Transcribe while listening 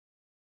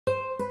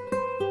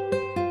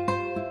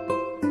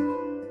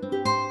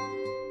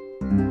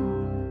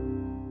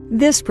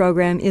This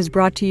program is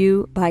brought to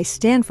you by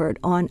Stanford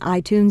on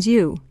iTunes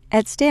U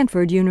at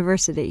Stanford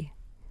University.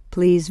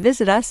 Please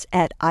visit us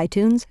at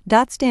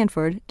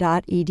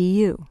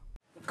itunes.stanford.edu.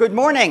 Good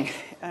morning,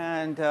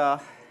 and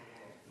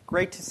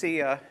great to see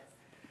a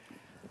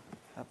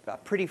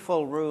pretty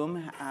full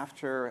room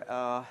after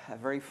a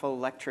very full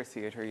lecture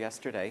theater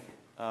yesterday.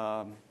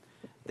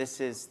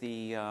 This is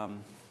the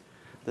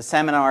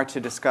seminar to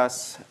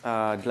discuss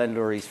Glenn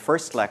Loury's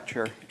first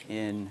lecture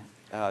in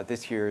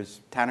this year's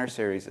Tanner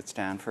series at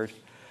Stanford.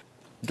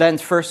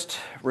 Glenn's first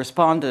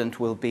respondent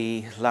will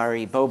be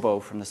Larry Bobo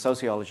from the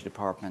sociology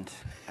department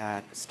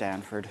at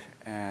Stanford,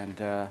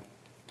 and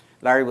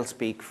Larry will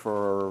speak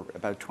for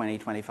about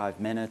 20-25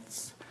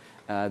 minutes.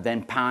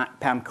 Then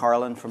Pam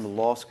Carlin from the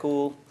law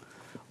school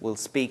will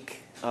speak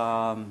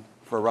for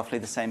roughly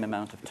the same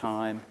amount of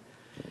time.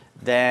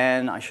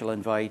 Then I shall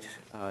invite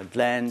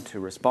Glenn to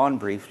respond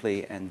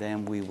briefly, and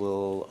then we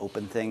will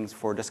open things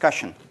for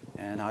discussion.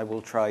 And I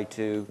will try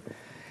to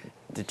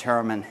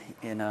determine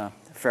in a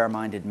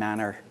fair-minded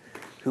manner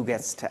who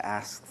gets to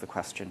ask the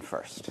question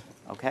first.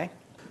 Okay?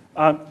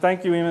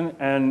 Thank you, Eamon,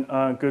 and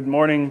good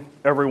morning,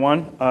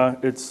 everyone.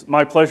 It's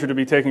my pleasure to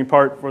be taking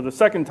part for the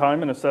second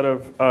time in a set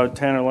of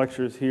Tanner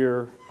lectures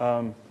here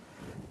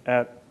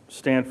at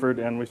Stanford,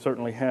 and we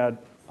certainly had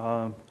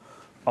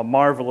a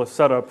marvelous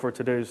setup for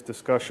today's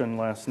discussion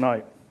last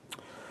night.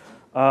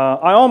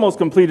 I almost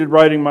completed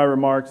writing my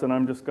remarks, and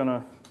I'm just going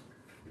to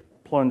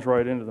plunge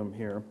right into them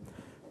here.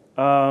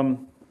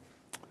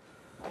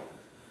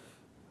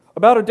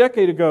 About a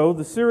decade ago,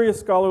 the serious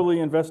scholarly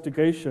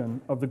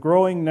investigation of the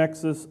growing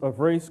nexus of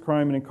race,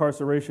 crime, and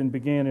incarceration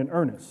began in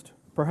earnest.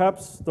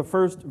 Perhaps the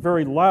first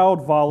very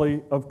loud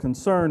volley of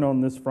concern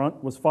on this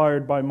front was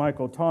fired by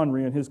Michael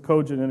Tonry in his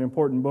cogent and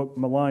important book,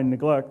 Malign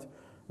Neglect,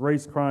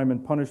 Race, Crime,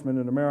 and Punishment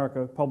in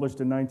America,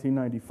 published in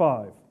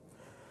 1995.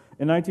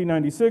 In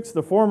 1996,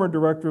 the former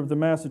director of the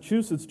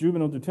Massachusetts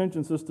juvenile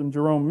detention system,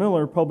 Jerome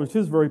Miller, published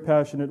his very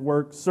passionate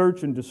work,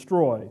 Search and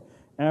Destroy,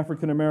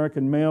 African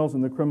American Males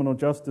in the Criminal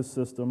Justice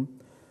System.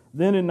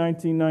 Then in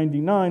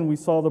 1999, we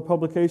saw the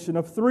publication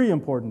of three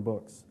important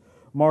books: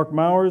 Mark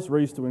Maurer's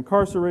Race to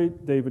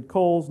Incarcerate, David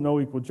Cole's No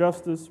Equal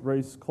Justice,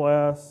 Race and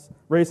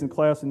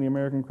Class in the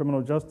American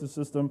Criminal Justice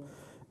System,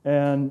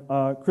 and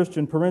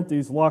Christian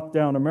Parenti's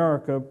Lockdown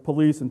America,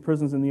 Police and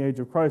Prisons in the Age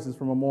of Crisis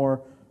from a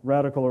more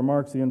radical or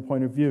Marxian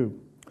point of view.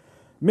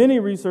 Many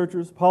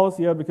researchers,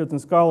 policy advocates, and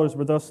scholars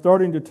were thus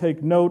starting to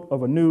take note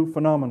of a new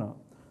phenomenon.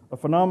 A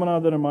phenomena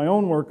that in my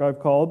own work I've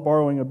called,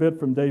 borrowing a bit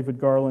from David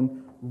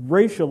Garland,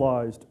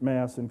 racialized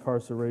mass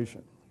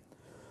incarceration.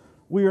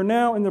 We are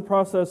now in the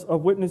process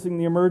of witnessing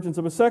the emergence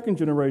of a second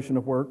generation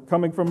of work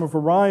coming from a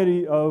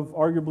variety of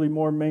arguably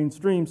more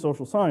mainstream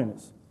social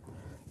scientists.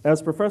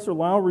 As Professor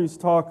Loury's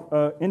talk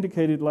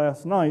indicated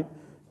last night,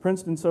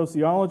 Princeton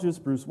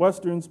sociologist Bruce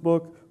Western's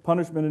book,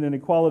 Punishment and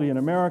Inequality in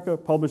America,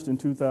 published in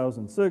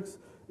 2006,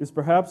 is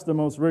perhaps the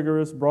most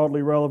rigorous,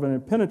 broadly relevant,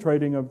 and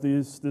penetrating of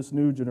this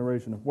new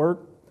generation of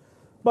work.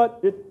 But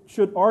it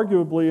should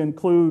arguably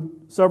include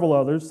several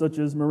others, such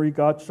as Marie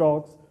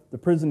Gottschalk's The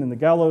Prison and the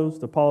Gallows,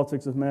 The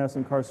Politics of Mass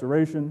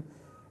Incarceration,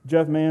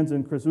 Jeff Mann's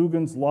and Chris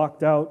Ugan's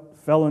Locked Out,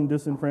 Felon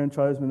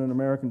Disenfranchisement in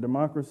American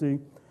Democracy,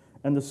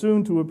 and the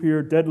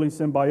soon-to-appear Deadly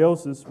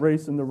Symbiosis,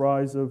 Race and the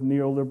Rise of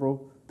Neoliberal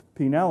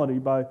Penality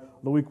by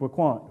Louis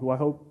Quaquant, who I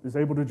hope is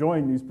able to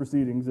join these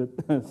proceedings at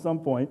some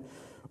point,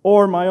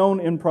 or my own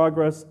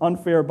in-progress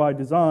Unfair by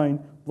Design,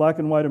 Black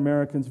and White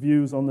Americans'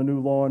 Views on the New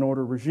Law and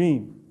Order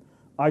Regime.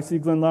 I see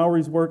Glenn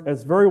Loury's work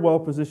as very well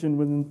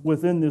positioned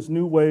within this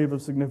new wave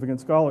of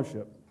significant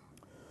scholarship.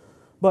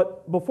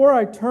 But before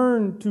I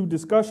turn to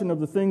discussion of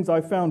the things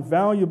I found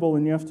valuable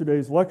in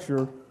yesterday's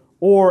lecture,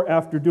 or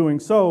after doing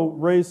so,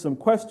 raise some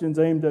questions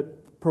aimed at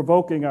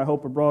provoking, I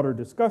hope, a broader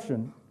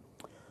discussion,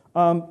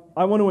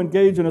 I want to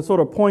engage in a sort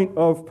of point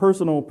of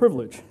personal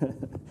privilege.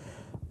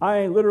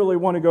 I literally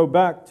want to go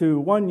back to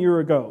 1 year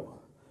ago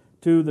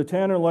to the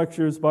Tanner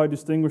lectures by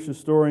distinguished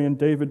historian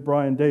David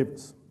Bryan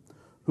Davis,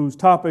 whose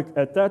topic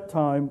at that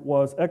time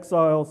was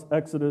Exiles,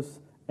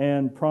 Exodus,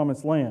 and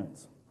Promised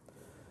Lands.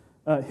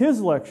 His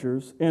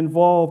lectures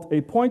involved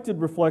a pointed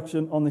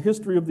reflection on the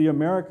history of the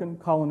American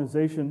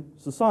colonization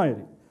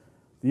society,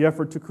 the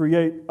effort to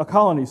create a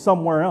colony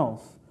somewhere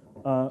else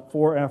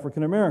for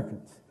African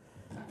Americans.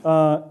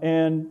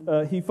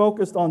 And he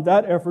focused on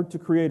that effort to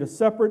create a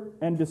separate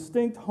and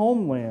distinct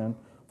homeland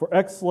for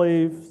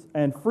ex-slaves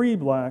and free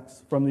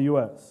blacks from the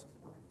U.S.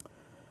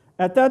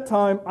 At that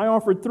time, I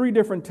offered three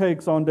different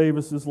takes on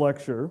Davis's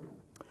lecture,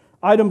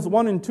 items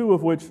 1 and 2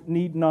 of which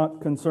need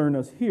not concern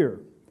us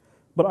here.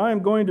 But I am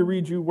going to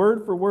read you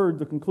word for word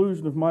the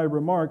conclusion of my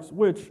remarks,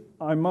 which,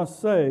 I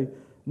must say,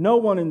 no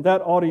one in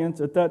that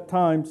audience at that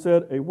time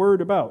said a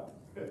word about.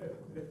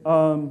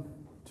 To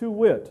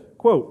wit,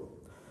 quote,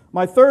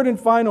 "My third and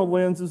final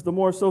lens is the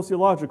more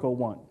sociological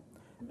one,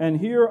 and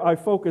here I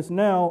focus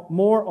now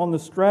more on the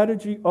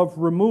strategy of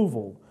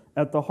removal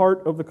at the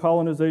heart of the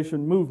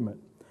colonization movement,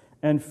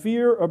 and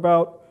fear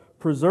about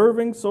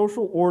preserving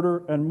social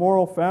order and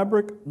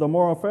the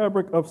moral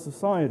fabric of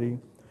society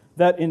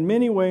that in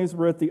many ways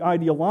were at the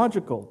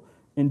ideological,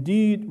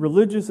 indeed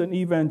religious and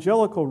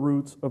evangelical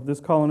roots of this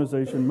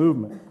colonization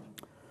movement.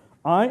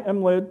 I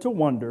am led to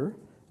wonder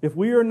if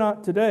we are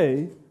not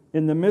today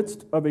in the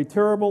midst of a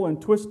terrible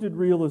and twisted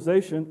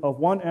realization of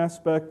one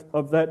aspect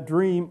of that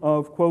dream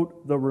of,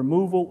 quote, the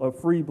removal of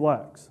free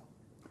blacks.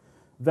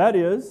 That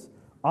is,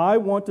 I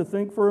want to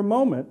think for a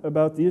moment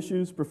about the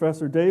issues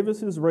Professor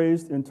Davis has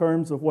raised in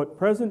terms of what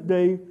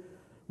present-day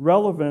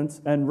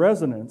relevance and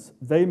resonance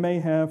they may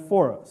have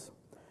for us.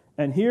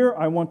 And here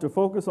I want to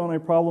focus on a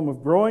problem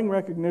of growing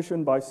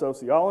recognition by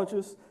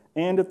sociologists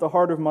and at the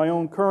heart of my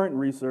own current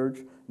research,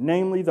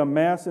 namely the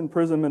mass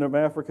imprisonment of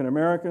African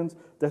Americans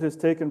that has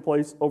taken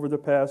place over the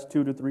past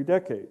 2 to 3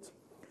 decades.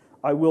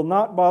 I will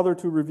not bother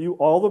to review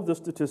all of the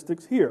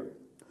statistics here,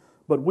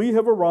 but we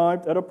have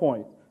arrived at a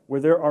point where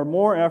there are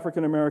more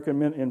African American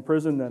men in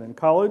prison than in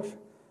college,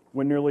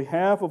 when nearly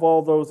half of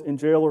all those in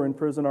jail or in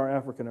prison are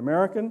African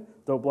American,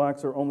 though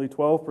blacks are only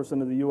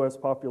 12% of the U.S.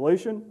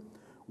 population,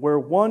 where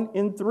 1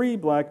 in 3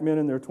 black men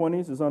in their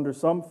 20s is under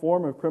some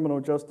form of criminal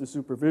justice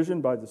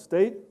supervision by the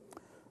state,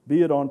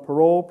 be it on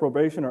parole,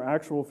 probation, or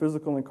actual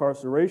physical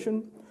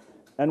incarceration,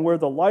 and where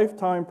the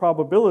lifetime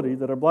probability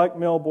that a black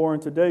male born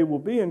today will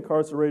be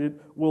incarcerated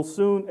will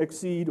soon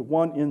exceed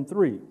 1 in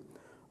 3,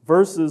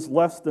 versus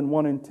less than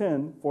 1 in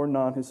 10 for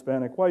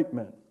non-Hispanic white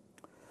men.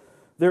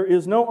 There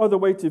is no other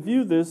way to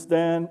view this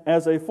than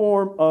as a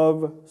form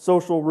of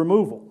social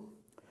removal.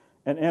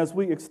 And as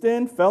we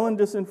extend felon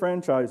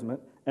disenfranchisement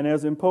and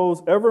as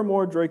impose ever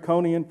more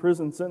draconian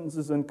prison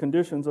sentences and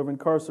conditions of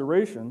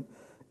incarceration,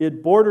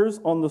 it borders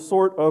on the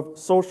sort of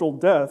social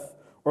death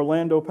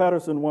Orlando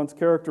Patterson once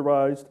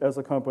characterized as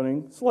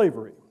accompanying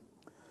slavery.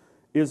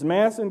 Is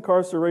mass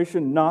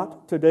incarceration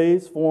not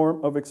today's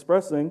form of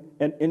expressing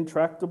an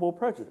intractable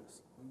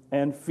prejudice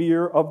and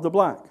fear of the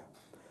black?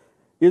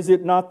 Is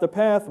it not the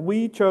path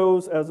we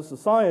chose as a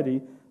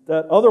society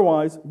that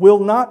otherwise will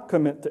not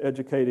commit to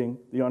educating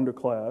the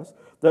underclass,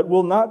 that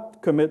will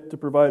not commit to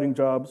providing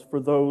jobs for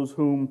those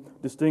whom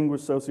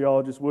distinguished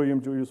sociologist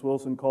William Julius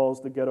Wilson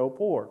calls the ghetto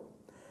poor?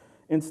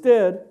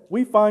 Instead,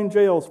 we find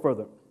jails for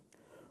them.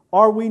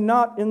 Are we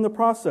not in the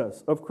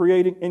process of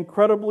creating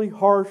incredibly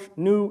harsh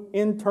new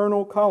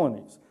internal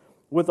colonies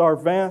with our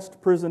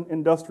vast prison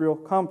industrial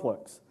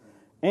complex?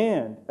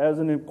 And as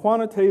an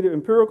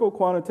empirical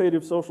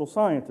quantitative social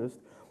scientist,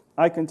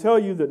 I can tell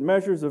you that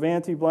measures of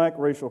anti-black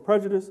racial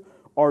prejudice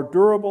are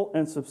durable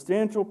and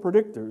substantial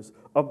predictors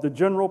of the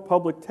general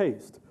public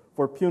taste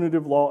for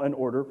punitive law and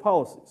order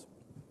policies.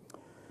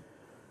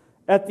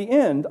 At the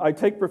end, I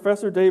take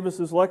Professor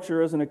Davis's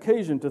lecture as an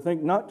occasion to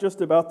think not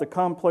just about the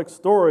complex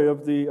story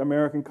of the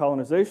American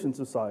Colonization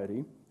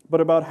Society,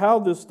 but about how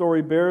this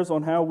story bears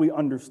on how we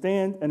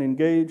understand and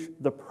engage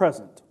the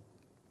present.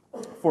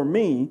 For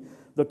me,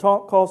 the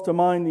talk calls to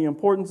mind the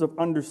importance of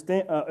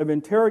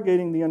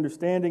interrogating the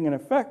understanding and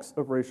effects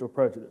of racial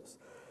prejudice.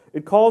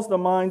 It calls to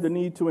mind the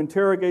need to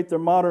interrogate the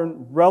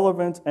modern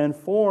relevance and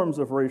forms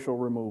of racial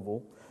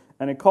removal,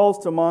 and it calls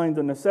to mind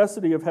the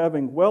necessity of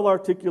having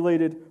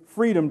well-articulated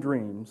freedom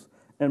dreams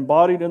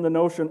embodied in the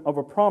notion of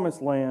a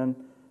promised land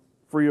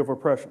free of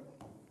oppression.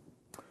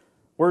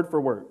 Word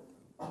for word.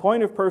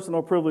 Point of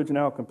personal privilege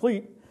now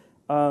complete.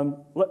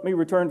 Let me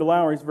return to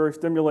Loury's very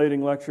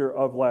stimulating lecture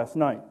of last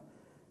night.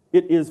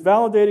 It is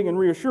validating and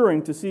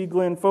reassuring to see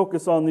Glenn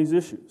focus on these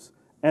issues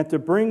and to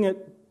bring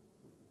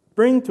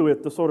to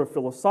it the sort of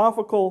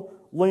philosophical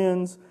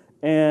lens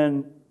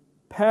and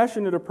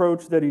passionate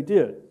approach that he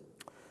did,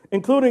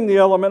 including the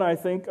element, I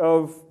think,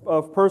 of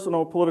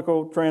personal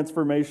political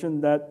transformation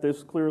that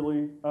this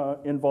clearly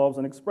involves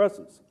and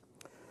expresses.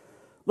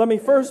 Let me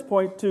first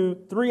point to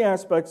 3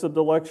 aspects of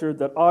the lecture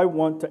that I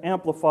want to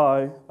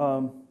amplify,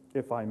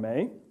 if I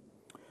may.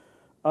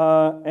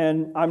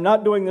 And I'm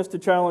not doing this to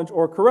challenge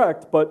or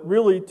correct, but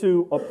really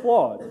to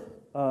applaud,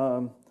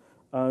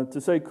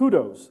 to say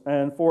kudos,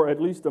 and for at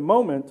least a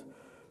moment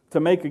to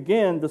make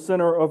again the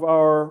center of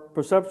our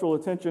perceptual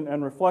attention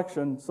and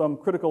reflection some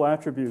critical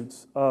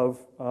attributes of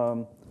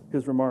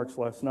his remarks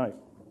last night.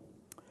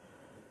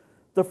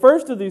 The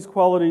first of these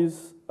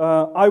qualities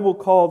I will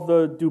call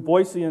the Du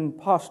Boisian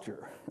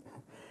posture.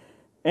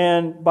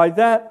 And by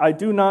that, I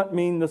do not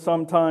mean the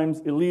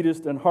sometimes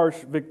elitist and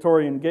harsh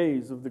Victorian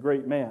gaze of the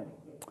great man.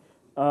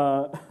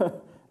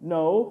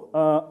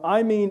 No,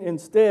 I mean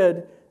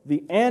instead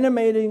the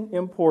animating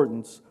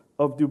importance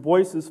of Du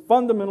Bois's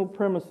fundamental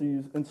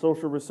premises in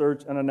social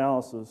research and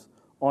analysis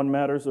on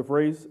matters of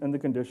race and the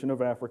condition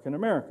of African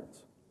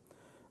Americans.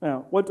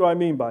 Now, what do I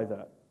mean by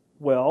that?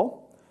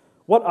 Well,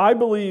 what I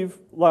believe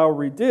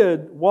Loury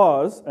did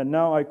was, and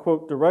now I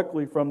quote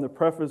directly from the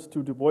preface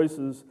to Du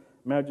Bois's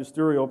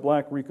magisterial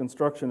Black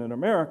Reconstruction in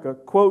America,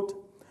 quote,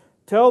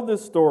 "Tell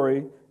this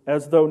story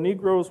as though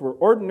Negroes were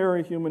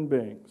ordinary human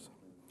beings,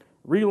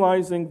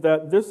 realizing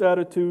that this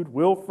attitude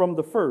will from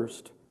the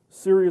first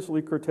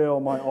seriously curtail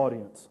my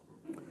audience."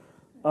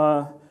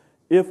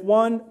 If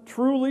one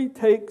truly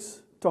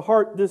takes to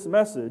heart this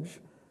message,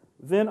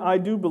 then I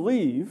do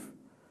believe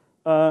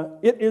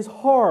it is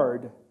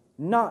hard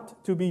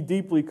not to be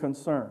deeply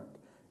concerned.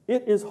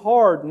 It is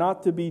hard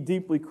not to be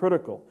deeply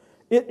critical.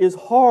 It is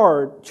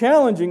hard,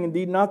 challenging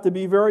indeed, not to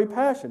be very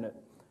passionate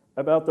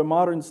about the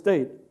modern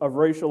state of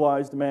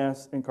racialized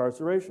mass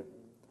incarceration.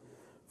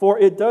 For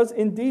it does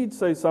indeed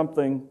say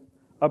something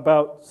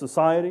about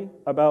society,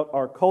 about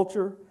our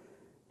culture,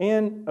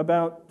 and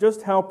about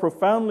just how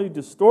profoundly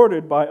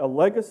distorted by a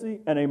legacy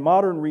and a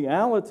modern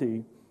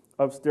reality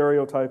of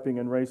stereotyping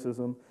and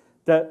racism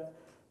that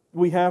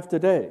we have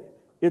today.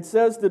 It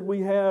says that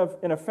we have,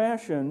 in a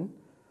fashion,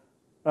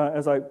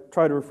 as I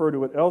try to refer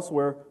to it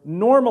elsewhere,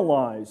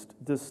 normalized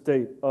this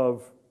state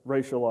of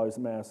racialized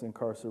mass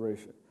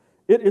incarceration.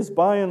 It is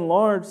by and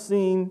large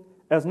seen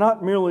as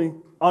not merely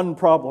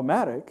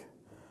unproblematic,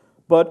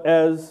 but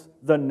as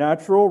the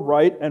natural,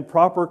 right, and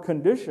proper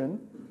condition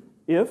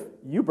if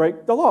you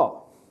break the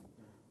law.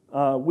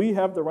 We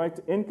have the right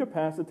to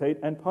incapacitate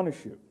and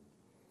punish you,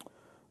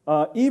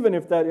 even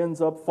if that ends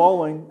up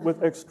falling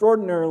with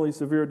extraordinarily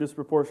severe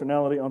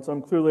disproportionality on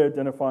some clearly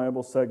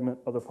identifiable segment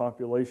of the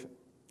population.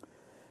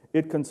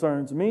 It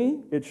concerns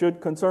me, it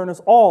should concern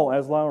us all,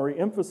 as Loury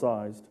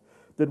emphasized,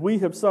 that we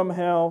have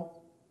somehow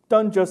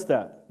done just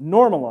that,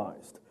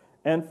 normalized,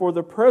 and for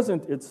the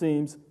present, it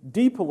seems,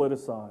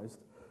 depoliticized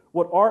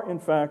what are, in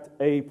fact,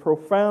 a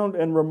profound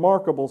and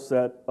remarkable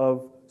set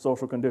of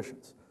social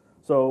conditions.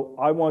 So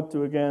I want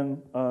to,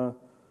 again,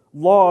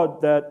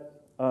 laud that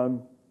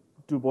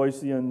Du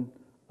Boisian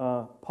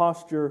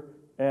posture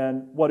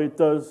and what it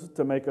does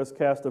to make us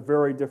cast a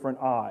very different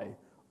eye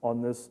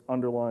on this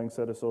underlying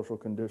set of social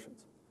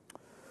conditions.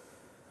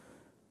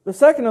 The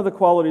second of the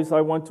qualities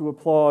I want to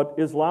applaud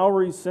is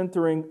Loury's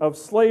centering of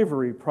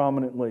slavery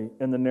prominently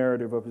in the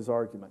narrative of his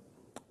argument.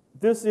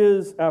 This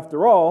is,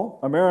 after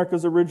all,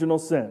 America's original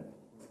sin.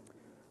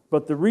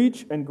 But the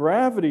reach and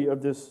gravity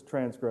of this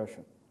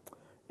transgression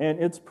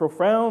and its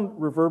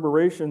profound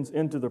reverberations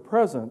into the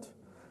present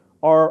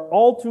are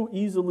all too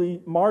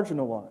easily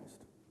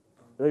marginalized.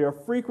 They are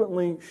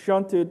frequently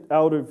shunted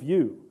out of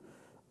view.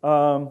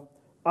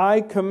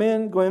 I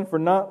commend Glenn for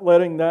not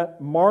letting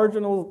that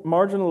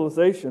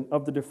marginalization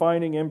of the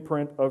defining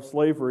imprint of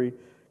slavery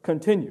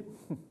continue.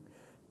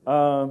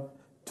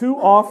 Too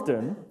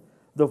often,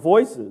 the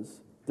voices,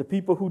 the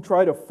people who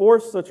try to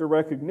force such a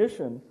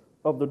recognition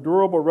of the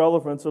durable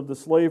relevance of the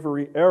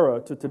slavery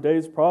era to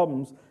today's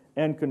problems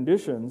and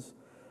conditions,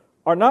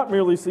 are not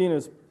merely seen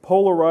as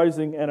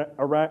polarizing and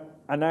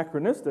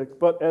anachronistic,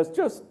 but as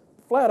just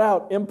flat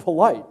out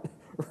impolite.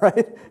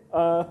 Right?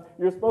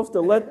 You're supposed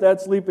to let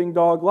that sleeping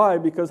dog lie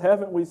because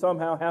haven't we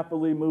somehow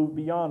happily moved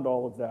beyond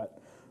all of that?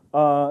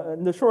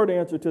 And the short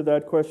answer to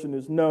that question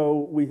is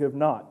no, we have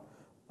not.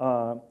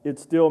 It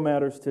still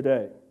matters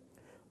today.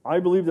 I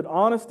believe that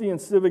honesty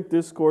and civic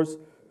discourse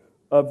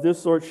of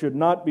this sort should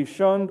not be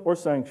shunned or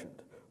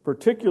sanctioned,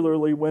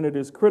 particularly when it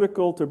is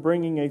critical to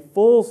bringing a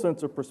full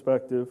sense of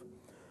perspective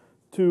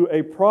to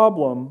a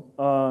problem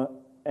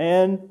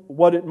and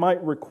what it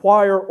might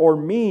require or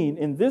mean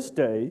in this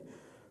day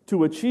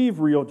to achieve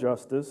real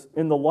justice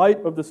in the light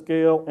of the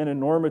scale and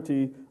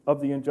enormity of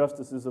the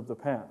injustices of the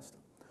past.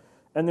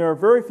 And there are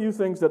very few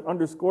things that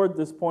underscored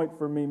this point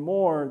for me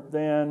more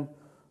than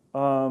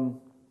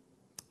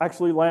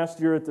actually last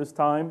year at this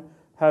time,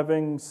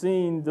 having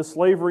seen the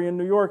Slavery in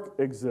New York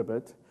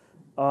exhibit,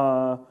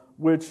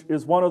 which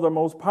is one of the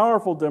most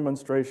powerful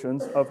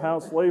demonstrations of how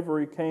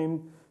slavery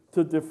came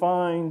to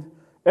define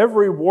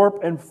every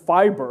warp and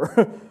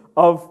fiber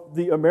of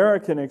the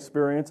American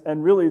experience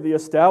and really the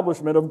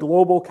establishment of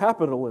global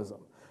capitalism.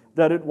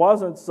 That it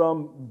wasn't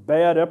some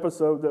bad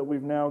episode that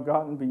we've now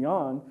gotten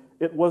beyond.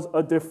 It was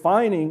a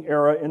defining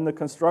era in the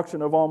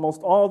construction of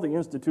almost all the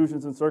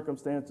institutions and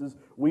circumstances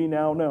we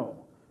now know.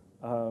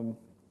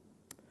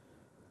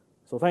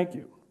 So thank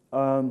you.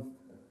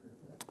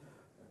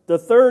 The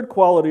third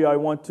quality I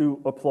want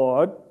to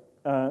applaud,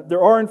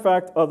 there are in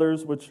fact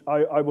others which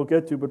I will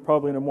get to, but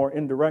probably in a more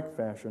indirect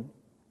fashion,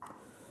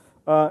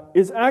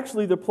 is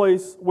actually the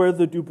place where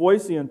the Du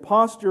Boisian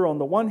posture on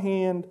the one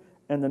hand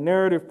and the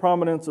narrative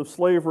prominence of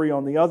slavery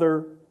on the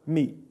other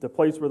meet, the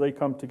place where they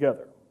come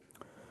together.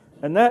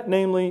 And that,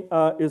 namely,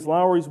 is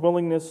Loury's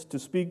willingness to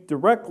speak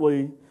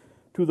directly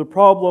to the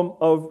problem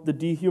of the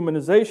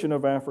dehumanization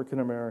of African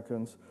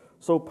Americans,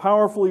 so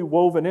powerfully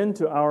woven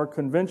into our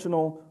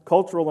conventional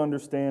cultural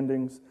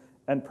understandings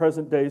and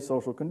present-day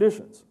social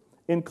conditions,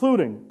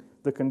 including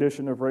the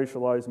condition of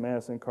racialized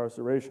mass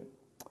incarceration.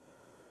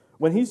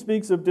 When he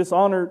speaks of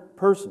dishonored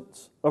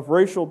persons, of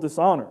racial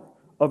dishonor,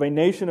 of a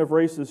nation of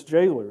racist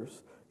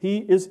jailers, he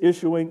is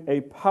issuing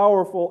a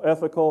powerful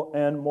ethical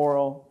and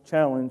moral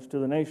challenge to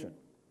the nation.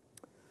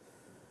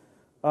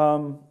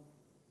 And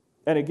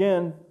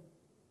again,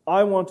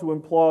 I want to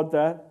applaud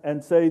that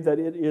and say that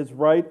it is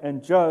right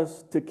and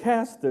just to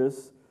cast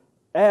this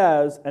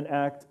as an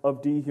act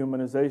of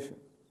dehumanization,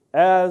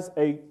 as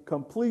a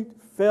complete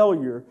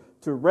failure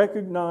to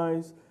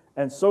recognize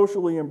and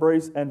socially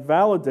embrace and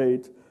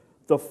validate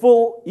the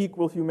full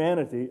equal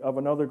humanity of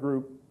another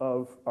group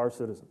of our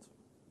citizens.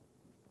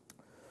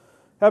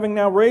 Having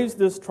now raised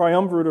this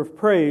triumvirate of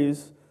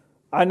praise,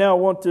 I now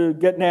want to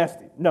get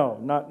nasty. No,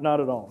 not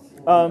at all.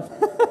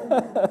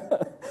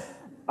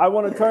 I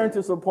want to turn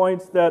to some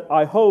points that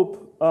I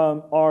hope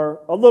are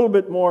a little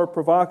bit more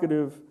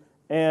provocative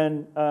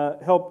and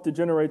help to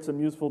generate some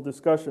useful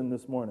discussion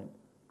this morning.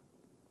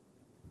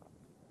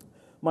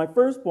 My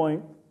first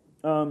point,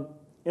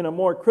 in a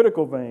more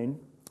critical vein,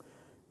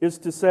 is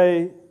to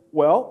say,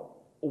 well,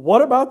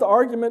 what about the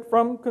argument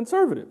from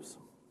conservatives?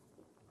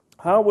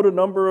 How would a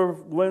number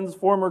of Glenn's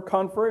former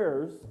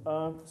confreres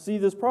see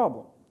this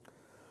problem?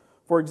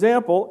 For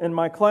example, in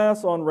my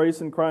class on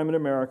race and crime in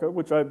America,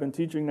 which I've been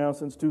teaching now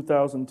since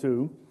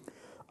 2002,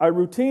 I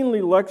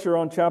routinely lecture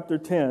on Chapter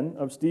 10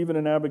 of Stephen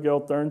and Abigail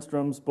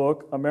Thernstrom's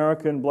book,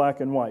 America in Black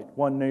and White,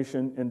 One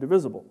Nation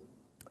Indivisible.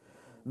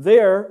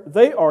 There,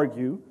 they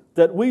argue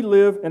that we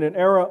live in an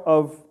era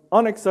of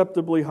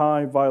unacceptably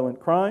high violent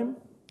crime.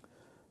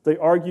 They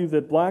argue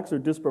that blacks are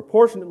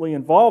disproportionately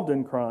involved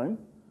in crime,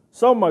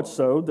 so much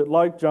so that,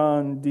 like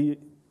John D.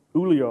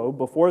 Ulio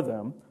before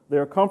them, they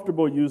are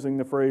comfortable using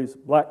the phrase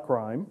black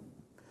crime.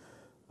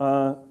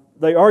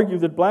 They argue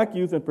that black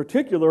youth in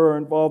particular are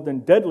involved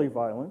in deadly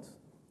violence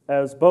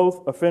as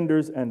both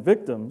offenders and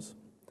victims.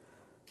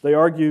 They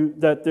argue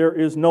that there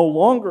is no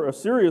longer a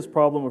serious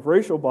problem of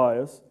racial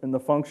bias in the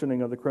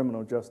functioning of the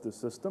criminal justice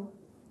system.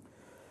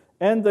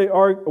 And they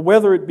argue,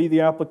 whether it be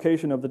the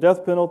application of the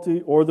death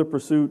penalty or the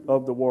pursuit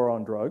of the war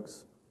on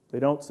drugs, they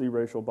don't see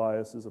racial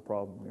bias as a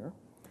problem here.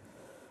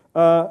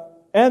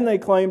 And they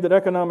claim that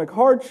economic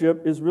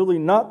hardship is really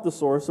not the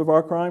source of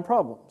our crime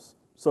problems.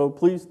 So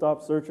please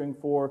stop searching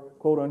for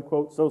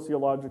quote-unquote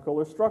sociological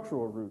or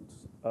structural roots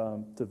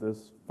to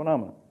this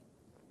phenomenon.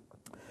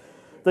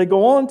 They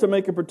go on to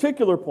make a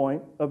particular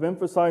point of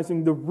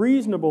emphasizing the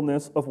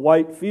reasonableness of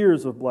white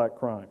fears of black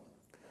crime,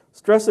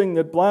 stressing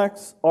that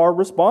blacks are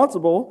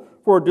responsible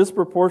for a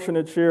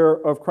disproportionate share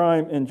of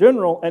crime in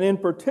general, and in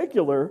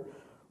particular,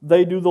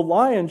 they do the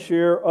lion's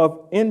share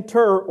of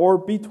inter- or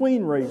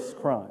between-race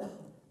crime.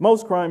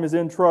 Most crime is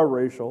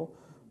intra-racial,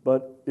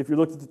 but if you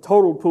look at the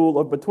total pool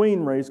of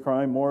between-race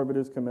crime, more of it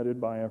is committed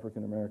by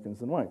African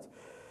Americans than whites.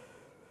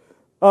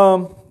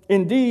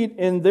 Indeed,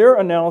 in their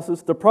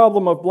analysis, the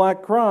problem of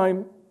black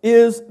crime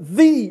is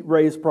the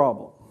race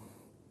problem.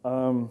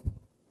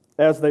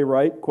 As they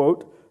write,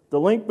 quote, "The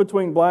link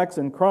between blacks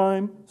and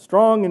crime,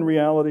 strong in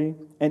reality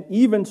and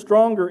even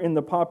stronger in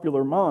the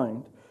popular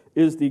mind,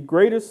 is the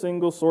greatest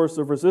single source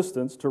of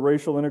resistance to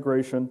racial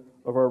integration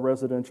of our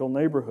residential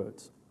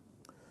neighborhoods."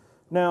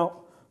 Now,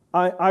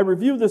 I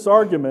review this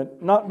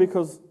argument not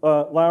because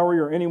Loury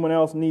or anyone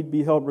else need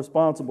be held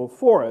responsible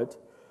for it,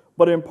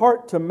 but in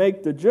part to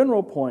make the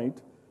general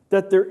point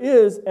that there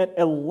is an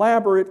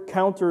elaborate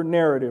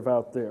counter-narrative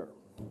out there.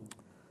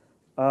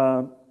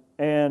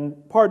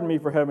 And pardon me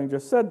for having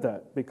just said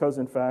that, because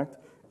in fact,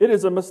 it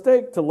is a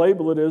mistake to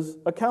label it as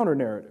a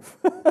counter-narrative,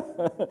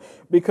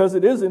 because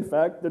it is in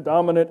fact the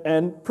dominant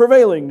and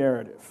prevailing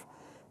narrative.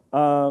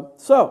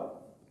 So,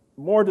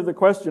 more to the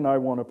question I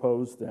want to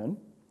pose then.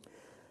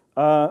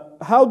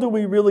 How do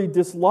we really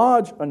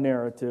dislodge a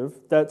narrative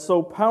that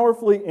so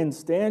powerfully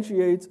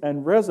instantiates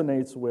and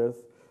resonates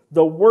with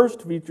the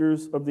worst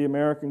features of the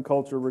American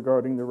culture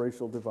regarding the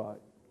racial divide?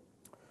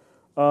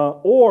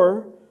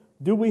 Or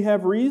do we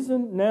have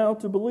reason now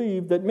to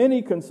believe that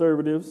many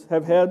conservatives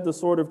have had the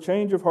sort of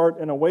change of heart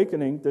and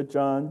awakening that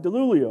John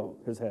DiIulio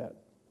has had?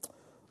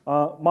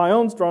 My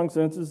own strong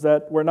sense is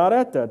that we're not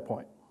at that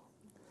point,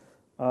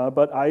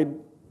 but I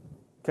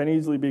can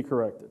easily be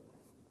corrected.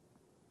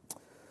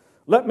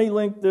 Let me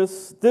link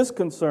this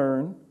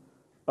concern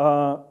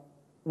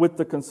with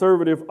the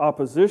conservative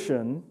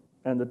opposition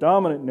and the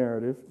dominant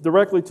narrative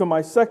directly to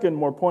my second,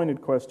 more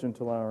pointed question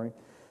to Loury,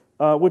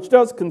 which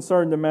does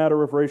concern the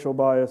matter of racial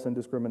bias and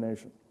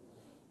discrimination.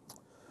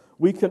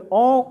 We can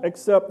all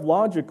accept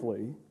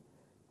logically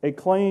a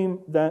claim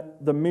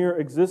that the mere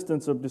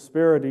existence of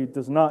disparity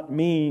does not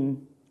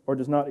mean or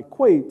does not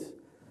equate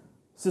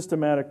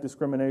systematic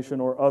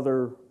discrimination or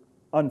other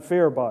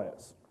unfair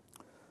bias.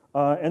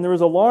 And there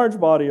is a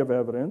large body of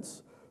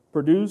evidence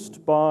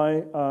produced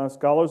by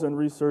scholars and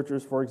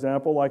researchers, for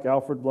example, like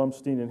Alfred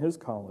Blumstein and his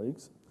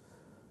colleagues,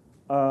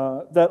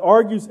 that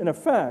argues, in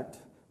effect,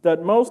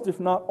 that most, if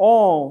not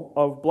all,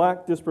 of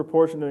black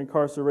disproportionate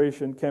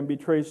incarceration can be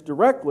traced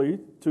directly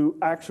to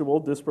actual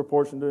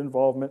disproportionate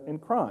involvement in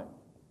crime.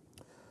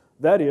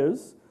 That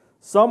is,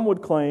 some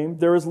would claim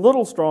there is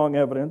little strong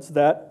evidence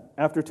that,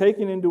 after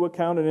taking into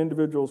account an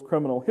individual's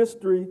criminal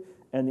history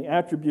and the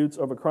attributes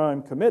of a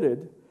crime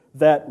committed,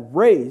 that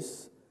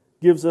race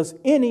gives us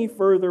any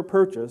further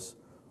purchase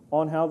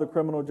on how the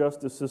criminal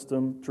justice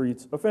system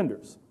treats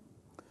offenders.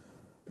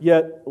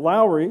 Yet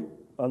Loury,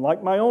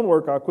 unlike my own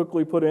work I'll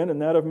quickly put in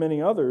and that of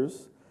many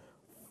others,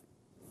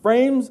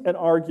 frames an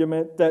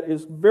argument that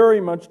is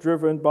very much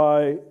driven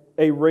by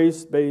a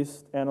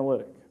race-based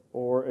analytic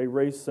or a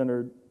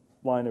race-centered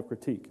line of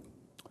critique.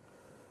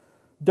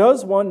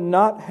 Does one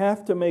not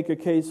have to make a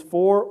case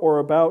for or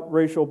about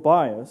racial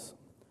bias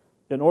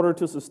in order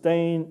to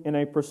sustain in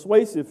a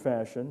persuasive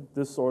fashion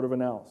this sort of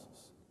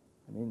analysis?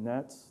 I mean,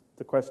 that's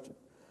the question.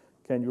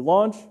 Can you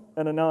launch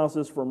an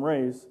analysis from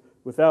race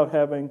without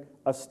having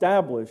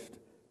established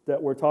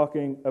that we're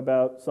talking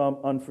about some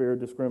unfair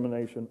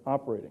discrimination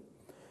operating?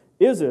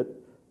 Is it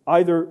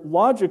either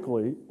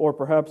logically, or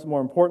perhaps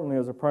more importantly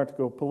as a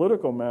practical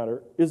political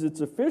matter, is it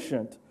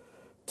sufficient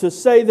to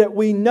say that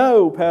we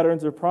know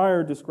patterns of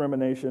prior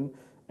discrimination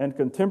and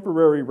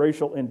contemporary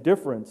racial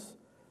indifference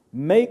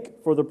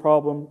make for the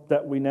problem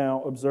that we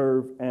now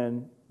observe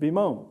and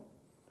bemoan?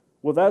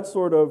 Will that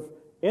sort of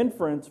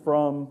inference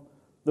from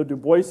the Du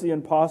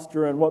Boisian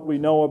posture and what we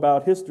know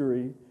about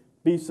history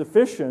be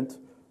sufficient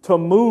to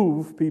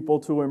move people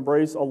to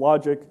embrace a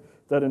logic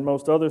that in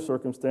most other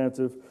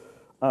circumstances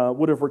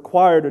would have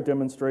required a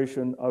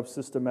demonstration of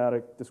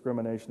systematic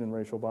discrimination and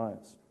racial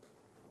bias?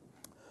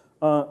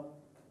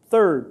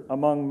 Third,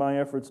 among my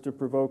efforts to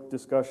provoke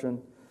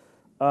discussion,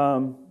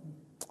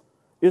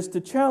 is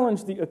to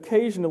challenge the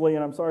occasionally,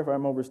 and I'm sorry if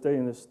I'm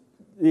overstating this,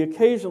 the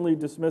occasionally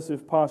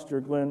dismissive posture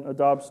Glenn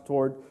adopts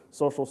toward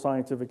social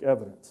scientific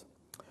evidence.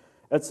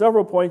 At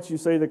several points you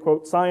say that,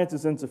 quote, science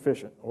is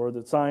insufficient, or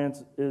that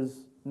science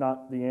is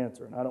not the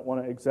answer. And I don't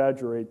want to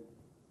exaggerate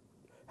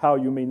how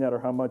you mean that or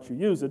how much you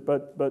use it,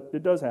 but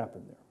it does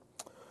happen there.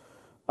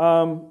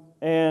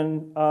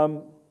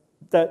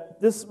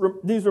 That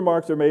these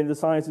remarks are made, the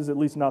science is at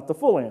least not the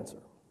full answer.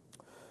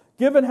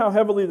 Given how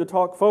heavily the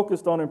talk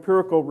focused on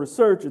empirical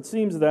research, it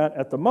seems that,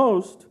 at the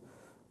most,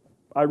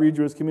 I read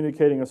you as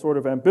communicating a sort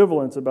of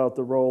ambivalence about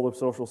the role of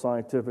social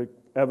scientific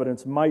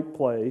evidence might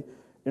play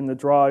in the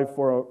drive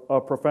for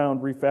a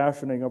profound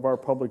refashioning of our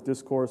public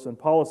discourse and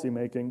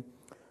policymaking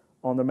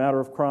on the matter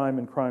of crime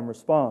and crime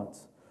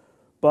response.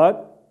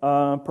 But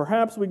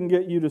perhaps we can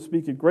get you to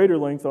speak at greater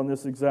length on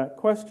this exact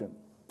question.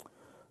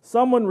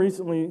 Someone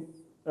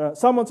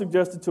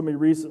suggested to me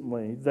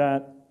recently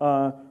that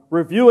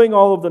reviewing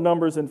all of the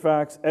numbers and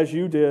facts as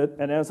you did,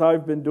 and as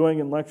I've been doing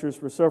in lectures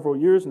for several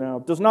years now,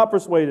 does not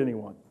persuade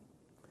anyone.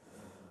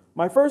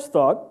 My first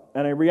thought,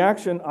 and a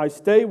reaction I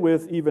stay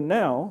with even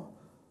now,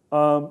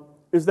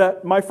 is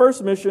that my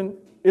first mission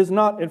is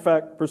not, in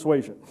fact,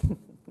 persuasion.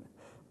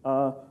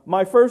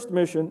 My first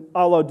mission,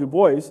 a la Du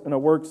Bois, in a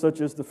work such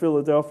as The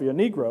Philadelphia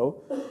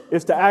Negro,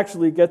 is to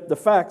actually get the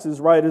facts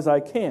as right as I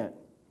can,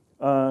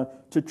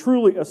 to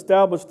truly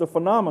establish the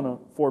phenomena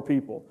for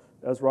people,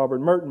 as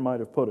Robert Merton might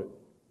have put it.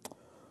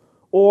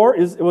 Or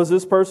was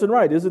this person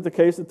right? Is it the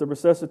case that the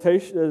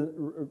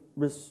recitation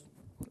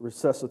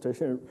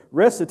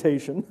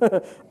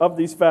of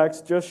these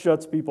facts just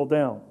shuts people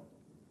down?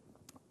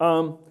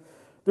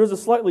 There's a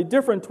slightly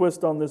different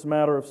twist on this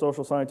matter of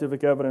social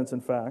scientific evidence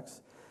and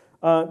facts.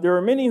 There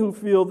are many who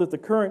feel that the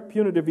current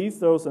punitive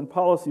ethos and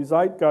policy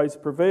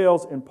zeitgeist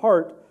prevails in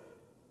part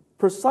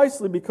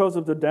precisely because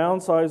of the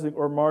downsizing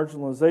or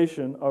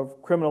marginalization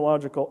of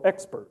criminological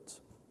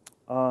experts.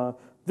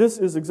 This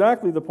is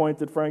exactly the point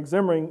that Frank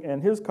Zimmering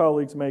and his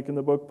colleagues make in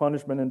the book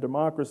Punishment and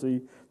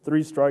Democracy,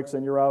 3 Strikes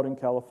and You're Out in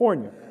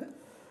California,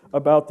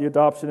 about the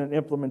adoption and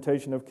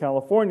implementation of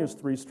California's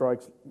 3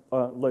 strikes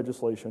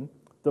legislation,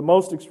 the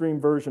most extreme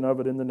version of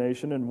it in the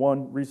nation and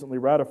one recently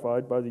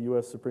ratified by the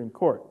U.S. Supreme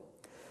Court.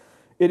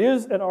 It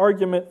is an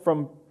argument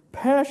from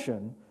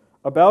passion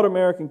about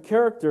American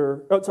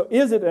character. So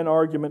is it an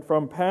argument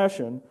from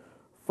passion,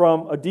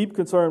 from a deep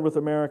concern with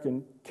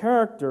American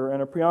character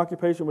and a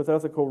preoccupation with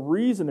ethical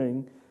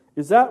reasoning?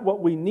 Is that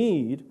what we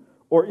need?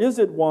 Or is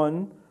it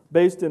one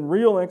based in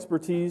real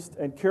expertise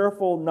and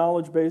careful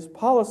knowledge-based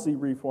policy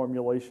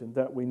reformulation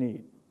that we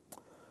need?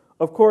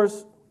 Of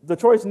course, the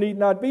choice need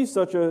not be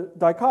such a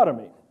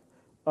dichotomy.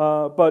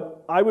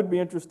 But I would be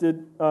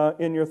interested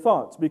in your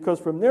thoughts, because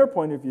from their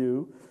point of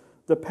view,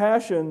 the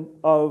passion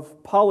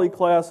of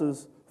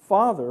polyclass's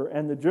father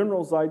and the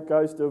general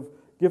zeitgeist of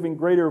giving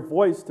greater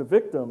voice to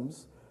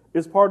victims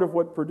is part of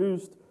what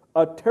produced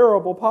a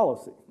terrible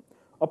policy,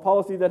 a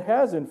policy that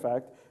has, in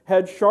fact,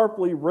 had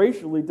sharply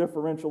racially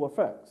differential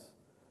effects,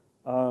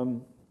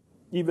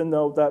 even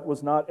though that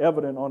was not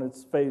evident on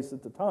its face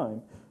at the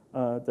time,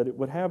 that it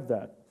would have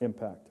that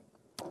impact.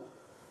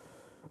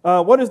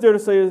 What is there to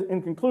say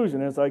in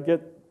conclusion as I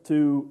get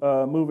to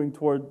moving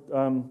toward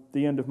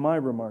the end of my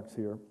remarks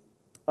here?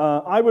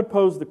 I would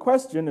pose the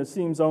question, it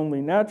seems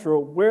only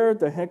natural, where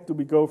the heck do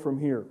we go from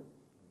here?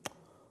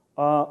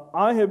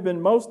 I have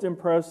been most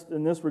impressed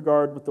in this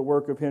regard with the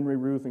work of Henry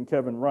Ruth and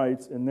Kevin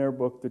Reitz in their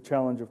book, The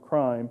Challenge of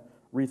Crime,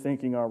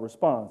 Rethinking Our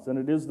Response. And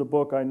it is the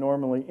book I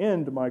normally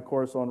end my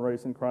course on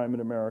race and crime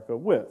in America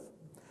with.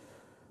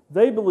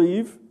 They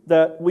believe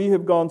that we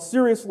have gone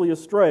seriously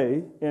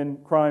astray in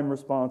crime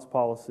response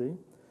policy,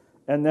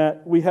 and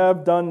that we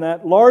have done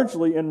that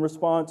largely in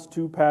response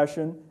to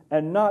passion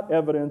and not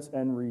evidence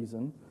and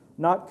reason,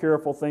 not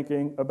careful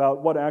thinking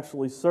about what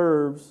actually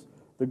serves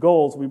the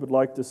goals we would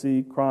like to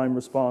see crime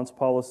response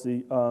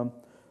policy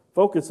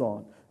focus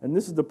on. And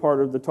this is the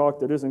part of the talk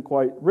that isn't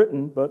quite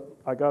written, but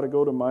I got to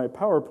go to my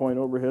PowerPoint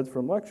overheads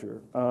from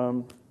lecture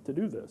to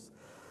do this.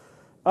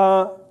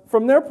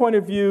 From their point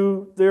of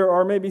view, there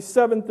are maybe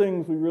 7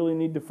 things we really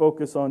need to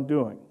focus on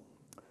doing.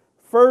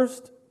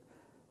 First,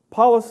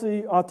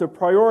 policy ought to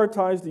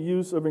prioritize the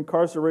use of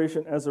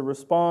incarceration as a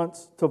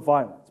response to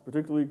violence,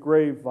 particularly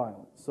grave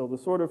violence. So the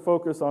sort of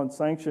focus on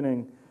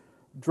sanctioning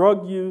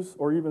drug use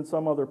or even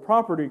some other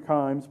property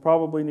crimes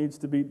probably needs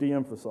to be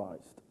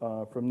de-emphasized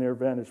from their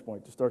vantage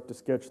point to start to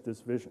sketch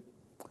this vision.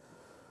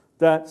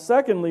 That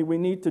secondly, we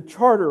need to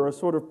charter a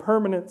sort of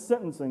permanent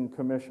sentencing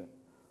commission,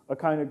 a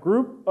kind of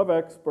group of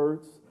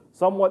experts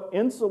somewhat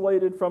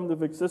insulated from the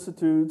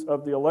vicissitudes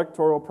of the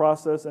electoral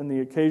process and the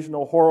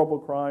occasional horrible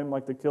crime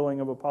like the killing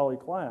of a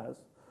polyclass,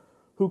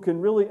 who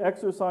can really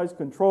exercise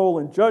control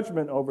and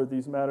judgment over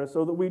these matters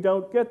so that we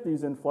don't get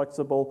these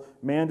inflexible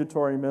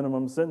mandatory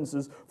minimum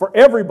sentences for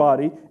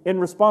everybody in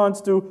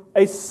response to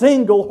a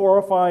single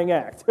horrifying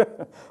act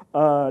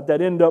that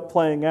end up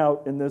playing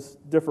out in this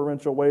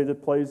differential way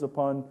that plays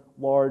upon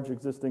large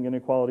existing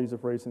inequalities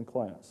of race and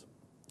class.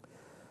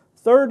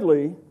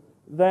 Thirdly,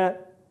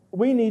 that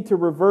we need to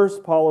reverse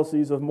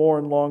policies of more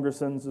and longer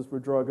sentences for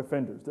drug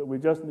offenders, that we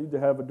just need to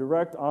have a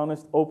direct,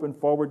 honest, open,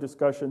 forward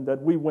discussion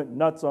that we went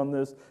nuts on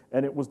this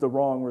and it was the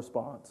wrong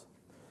response.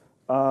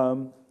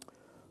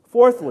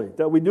 Fourthly,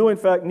 that we do in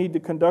fact need to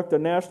conduct a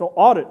national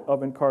audit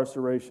of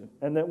incarceration,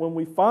 and that when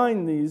we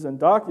find these and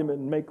document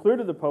and make clear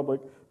to the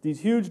public these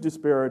huge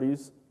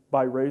disparities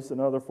by race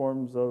and other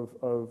forms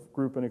of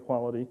group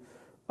inequality,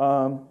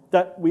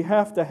 that we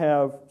have to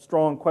have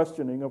strong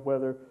questioning of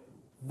whether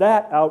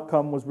that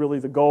outcome was really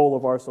the goal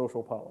of our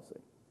social policy.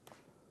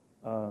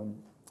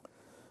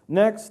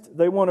 Next,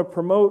 they want to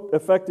promote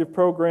effective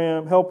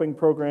helping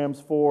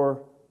programs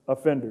for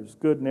offenders.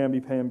 Good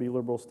namby-pamby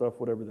liberal stuff,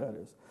 whatever that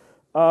is.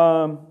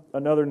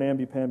 Another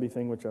namby-pamby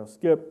thing which I'll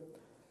skip.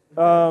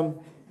 And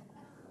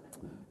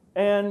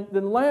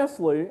then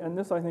lastly, and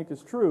this I think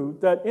is true,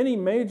 that any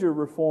major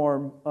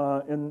reform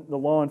in the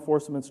law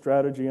enforcement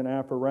strategy and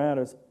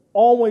apparatus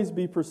always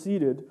be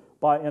preceded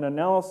by an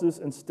analysis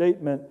and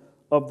statement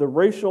of the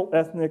racial,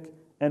 ethnic,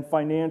 and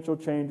financial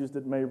changes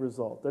that may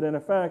result. That in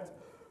effect,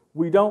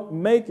 we don't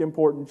make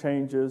important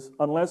changes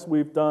unless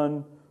we've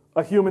done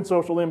a human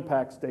social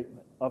impact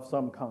statement of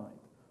some kind.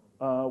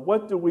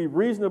 What do we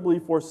reasonably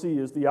foresee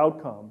is the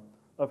outcome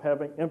of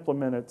having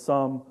implemented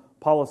some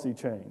policy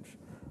change?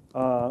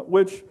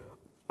 Which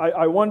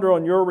I wonder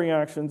on your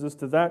reactions as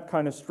to that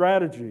kind of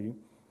strategy,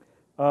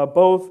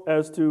 both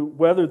as to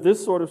whether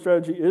this sort of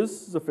strategy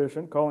is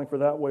sufficient, calling for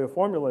that way of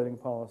formulating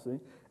policy,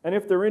 and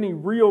if there are any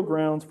real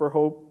grounds for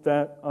hope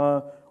that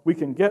we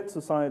can get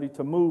society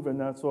to move in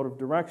that sort of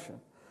direction.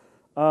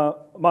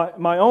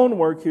 My own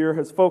work here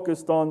has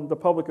focused on the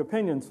public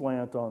opinion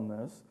slant on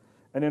this,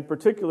 and in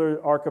particular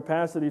our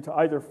capacity to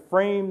either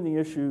frame the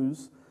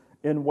issues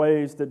in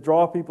ways that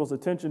draw people's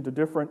attention to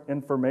different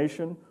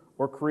information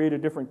or create a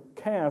different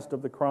cast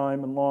of the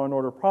crime and law and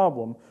order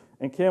problem,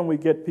 and can we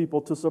get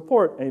people to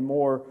support a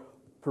more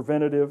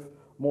preventative,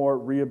 more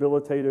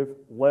rehabilitative,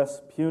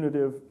 less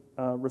punitive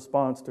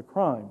response to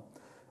crime.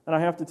 And I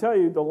have to tell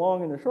you, the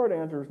long and the short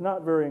answer is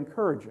not very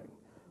encouraging.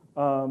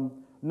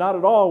 Not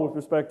at all with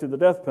respect to the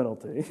death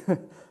penalty.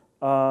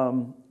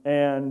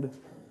 And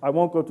I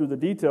won't go through the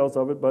details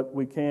of it, but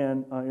we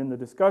can in the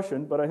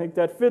discussion. But I think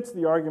that fits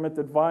the argument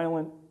that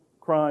violent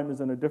crime is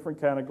in a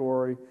different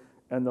category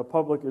and the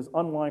public is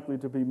unlikely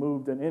to be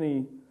moved in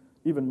any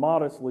even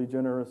modestly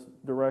generous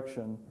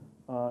direction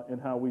in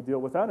how we deal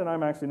with that. And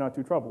I'm actually not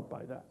too troubled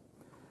by that.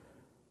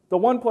 The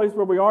one place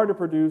where we are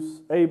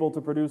able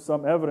to produce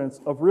some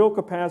evidence of real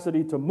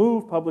capacity to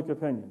move public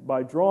opinion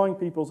by drawing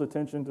people's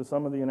attention to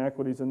some of the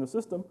inequities in the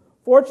system,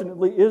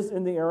 fortunately, is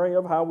in the area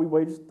of how we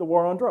waged the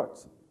war on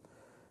drugs.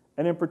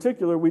 And in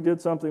particular, we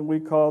did something we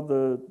called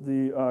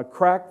the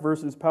crack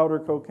versus powder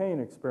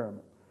cocaine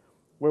experiment,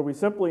 where we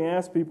simply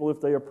asked people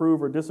if they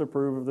approve or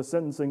disapprove of the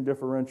sentencing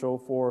differential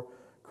for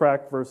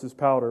crack versus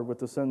powder, with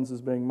the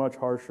sentences being much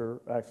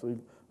harsher, actually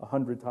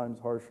 100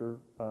 times harsher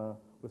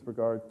with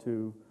regard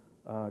to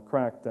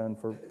crack than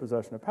for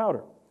possession of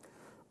powder.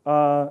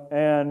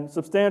 And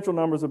substantial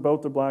numbers of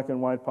both the black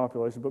and white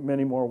population, but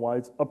many more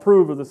whites,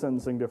 approve of the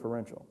sentencing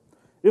differential.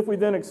 If we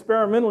then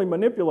experimentally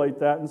manipulate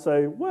that and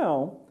say,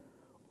 well,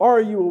 are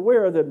you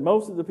aware that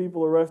most of the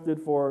people arrested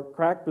for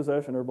crack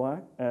possession are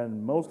black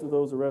and most of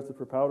those arrested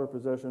for powder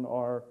possession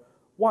are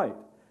white?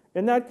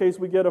 In that case,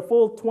 we get a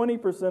full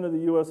 20% of the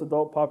U.S.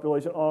 adult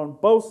population on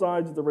both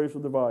sides of the racial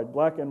divide,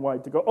 black and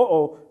white, to go,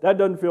 uh-oh, that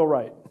doesn't feel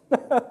right.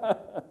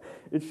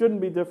 It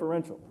shouldn't be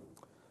differential.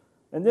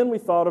 And then we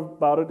thought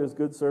about it as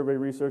good survey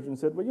research and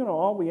said, well, you know,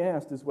 all we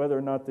asked is whether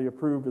or not they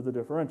approved of the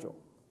differential.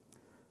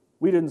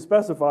 We didn't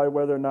specify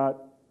whether or not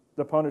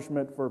the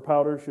punishment for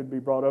powder should be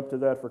brought up to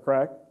that for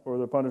crack, or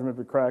the punishment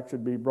for crack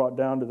should be brought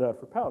down to that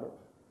for powder.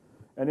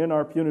 And in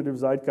our punitive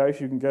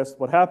zeitgeist, you can guess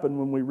what happened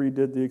when we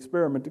redid the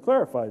experiment to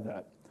clarify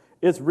that.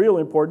 It's real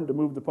important to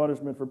move the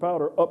punishment for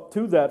powder up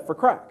to that for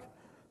crack,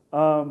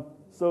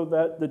 so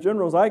that the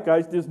general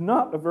zeitgeist is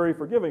not a very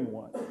forgiving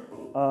one.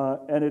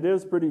 And it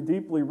is pretty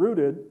deeply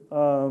rooted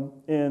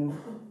in,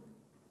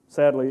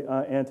 sadly,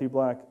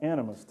 anti-black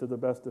animus, to the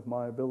best of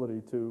my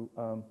ability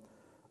to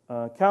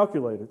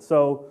calculate it.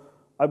 So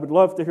I would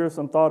love to hear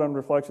some thought and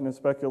reflection and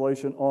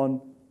speculation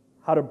on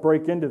how to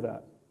break into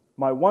that.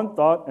 My one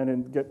thought, and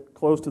then get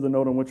close to the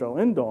note on which I'll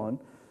end on,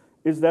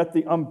 is that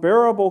the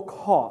unbearable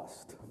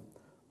cost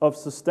of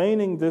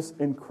sustaining this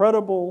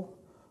incredible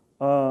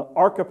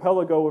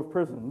archipelago of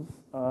prisons,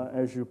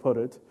 as you put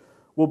it,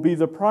 will be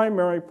the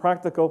primary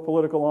practical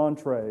political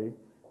entree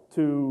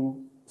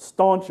to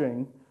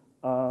staunching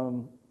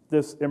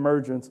this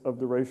emergence of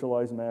the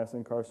racialized mass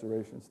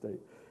incarceration state.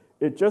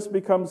 It just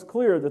becomes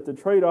clear that the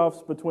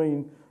trade-offs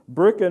between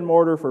brick and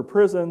mortar for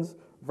prisons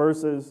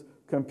versus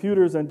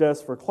computers and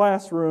desks for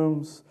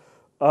classrooms,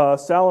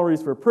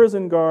 salaries for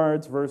prison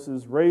guards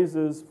versus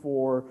raises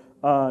for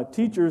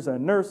teachers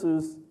and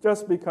nurses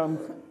just become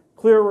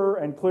clearer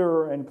and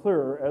clearer and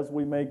clearer as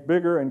we make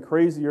bigger and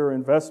crazier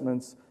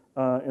investments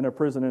in a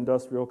prison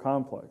industrial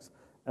complex.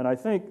 And I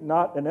think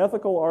not an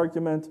ethical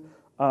argument,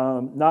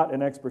 not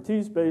an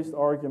expertise-based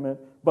argument,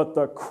 but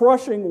the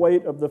crushing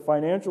weight of the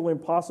financial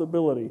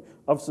impossibility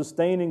of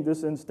sustaining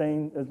this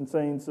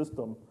insane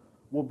system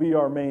will be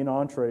our main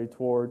entree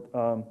toward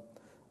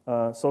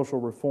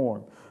social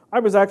reform. I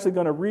was actually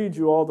going to read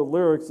you all the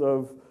lyrics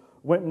of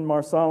Wynton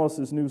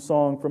Marsalis's new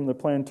song, From the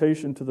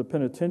Plantation to the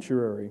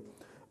Penitentiary.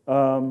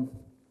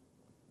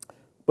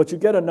 But you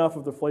get enough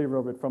of the flavor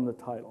of it from the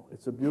title.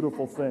 It's a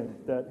beautiful thing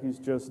that he's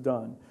just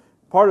done.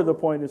 Part of the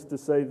point is to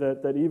say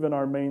that even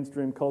our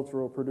mainstream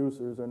cultural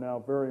producers are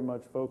now very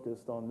much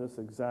focused on this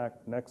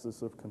exact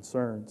nexus of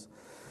concerns.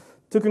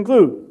 To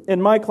conclude,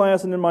 in my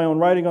class and in my own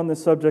writing on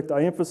this subject,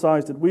 I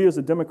emphasized that we as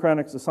a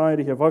democratic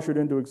society have ushered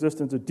into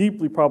existence a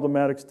deeply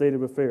problematic state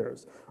of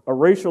affairs, a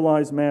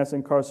racialized mass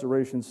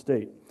incarceration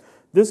state.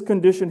 This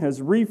condition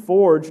has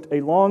reforged a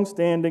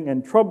long-standing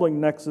and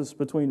troubling nexus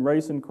between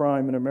race and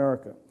crime in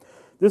America.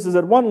 This is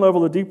at one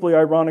level a deeply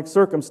ironic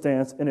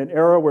circumstance in an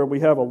era where we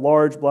have a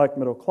large black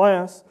middle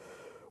class,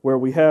 where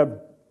we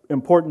have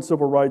important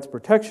civil rights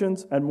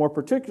protections, and more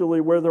particularly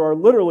where there are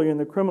literally in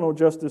the criminal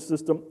justice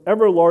system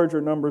ever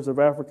larger numbers of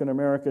African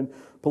American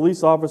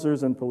police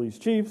officers and police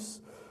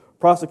chiefs,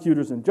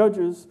 prosecutors and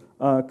judges,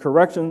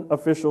 correction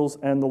officials,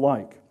 and the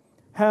like.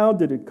 How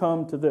did it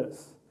come to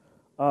this?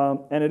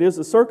 And it is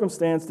a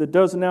circumstance that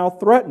does now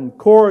threaten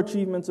core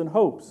achievements and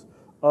hopes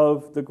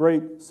of the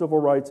great civil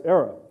rights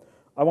era.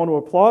 I want to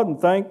applaud and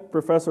thank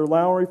Professor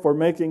Loury for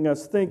making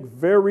us think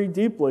very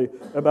deeply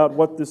about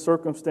what this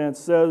circumstance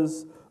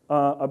says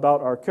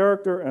about our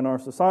character and our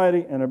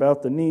society and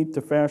about the need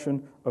to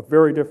fashion a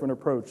very different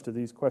approach to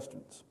these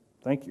questions.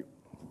 Thank you.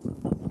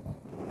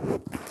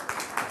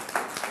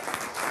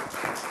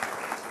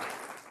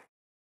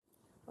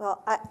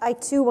 Well, I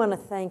too want to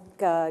thank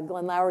Glenn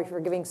Loury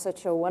for giving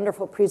such a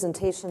wonderful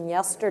presentation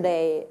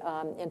yesterday,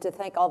 and to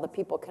thank all the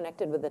people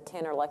connected with the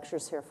Tanner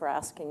Lectures here for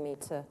asking me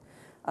to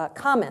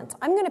comment.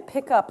 I'm going to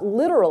pick up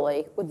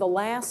literally with the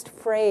last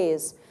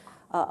phrase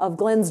of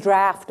Glenn's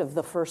draft of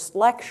the first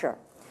lecture.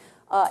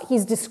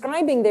 He's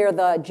describing there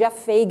the Jeff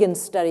Fagan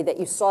study that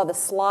you saw the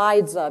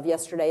slides of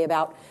yesterday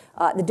about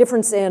the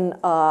difference in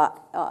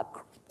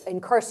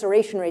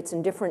incarceration rates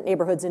in different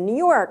neighborhoods in New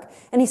York.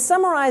 And he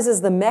summarizes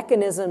the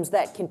mechanisms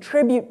that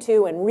contribute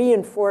to and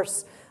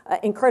reinforce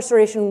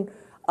incarceration,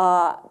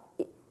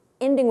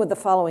 ending with the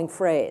following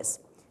phrase: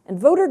 and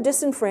voter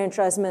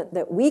disenfranchisement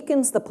that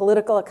weakens the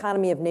political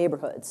economy of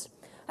neighborhoods.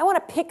 I want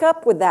to pick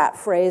up with that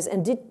phrase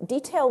and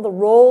detail the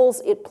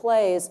roles it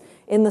plays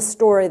in the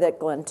story that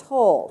Glenn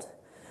told.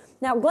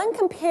 Now, Glenn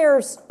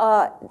compares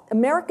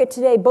America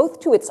today both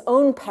to its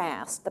own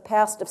past, the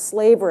past of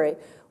slavery,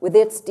 with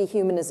its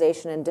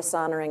dehumanization and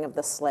dishonoring of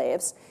the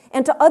slaves,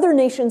 and to other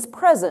nations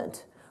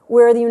present,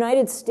 where the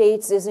United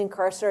States is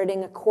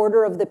incarcerating a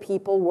quarter of the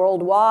people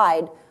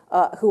worldwide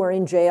who are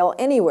in jail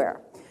anywhere.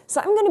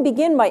 So I'm going to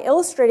begin by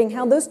illustrating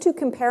how those two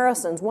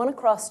comparisons, one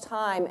across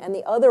time and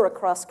the other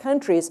across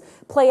countries,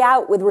 play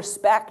out with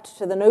respect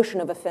to the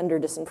notion of offender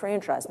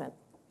disenfranchisement.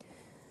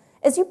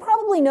 As you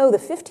probably know, the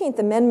 15th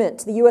Amendment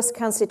to the U.S.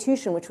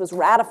 Constitution, which was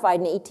ratified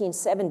in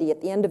 1870 at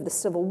the end of the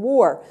Civil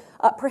War,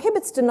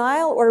 prohibits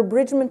denial or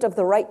abridgment of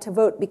the right to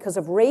vote because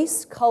of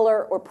race,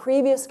 color, or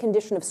previous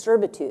condition of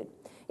servitude.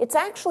 It's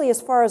actually,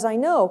 as far as I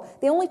know,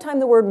 the only time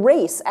the word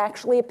race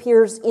actually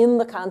appears in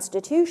the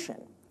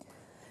Constitution.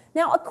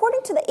 Now,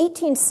 according to the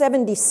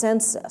 1870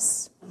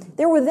 census,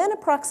 there were then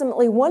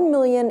approximately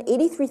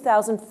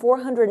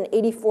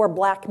 1,083,484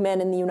 black men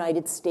in the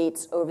United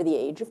States over the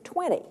age of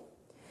 20.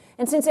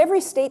 And since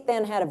every state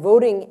then had a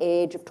voting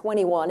age of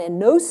 21 and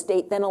no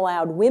state then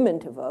allowed women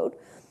to vote,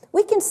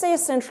 we can say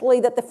essentially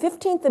that the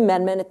 15th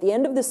Amendment at the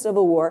end of the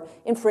Civil War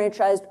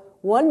enfranchised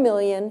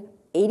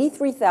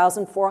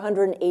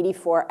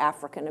 1,083,484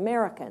 African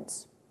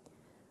Americans.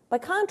 By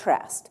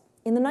contrast,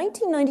 in the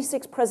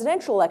 1996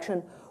 presidential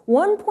election,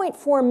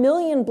 1.4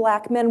 million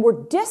black men were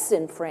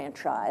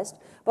disenfranchised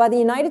by the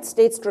United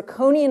States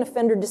draconian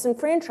offender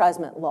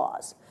disenfranchisement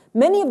laws,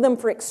 many of them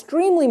for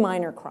extremely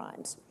minor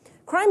crimes.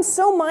 Crimes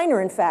so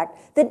minor, in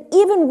fact, that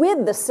even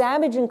with the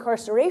savage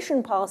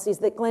incarceration policies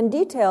that Glenn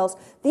details,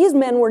 these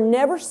men were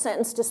never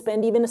sentenced to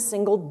spend even a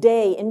single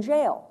day in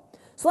jail.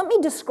 So let me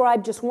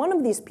describe just one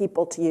of these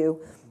people to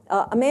you,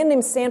 a man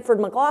named Sanford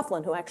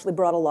McLaughlin, who actually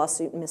brought a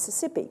lawsuit in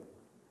Mississippi.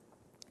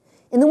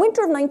 In the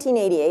winter of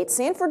 1988,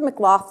 Sanford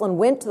McLaughlin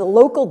went to the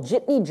local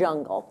Jitney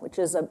Jungle, which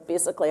is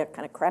basically a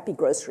kind of crappy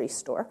grocery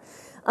store,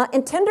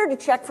 and tendered a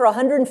check for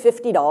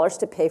 $150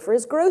 to pay for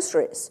his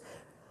groceries.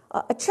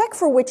 a check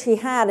for which he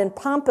had, in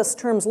pompous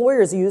terms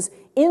lawyers use,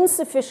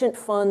 insufficient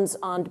funds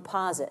on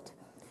deposit.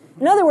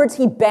 In other words,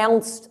 he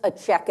bounced a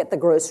check at the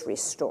grocery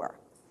store.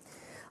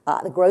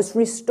 The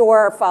grocery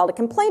store filed a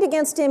complaint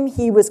against him.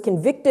 He was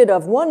convicted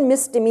of one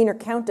misdemeanor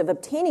count of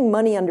obtaining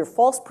money under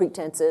false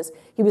pretenses.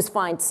 He was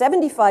fined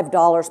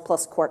 $75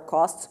 plus court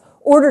costs,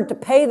 ordered to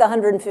pay the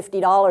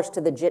 $150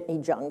 to the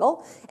Jitney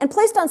Jungle, and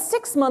placed on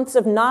 6 months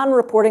of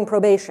non-reporting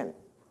probation.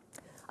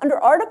 Under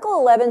Article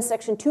 11,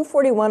 Section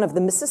 241 of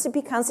the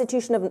Mississippi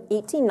Constitution of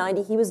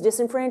 1890, he was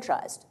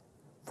disenfranchised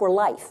for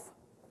life.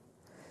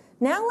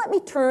 Now let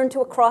me turn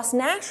to a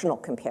cross-national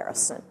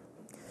comparison.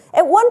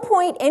 At one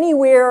point,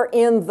 anywhere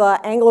in the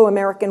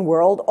Anglo-American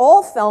world,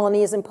 all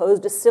felonies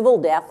imposed a civil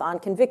death on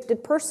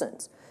convicted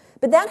persons.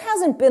 But that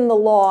hasn't been the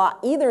law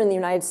either in the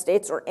United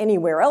States or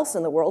anywhere else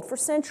in the world for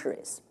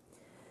centuries.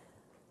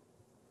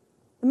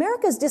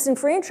 America's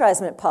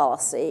disenfranchisement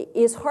policy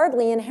is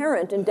hardly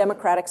inherent in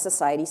democratic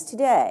societies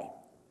today.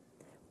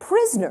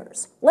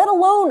 Prisoners, let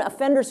alone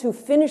offenders who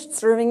finished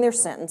serving their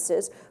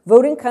sentences,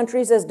 vote in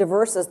countries as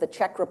diverse as the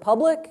Czech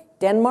Republic,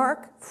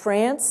 Denmark,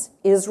 France,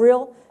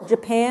 Israel,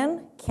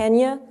 Japan,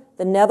 Kenya,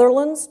 the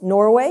Netherlands,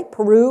 Norway,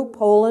 Peru,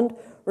 Poland,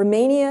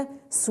 Romania,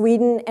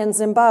 Sweden, and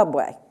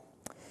Zimbabwe.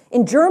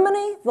 In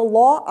Germany, the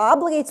law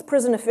obligates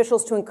prison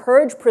officials to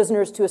encourage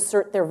prisoners to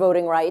assert their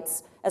voting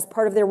rights as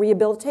part of their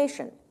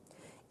rehabilitation.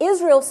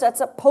 Israel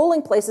sets up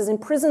polling places in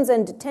prisons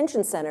and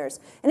detention centers,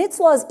 and its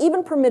laws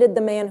even permitted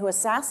the man who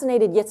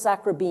assassinated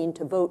Yitzhak Rabin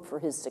to vote for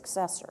his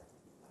successor.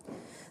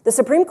 The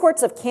Supreme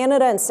Courts of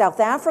Canada and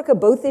South Africa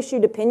both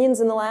issued opinions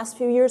in the last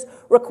few years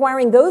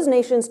requiring those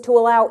nations to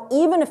allow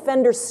even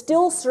offenders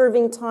still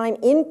serving time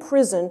in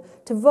prison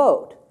to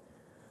vote.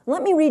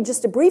 Let me read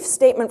just a brief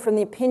statement from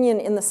the opinion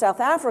in the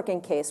South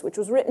African case, which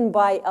was written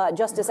by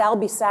Justice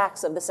Albie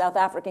Sachs of the South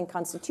African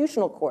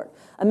Constitutional Court,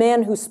 a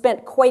man who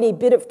spent quite a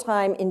bit of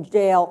time in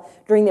jail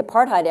during the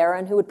apartheid era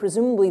and who would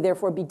presumably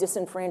therefore be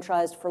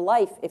disenfranchised for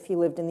life if he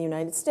lived in the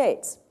United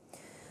States.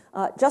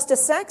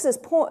 Justice Sachs's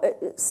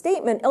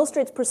statement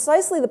illustrates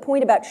precisely the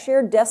point about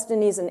shared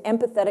destinies and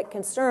empathetic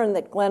concern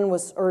that Glenn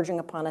was urging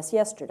upon us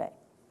yesterday.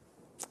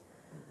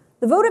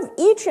 The vote of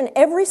each and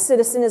every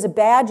citizen is a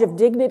badge of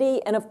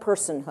dignity and of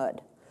personhood.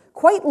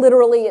 Quite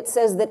literally, it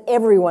says that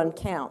everyone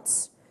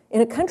counts.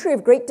 In a country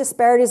of great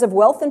disparities of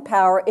wealth and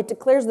power, it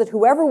declares that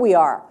whoever we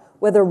are,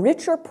 whether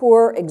rich or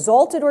poor,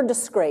 exalted or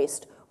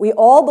disgraced, we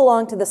all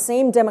belong to the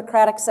same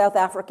democratic South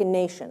African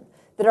nation,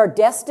 that our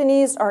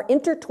destinies are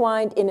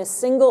intertwined in a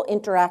single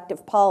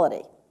interactive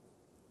polity.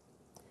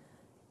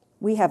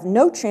 We have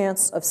no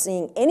chance of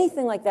seeing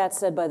anything like that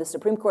said by the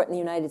Supreme Court in the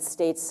United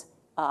States,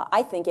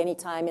 I think, any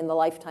time in the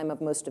lifetime of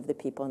most of the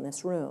people in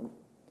this room.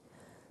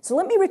 So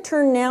let me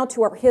return now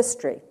to our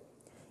history.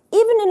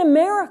 Even in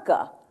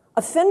America,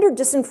 offender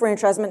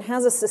disenfranchisement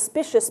has a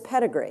suspicious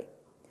pedigree.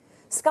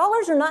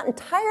 Scholars are not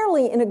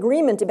entirely in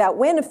agreement about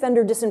when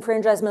offender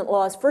disenfranchisement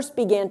laws first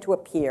began to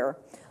appear.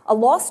 A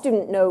law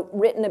student note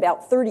written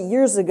about 30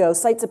 years ago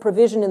cites a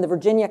provision in the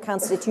Virginia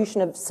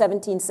Constitution of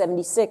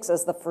 1776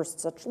 as the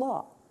first such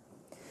law.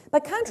 By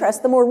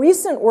contrast, the more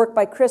recent work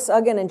by Chris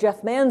Uggan and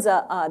Jeff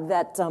Manza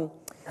that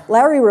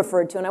Larry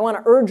referred to, and I want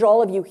to urge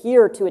all of you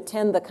here to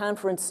attend the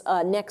conference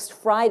next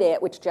Friday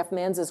at which Jeff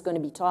Manza is going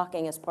to be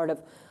talking as part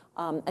of,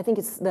 I think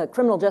it's the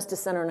Criminal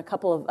Justice Center and a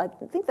couple of, I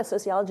think the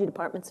sociology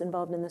department's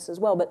involved in this as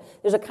well, but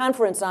there's a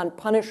conference on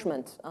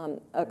punishment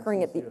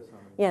occurring at the,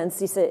 in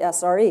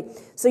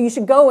CSRE. So you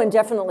should go and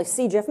definitely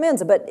see Jeff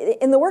Manza. But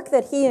in the work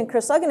that he and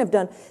Chris Uggan have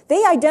done,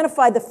 they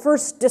identified the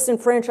first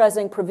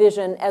disenfranchising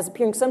provision as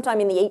appearing sometime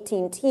in the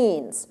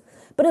 18-teens.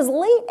 But as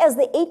late as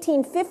the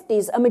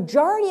 1850s, a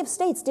majority of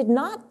states did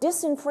not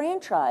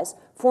disenfranchise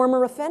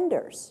former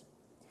offenders.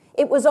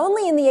 It was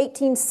only in the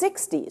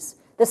 1860s,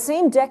 the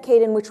same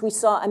decade in which we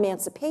saw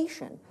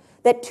emancipation,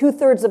 that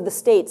 2/3 of the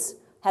states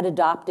had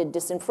adopted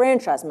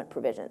disenfranchisement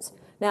provisions.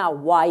 Now,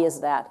 why is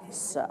that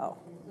so?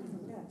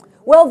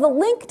 Well, the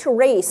link to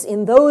race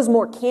in those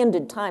more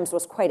candid times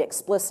was quite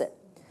explicit.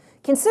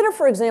 Consider,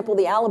 for example,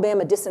 the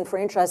Alabama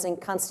Disenfranchising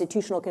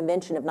Constitutional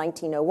Convention of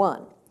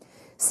 1901.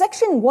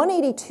 Section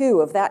 182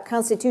 of that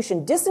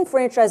Constitution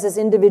disenfranchises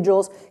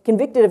individuals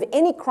convicted of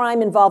any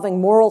crime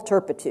involving moral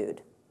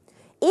turpitude.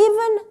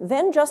 Even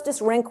then Justice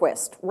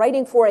Rehnquist,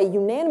 writing for a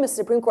unanimous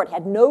Supreme Court,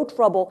 had no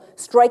trouble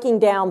striking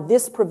down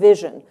this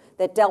provision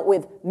that dealt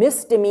with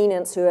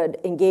misdemeanants who had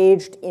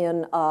engaged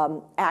in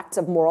acts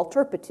of moral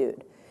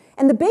turpitude.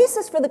 And the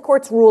basis for the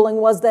court's ruling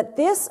was that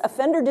this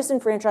offender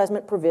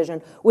disenfranchisement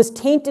provision was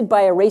tainted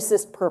by a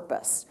racist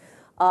purpose.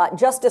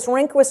 Justice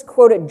Rehnquist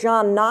quoted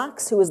John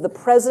Knox, who was the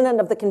president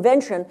of the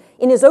convention,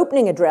 in his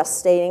opening address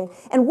stating,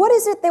 "And what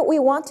is it that we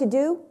want to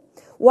do?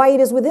 Why,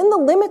 it is within the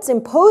limits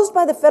imposed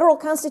by the federal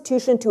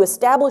Constitution to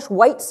establish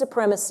white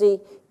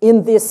supremacy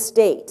in this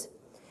state."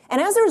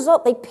 And as a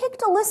result, they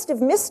picked a list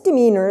of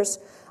misdemeanors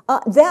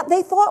that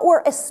they thought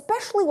were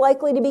especially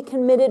likely to be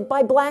committed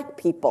by black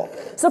people.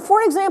 So,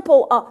 for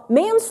example,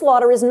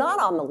 manslaughter is not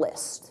on the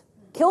list.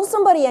 Kill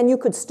somebody and you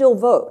could still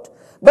vote.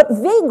 But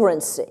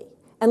vagrancy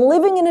and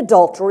living in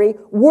adultery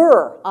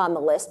were on the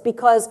list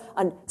because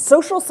a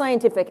social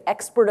scientific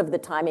expert of the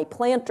time, a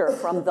planter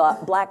from the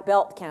Black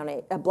Belt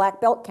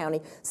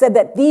County, said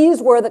that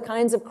these were the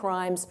kinds of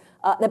crimes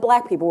that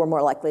black people were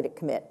more likely to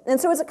commit. And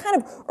so it's a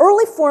kind of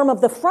early form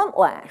of the front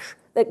lash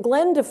that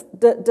Glenn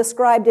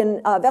described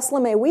in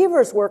Vesla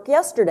Weaver's work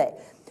yesterday.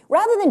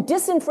 Rather than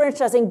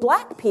disenfranchising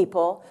black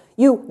people,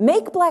 you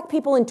make black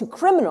people into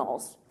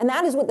criminals, and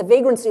that is what the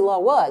vagrancy law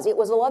was. It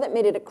was a law that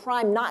made it a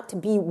crime not to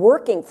be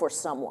working for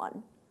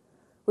someone,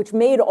 which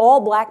made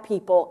all black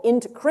people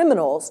into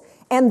criminals,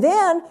 and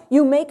then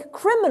you make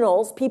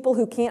criminals people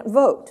who can't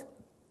vote.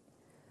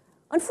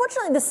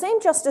 Unfortunately, the same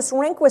Justice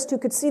Rehnquist who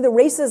could see the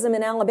racism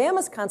in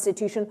Alabama's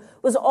Constitution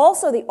was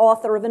also the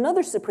author of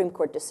another Supreme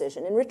Court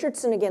decision in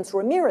Richardson against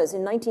Ramirez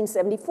in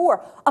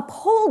 1974,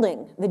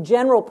 upholding the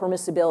general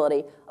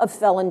permissibility of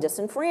felon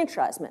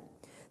disenfranchisement.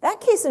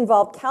 That case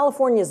involved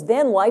California's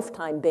then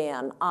lifetime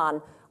ban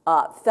on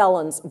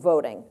felons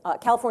voting.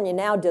 California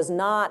now does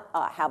not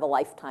have a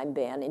lifetime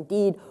ban.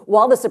 Indeed,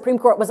 while the Supreme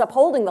Court was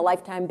upholding the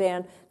lifetime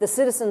ban, the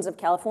citizens of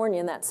California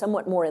in that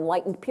somewhat more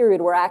enlightened period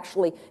were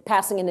actually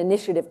passing an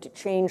initiative to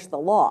change the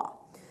law.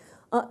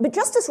 But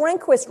Justice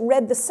Rehnquist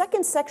read the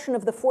second section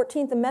of the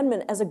 14th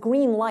Amendment as a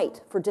green light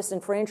for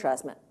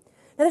disenfranchisement.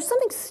 Now, there's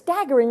something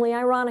staggeringly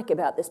ironic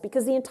about this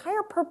because the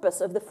entire purpose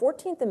of the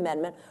 14th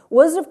Amendment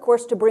was, of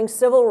course, to bring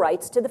civil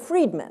rights to the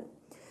freedmen.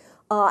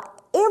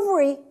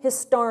 Every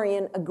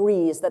historian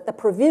agrees that the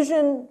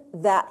provision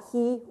that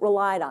he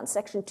relied on,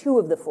 Section 2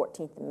 of the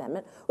 14th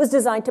Amendment, was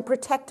designed to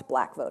protect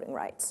black voting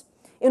rights.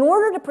 In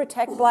order to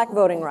protect black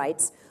voting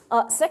rights,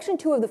 Section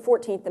 2 of the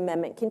 14th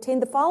Amendment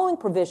contained the following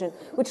provision,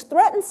 which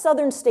threatened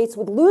southern states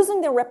with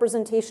losing their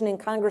representation in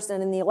Congress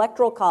and in the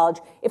Electoral College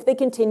if they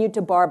continued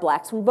to bar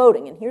blacks from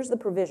voting. And here's the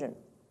provision.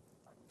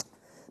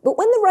 But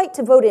when the right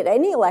to vote at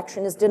any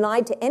election is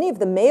denied to any of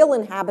the male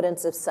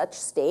inhabitants of such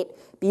state,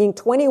 being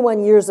 21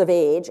 years of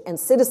age and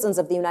citizens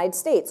of the United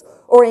States,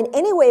 or in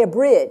any way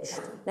abridged,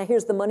 now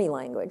here's the money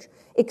language,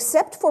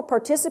 except for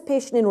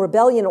participation in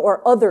rebellion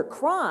or other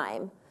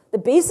crime, the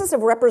basis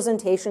of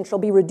representation shall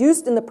be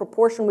reduced in the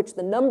proportion which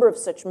the number of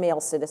such male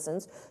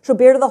citizens shall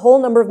bear to the whole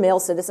number of male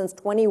citizens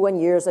 21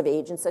 years of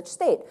age in such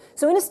state.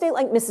 So in a state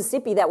like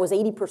Mississippi that was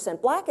 80%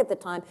 black at the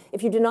time,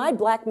 if you denied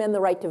black men the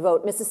right to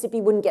vote,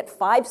 Mississippi wouldn't get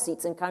 5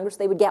 seats in Congress,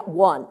 they would get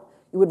 1.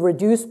 You would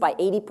reduce by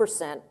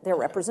 80% their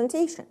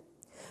representation.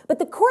 But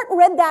the court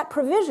read that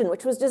provision,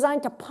 which was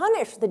designed to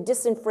punish the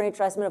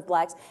disenfranchisement of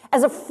blacks,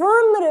 as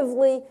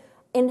affirmatively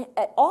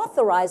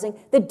authorizing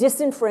the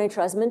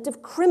disenfranchisement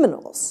of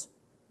criminals.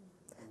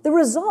 The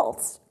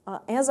results,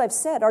 as I've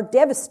said, are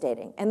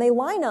devastating, and they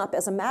line up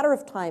as a matter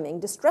of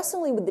timing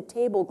distressingly with the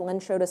table Glenn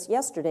showed us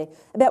yesterday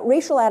about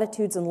racial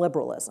attitudes and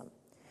liberalism.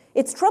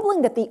 It's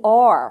troubling that the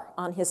R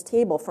on his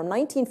table from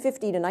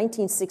 1950 to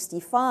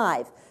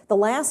 1965, the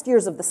last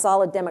years of the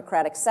solid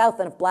democratic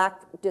South and of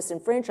black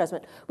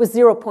disenfranchisement, was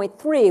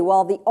 0.3,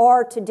 while the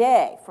R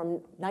today,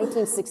 from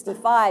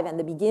 1965 and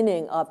the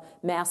beginning of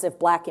massive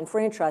black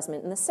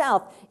enfranchisement in the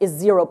South,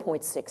 is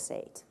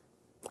 0.68.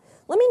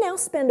 Let me now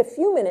spend a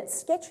few minutes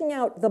sketching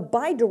out the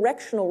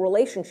bidirectional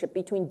relationship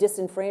between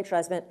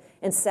disenfranchisement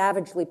and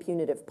savagely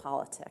punitive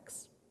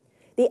politics.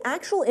 The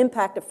actual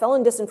impact of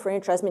felon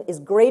disenfranchisement is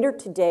greater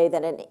today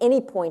than at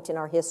any point in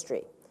our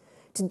history.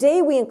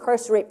 Today, we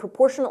incarcerate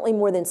proportionately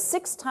more than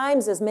 6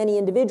 times as many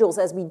individuals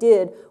as we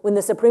did when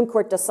the Supreme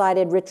Court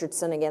decided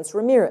Richardson against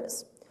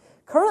Ramirez.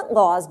 Current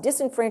laws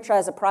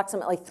disenfranchise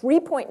approximately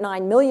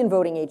 3.9 million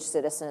voting-age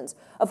citizens,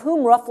 of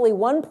whom roughly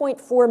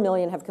 1.4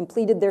 million have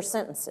completed their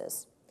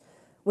sentences.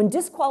 When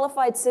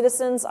disqualified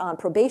citizens on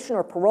probation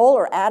or parole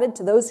are added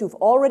to those who've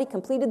already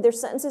completed their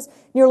sentences,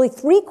 nearly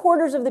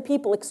 3/4 of the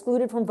people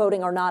excluded from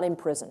voting are not in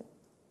prison.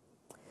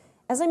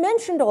 As I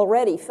mentioned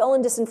already,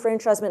 felon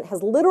disenfranchisement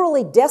has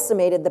literally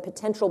decimated the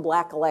potential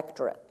black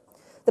electorate.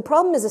 The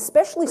problem is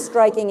especially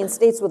striking in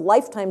states with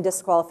lifetime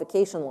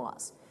disqualification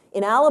laws.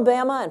 In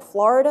Alabama and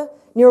Florida,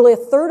 nearly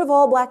 1/3 of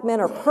all black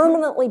men are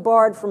permanently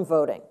barred from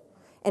voting.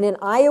 And in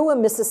Iowa,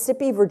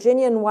 Mississippi,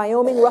 Virginia, and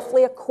Wyoming,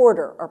 roughly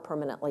 1/4 are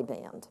permanently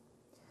banned.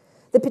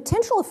 The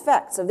potential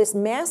effects of this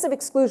massive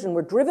exclusion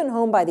were driven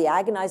home by the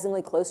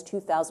agonizingly close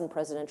 2000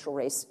 presidential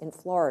race in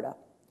Florida.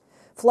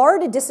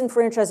 Florida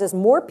disenfranchises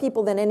more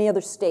people than any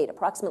other state,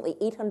 approximately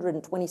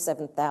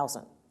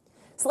 827,000.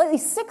 Slightly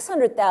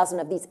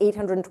 600,000 of these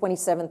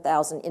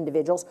 827,000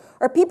 individuals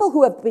are people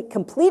who have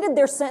completed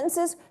their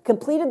sentences,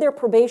 completed their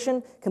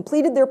probation,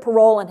 completed their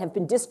parole, and have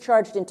been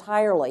discharged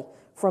entirely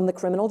from the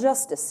criminal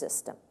justice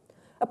system.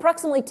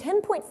 Approximately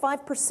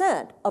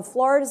 10.5% of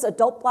Florida's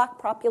adult black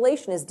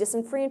population is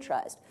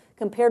disenfranchised,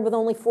 compared with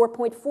only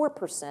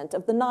 4.4%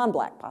 of the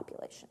non-black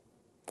population.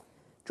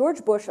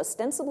 George Bush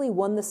ostensibly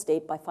won the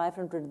state by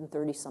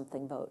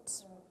 530-something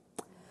votes.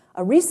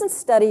 A recent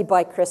study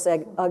by Chris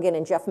Uggan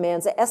and Jeff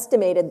Manza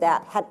estimated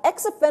that had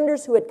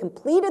ex-offenders who had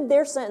completed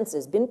their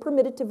sentences been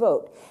permitted to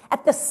vote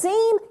at the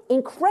same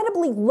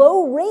incredibly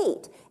low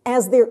rate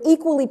as their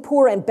equally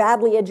poor and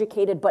badly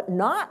educated but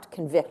not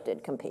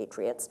convicted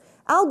compatriots,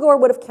 Al Gore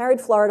would have carried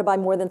Florida by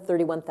more than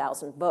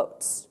 31,000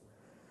 votes.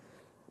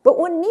 But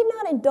one need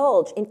not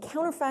indulge in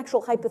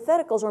counterfactual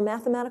hypotheticals or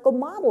mathematical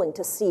modeling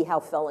to see how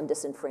felon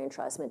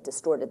disenfranchisement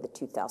distorted the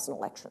 2000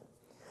 election.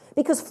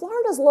 Because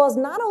Florida's laws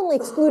not only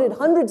excluded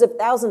hundreds of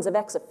thousands of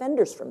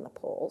ex-offenders from the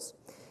polls,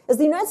 as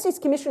the United States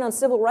Commission on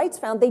Civil Rights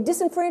found, they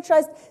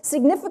disenfranchised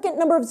significant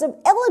numbers of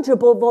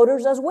eligible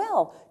voters as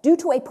well, due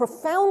to a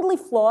profoundly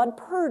flawed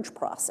purge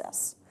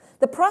process.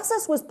 The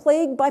process was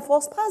plagued by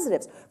false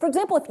positives. For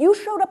example, if you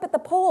showed up at the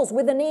polls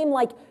with a name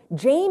like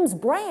James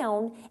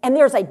Brown, and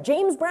there's a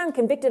James Brown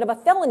convicted of a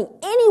felony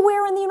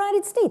anywhere in the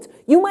United States,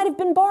 you might have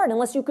been barred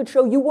unless you could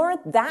show you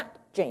weren't that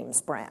James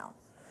Brown.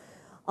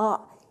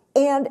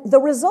 And the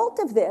result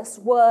of this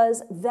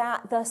was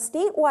that the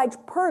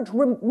statewide purge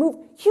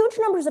removed huge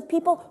numbers of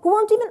people who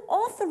weren't even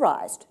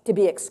authorized to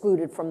be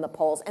excluded from the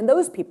polls, and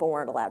those people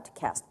weren't allowed to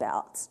cast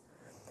ballots.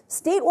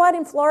 Statewide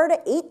in Florida,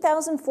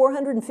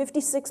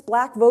 8,456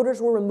 black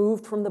voters were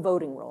removed from the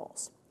voting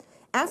rolls.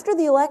 After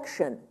the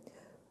election,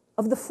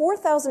 of the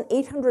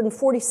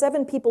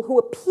 4,847 people who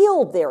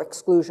appealed their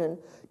exclusion,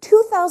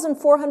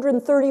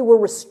 2,430 were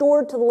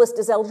restored to the list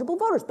as eligible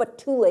voters, but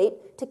too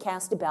late to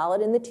cast a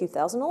ballot in the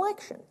 2000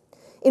 election.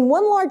 In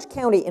one large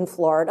county in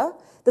Florida,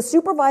 the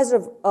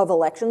supervisor of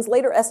elections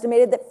later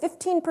estimated that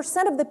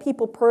 15% of the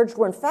people purged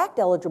were in fact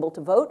eligible to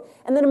vote,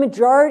 and that a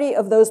majority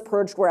of those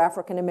purged were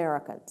African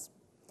Americans.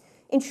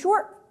 In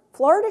short,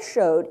 Florida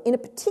showed, in a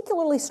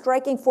particularly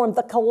striking form,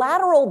 the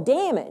collateral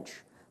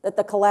damage that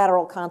the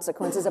collateral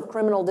consequences of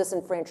criminal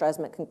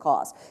disenfranchisement can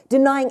cause,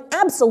 denying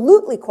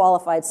absolutely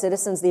qualified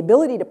citizens the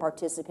ability to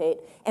participate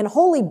and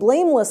wholly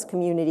blameless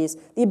communities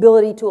the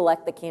ability to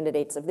elect the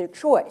candidates of their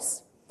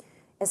choice.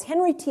 As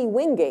Henry T.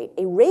 Wingate,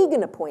 a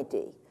Reagan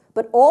appointee,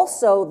 but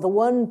also the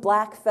one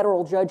black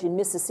federal judge in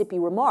Mississippi,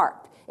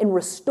 remarked in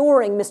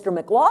restoring Mr.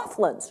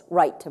 McLaughlin's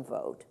right to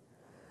vote,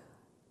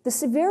 the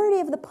severity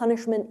of the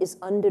punishment is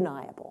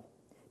undeniable.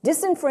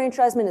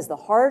 Disenfranchisement is the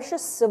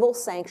harshest civil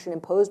sanction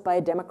imposed by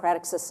a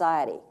democratic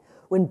society.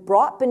 When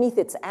brought beneath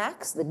its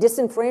axe, the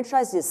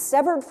disenfranchised is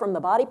severed from the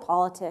body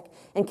politic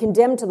and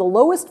condemned to the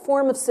lowest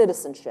form of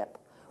citizenship,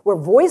 where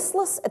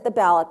voiceless at the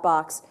ballot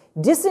box,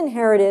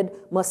 disinherited,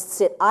 must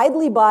sit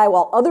idly by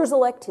while others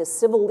elect his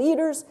civil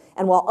leaders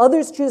and while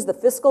others choose the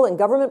fiscal and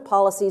government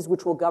policies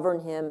which will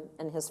govern him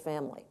and his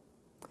family.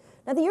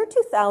 Now, the year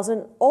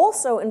 2000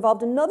 also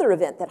involved another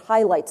event that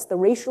highlights the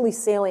racially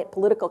salient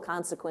political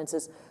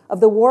consequences of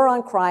the war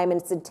on crime and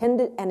its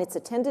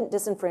attendant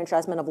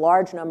disenfranchisement of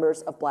large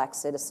numbers of black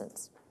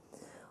citizens.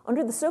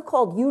 Under the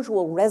so-called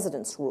usual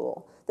residence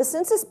rule, the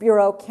Census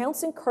Bureau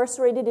counts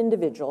incarcerated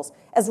individuals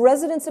as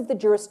residents of the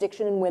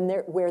jurisdiction and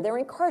where they're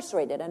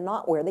incarcerated and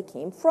not where they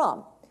came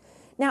from.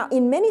 Now,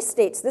 in many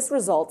states, this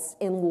results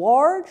in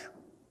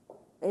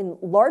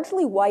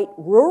largely white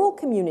rural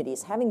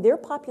communities having their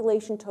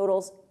population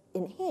totals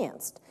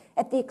enhanced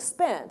at the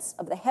expense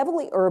of the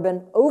heavily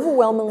urban,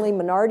 overwhelmingly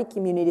minority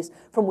communities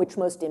from which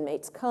most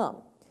inmates come.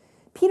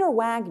 Peter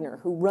Wagner,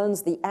 who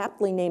runs the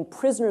aptly named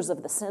Prisoners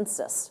of the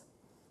Census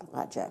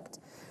project,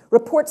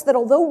 reports that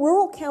although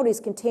rural counties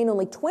contain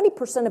only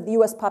 20% of the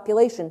U.S.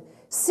 population,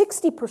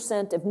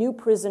 60% of new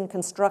prison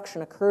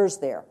construction occurs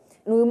there.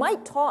 And we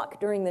might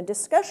talk during the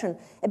discussion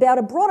about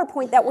a broader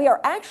point that we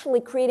are actually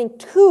creating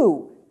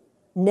two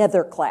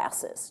nether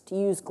classes, to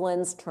use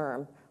Glenn's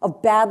term,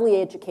 of badly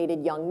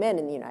educated young men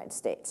in the United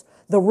States.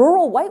 The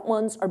rural white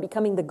ones are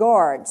becoming the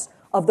guards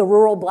of the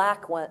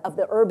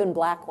urban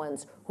black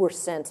ones who are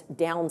sent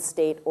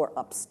downstate or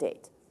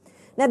upstate.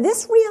 Now,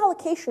 this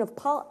reallocation of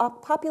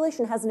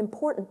population has an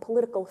important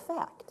political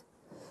effect.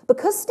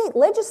 Because state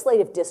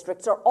legislative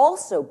districts are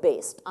also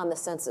based on the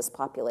census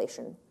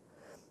population,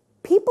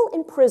 people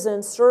in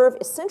prison serve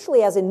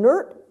essentially as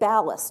inert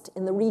ballast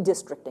in the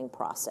redistricting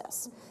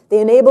process. They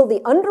enable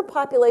the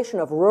underpopulation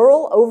of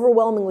rural,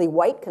 overwhelmingly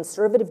white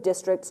conservative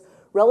districts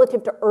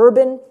relative to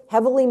urban,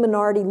 heavily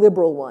minority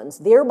liberal ones,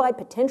 thereby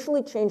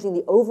potentially changing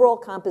the overall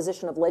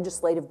composition of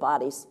legislative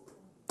bodies.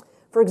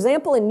 For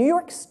example, in New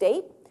York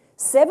State,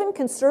 7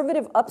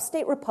 conservative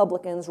upstate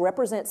Republicans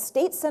represent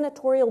state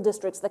senatorial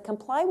districts that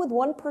comply with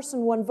one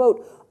person, one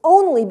vote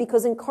only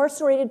because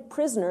incarcerated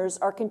prisoners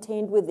are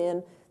contained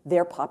within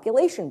their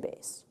population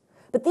base.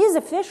 But these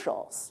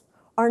officials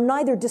are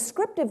neither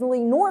descriptively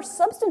nor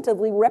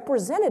substantively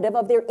representative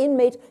of their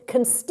inmate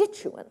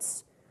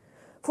constituents.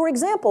 For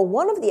example,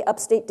 one of the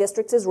upstate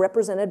districts is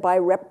represented by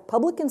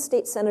Republican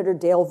State Senator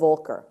Dale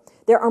Volcker.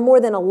 There are more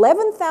than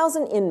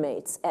 11,000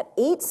 inmates at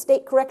 8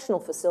 state correctional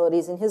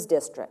facilities in his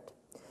district.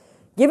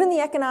 Given the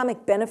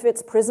economic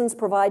benefits prisons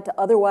provide to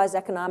otherwise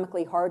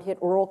economically hard-hit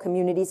rural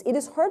communities, it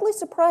is hardly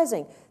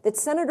surprising that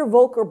Senator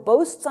Volcker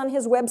boasts on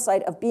his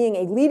website of being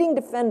a leading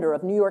defender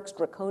of New York's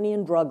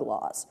draconian drug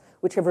laws,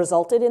 which have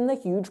resulted in the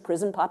huge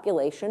prison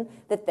population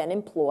that then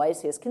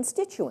employs his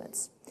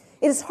constituents.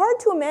 It is hard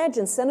to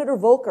imagine Senator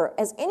Volcker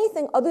as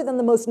anything other than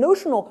the most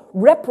notional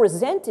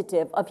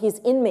representative of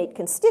his inmate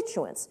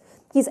constituents.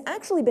 He's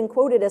actually been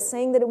quoted as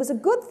saying that it was a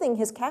good thing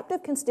his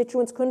captive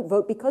constituents couldn't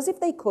vote because if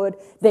they could,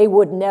 they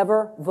would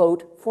never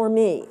vote for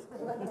me.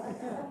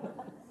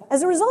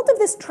 As a result of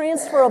this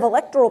transfer of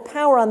electoral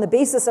power on the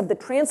basis of the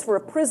transfer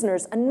of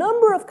prisoners, a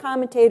number of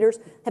commentators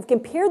have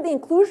compared the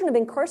inclusion of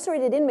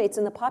incarcerated inmates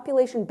in the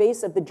population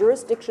base of the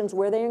jurisdictions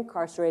where they are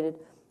incarcerated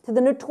to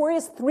the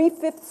notorious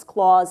 3/5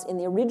 clause in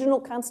the original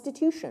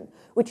Constitution,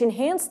 which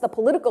enhanced the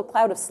political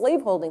clout of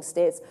slaveholding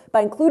states by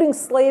including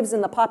slaves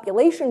in the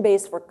population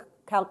base for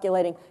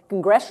calculating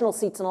congressional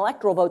seats and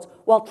electoral votes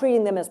while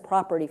treating them as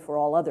property for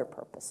all other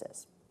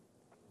purposes.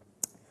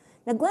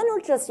 Now, Glenn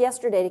urged us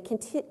yesterday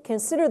to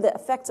consider the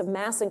effects of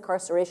mass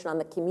incarceration on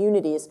the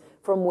communities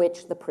from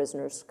which the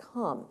prisoners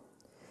come.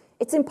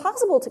 It's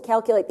impossible to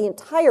calculate the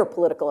entire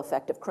political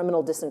effect of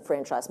criminal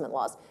disenfranchisement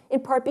laws, in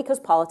part because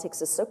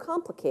politics is so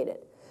complicated.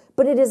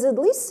 But it is at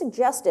least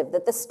suggestive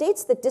that the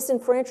states that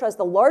disenfranchise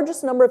the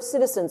largest number of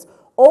citizens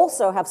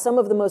also have some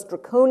of the most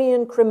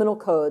draconian criminal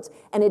codes,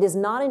 and it is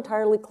not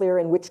entirely clear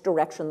in which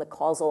direction the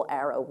causal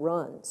arrow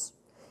runs.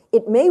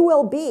 It may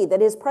well be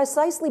that it is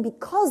precisely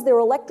because their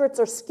electorates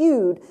are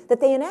skewed that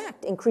they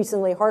enact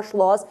increasingly harsh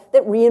laws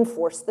that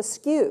reinforce the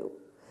skew.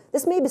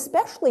 This may be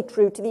especially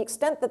true to the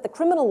extent that the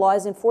criminal law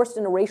is enforced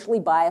in a racially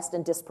biased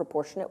and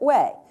disproportionate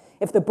way.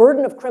 If the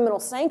burden of criminal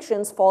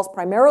sanctions falls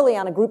primarily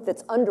on a group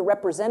that's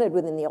underrepresented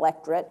within the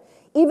electorate,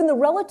 even the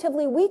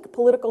relatively weak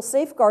political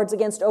safeguards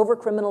against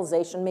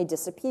overcriminalization may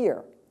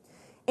disappear.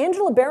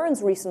 Angela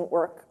Barron's recent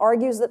work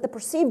argues that the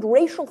perceived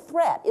racial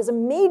threat is a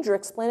major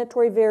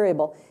explanatory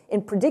variable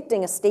in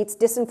predicting a state's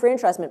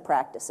disenfranchisement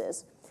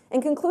practices,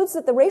 and concludes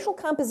that the racial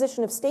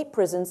composition of state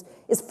prisons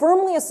is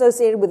firmly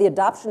associated with the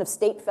adoption of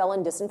state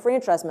felon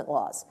disenfranchisement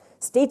laws.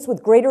 States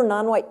with greater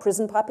non-white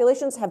prison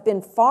populations have been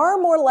far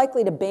more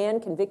likely to ban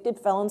convicted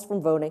felons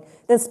from voting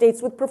than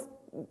states with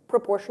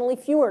proportionally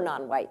fewer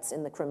non-whites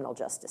in the criminal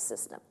justice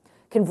system.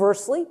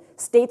 Conversely,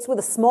 states with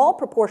a small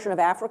proportion of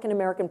African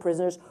American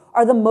prisoners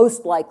are the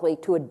most likely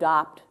to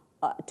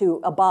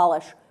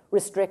abolish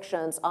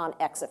restrictions on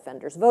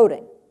ex-offenders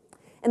voting.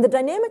 And the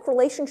dynamic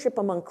relationship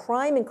among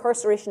crime,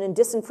 incarceration, and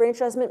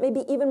disenfranchisement may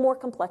be even more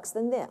complex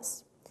than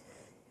this.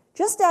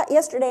 Just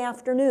yesterday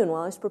afternoon,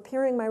 while I was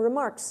preparing my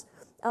remarks,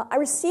 I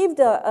received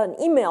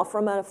an email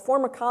from a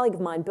former colleague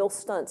of mine, Bill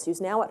Stuntz, who's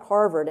now at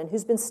Harvard and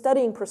who's been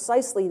studying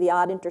precisely the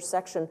odd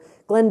intersection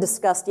Glenn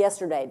discussed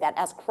yesterday, that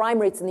as crime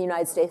rates in the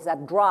United States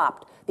have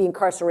dropped, the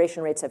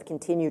incarceration rates have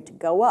continued to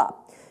go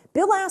up.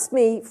 Bill asked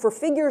me for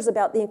figures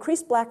about the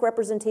increased black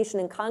representation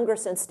in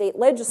Congress and state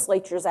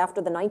legislatures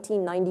after the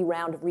 1990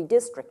 round of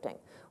redistricting,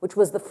 which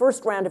was the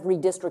first round of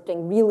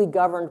redistricting really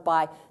governed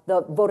by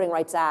the Voting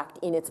Rights Act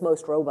in its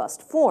most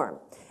robust form.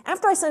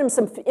 After I sent him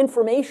some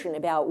information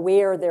about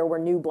where there were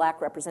new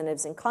black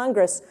representatives in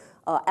Congress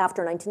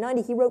after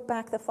 1990, he wrote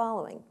back the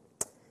following.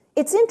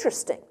 It's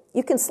interesting.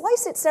 You can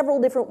slice it several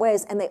different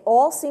ways, and they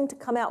all seem to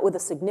come out with a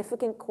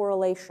significant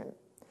correlation.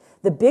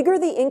 The bigger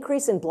the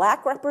increase in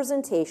black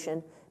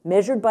representation,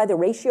 measured by the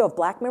ratio of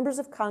black members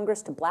of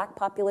Congress to black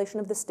population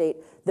of the state,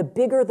 the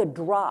bigger the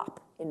drop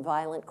in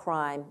violent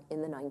crime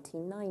in the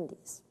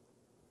 1990s.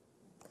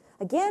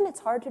 Again, it's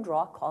hard to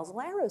draw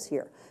causal arrows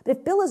here. But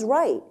if Bill is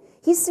right,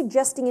 he's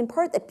suggesting in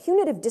part that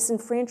punitive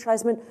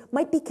disenfranchisement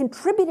might be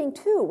contributing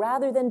to,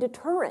 rather than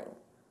deterring,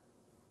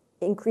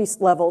 increased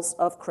levels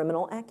of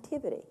criminal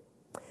activity.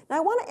 Now,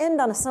 I want to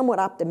end on a somewhat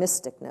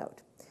optimistic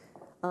note.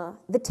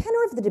 The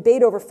tenor of the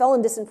debate over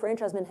felon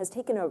disenfranchisement has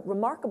taken a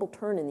remarkable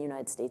turn in the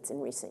United States in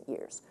recent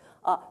years.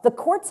 The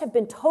courts have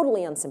been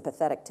totally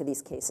unsympathetic to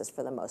these cases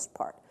for the most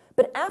part.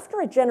 But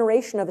after a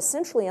generation of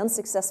essentially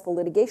unsuccessful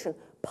litigation,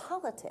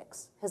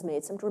 politics has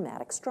made some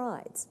dramatic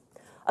strides.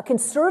 A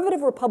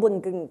conservative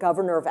Republican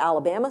governor of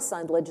Alabama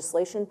signed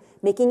legislation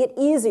making it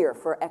easier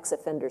for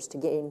ex-offenders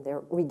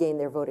to regain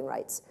their voting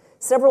rights.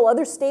 Several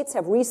other states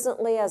have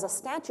recently, as a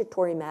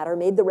statutory matter,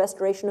 made the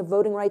restoration of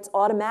voting rights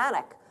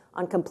automatic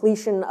on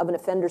completion of an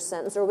offender's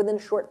sentence or within a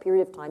short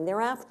period of time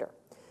thereafter.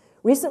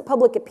 Recent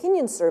public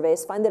opinion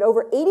surveys find that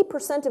over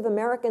 80% of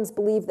Americans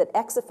believe that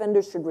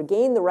ex-offenders should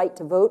regain the right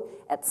to vote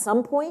at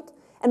some point,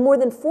 and more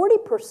than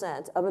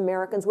 40% of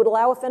Americans would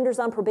allow offenders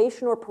on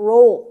probation or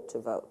parole to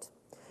vote.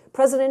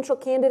 Presidential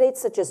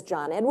candidates such as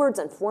John Edwards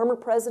and former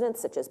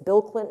presidents such as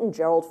Bill Clinton,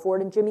 Gerald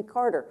Ford, and Jimmy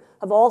Carter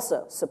have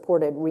also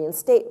supported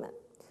reinstatement.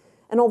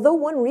 And although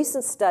one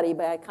recent study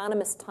by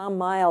economist Tom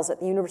Miles at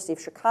the University of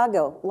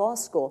Chicago Law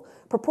School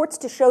purports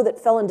to show that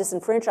felon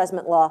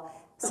disenfranchisement laws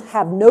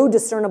have no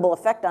discernible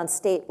effect on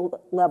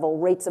state-level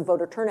rates of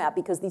voter turnout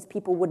because these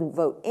people wouldn't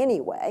vote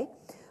anyway,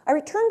 I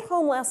returned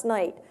home last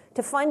night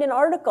to find an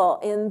article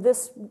in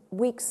this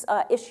week's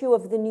issue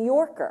of The New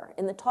Yorker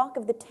in the Talk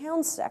of the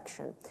Town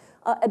section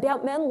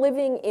about men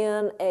living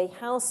in a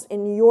house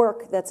in New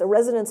York that's a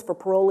residence for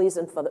parolees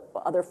and for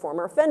other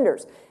former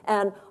offenders.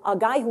 And a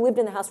guy who lived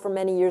in the house for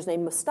many years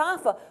named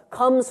Mustafa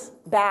comes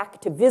back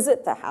to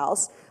visit the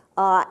house,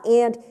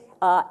 and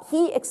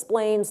he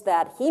explains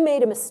that he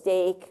made a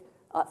mistake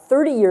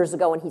 30 years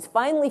ago, and he's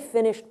finally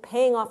finished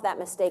paying off that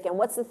mistake. And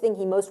what's the thing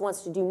he most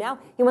wants to do now?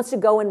 He wants to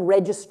go and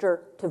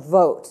register to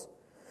vote.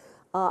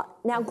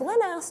 Now,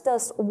 Glenn asked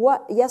us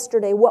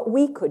yesterday what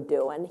we could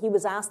do, and he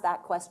was asked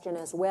that question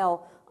as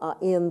well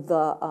in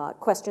the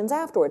questions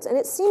afterwards. And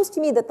it seems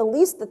to me that the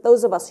least that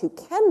those of us who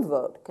can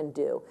vote can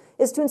do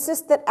is to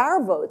insist that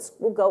our votes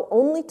will go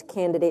only to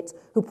candidates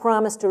who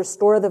promise to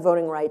restore the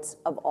voting rights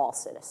of all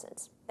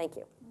citizens. Thank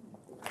you.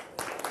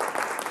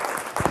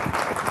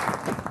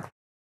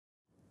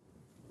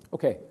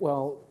 Okay,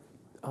 well,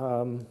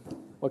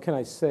 what can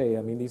I say?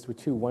 I mean, these were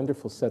two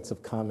wonderful sets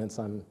of comments.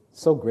 I'm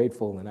so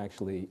grateful and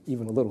actually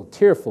even a little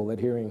tearful at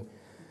hearing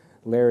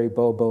Larry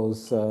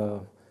Bobo's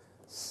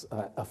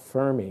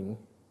affirming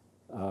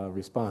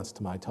response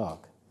to my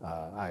talk.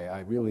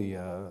 I really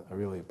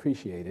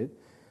appreciate it.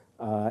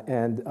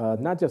 And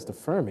not just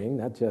affirming,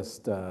 not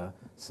just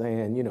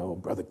saying, you know,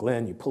 Brother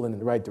Glenn, you're pulling in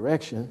the right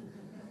direction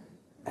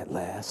at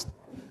last.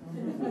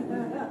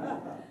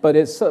 But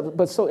it's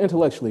so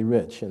intellectually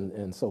rich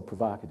and so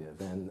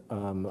provocative. And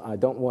I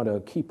don't want to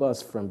keep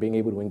us from being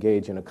able to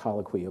engage in a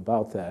colloquy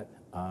about that.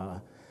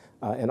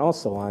 And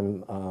also,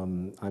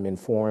 I'm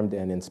informed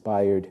and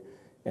inspired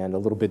and a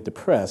little bit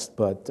depressed,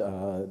 but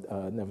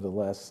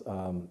nevertheless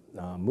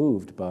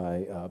moved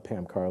by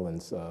Pam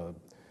Carlin's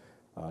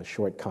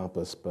short,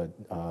 compass, but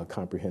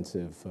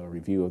comprehensive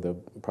review of the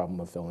problem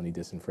of felony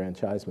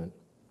disenfranchisement.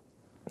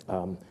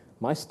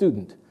 My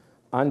student,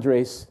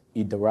 Andres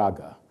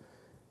Idaraga,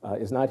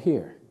 is not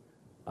here.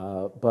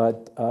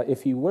 But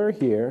if he were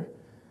here,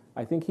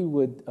 I think he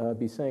would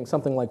be saying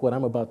something like what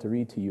I'm about to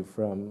read to you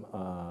from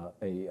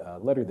a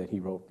letter that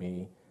he wrote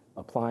me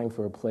applying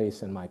for a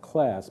place in my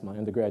class, my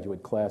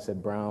undergraduate class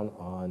at Brown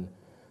on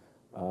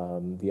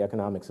the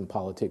economics and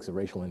politics of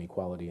racial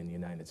inequality in the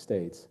United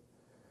States.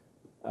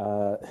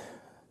 A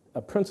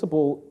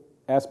principal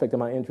aspect of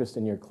my interest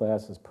in your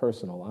class is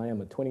personal. I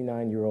am a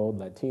 29-year-old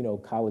Latino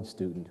college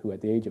student who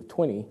at the age of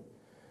 20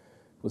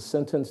 was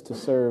sentenced to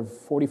serve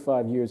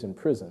 45 years in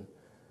prison,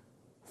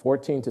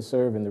 14 to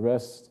serve and the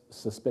rest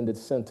suspended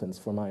sentence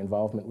for my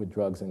involvement with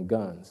drugs and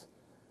guns.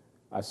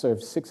 I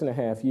served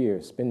 6.5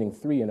 years, spending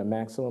 3 in a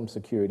maximum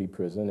security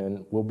prison,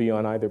 and will be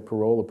on either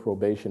parole or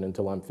probation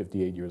until I'm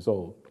 58 years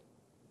old.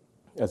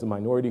 As a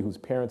minority whose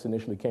parents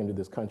initially came to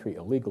this country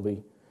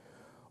illegally,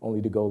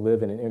 only to go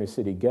live in an inner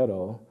city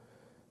ghetto,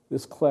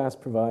 this class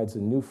provides a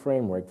new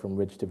framework from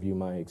which to view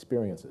my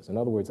experiences. In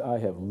other words, I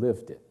have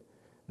lived it.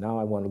 Now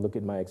I want to look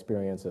at my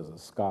experience as a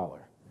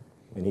scholar.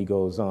 And he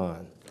goes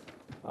on.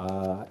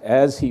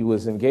 As he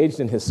was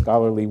engaged in his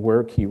scholarly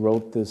work, he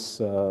wrote this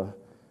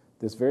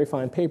very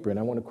fine paper, and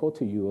I want to quote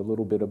to you a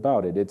little bit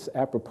about it. It's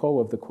apropos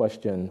of the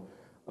question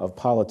of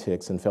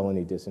politics and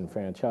felony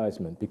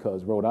disenfranchisement,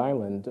 because Rhode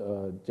Island,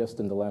 just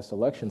in the last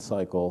election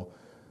cycle,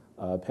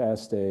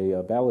 passed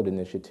a ballot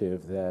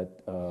initiative that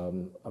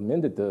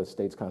amended the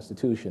state's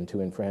constitution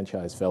to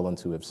enfranchise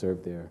felons who have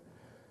served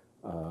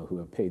who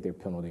have paid their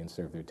penalty and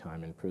served their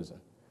time in prison.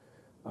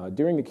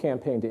 During the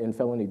campaign to end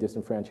felony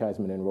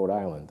disenfranchisement in Rhode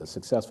Island, the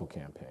successful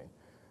campaign,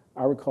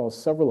 I recall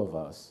several of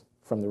us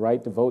from the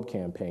Right to Vote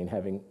campaign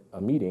having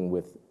a meeting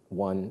with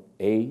one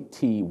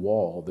A.T.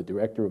 Wall, the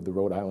director of the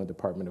Rhode Island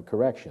Department of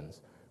Corrections,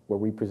 where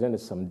we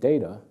presented some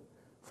data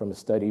from a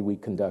study we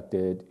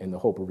conducted in the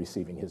hope of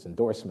receiving his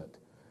endorsement.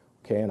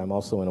 Okay, and I'm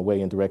also in a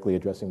way indirectly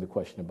addressing the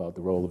question about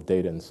the role of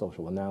data in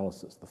social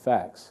analysis, the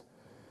facts.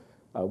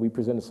 We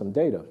presented some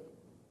data.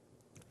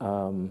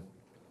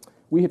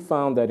 We had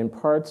found that in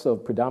parts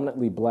of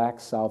predominantly black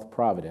South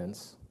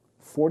Providence,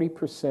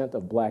 40%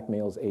 of black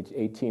males aged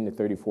 18 to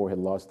 34 had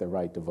lost their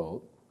right to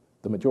vote,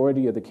 the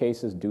majority of the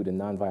cases due to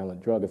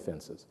nonviolent drug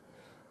offenses.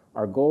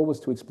 Our goal was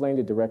to explain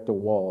to Director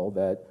Wall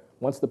that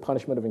once the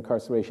punishment of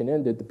incarceration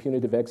ended, the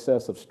punitive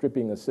excess of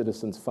stripping a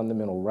citizen's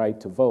fundamental right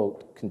to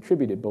vote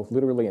contributed both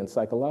literally and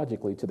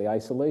psychologically to the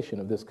isolation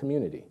of this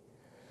community.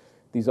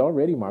 These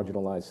already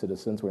marginalized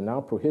citizens were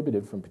now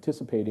prohibited from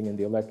participating in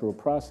the electoral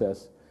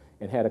process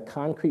and had a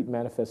concrete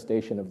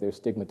manifestation of their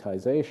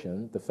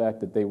stigmatization, the fact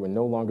that they were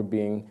no longer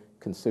being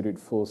considered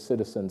full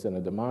citizens in a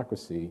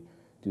democracy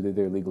due to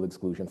their legal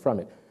exclusion from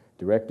it.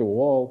 Director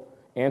Wall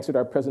answered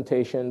our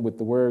presentation with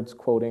the words,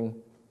 quoting,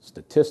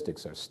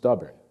 "Statistics are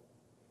stubborn."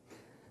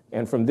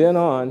 And from then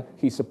on,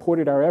 he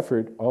supported our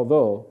effort,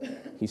 although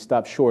he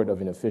stopped short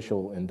of an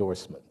official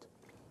endorsement.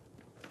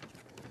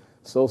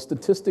 So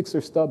statistics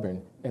are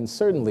stubborn, and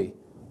certainly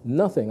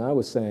nothing I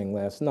was saying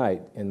last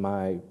night in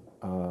my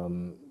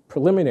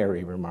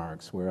preliminary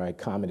remarks, where I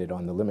commented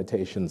on the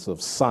limitations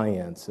of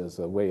science as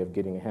a way of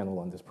getting a handle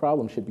on this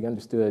problem, should be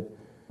understood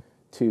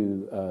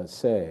to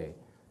say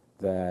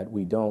that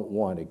we don't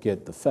want to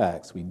get the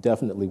facts. We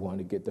definitely want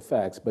to get the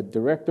facts. But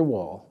Director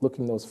Wall,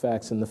 looking those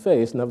facts in the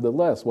face,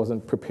 nevertheless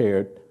wasn't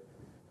prepared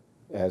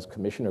as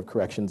Commissioner of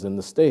Corrections in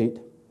the state,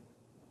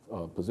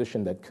 a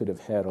position that could have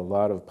had a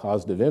lot of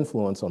positive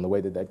influence on the way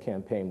that that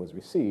campaign was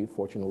received.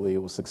 Fortunately,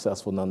 it was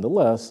successful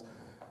nonetheless,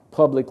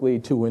 publicly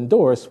to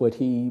endorse what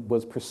he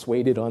was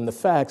persuaded on the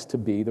facts to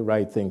be the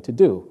right thing to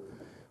do.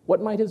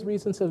 What might his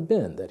reasons have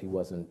been that he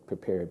wasn't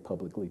prepared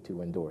publicly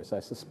to endorse?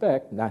 I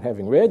suspect, not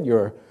having read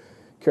your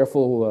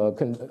careful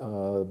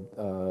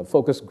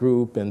focus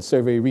group and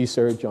survey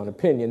research on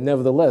opinion,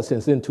 nevertheless,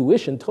 his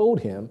intuition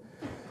told him,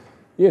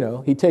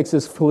 he takes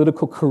his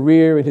political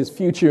career and his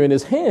future in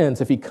his hands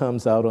if he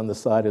comes out on the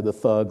side of the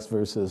thugs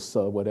versus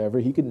whatever.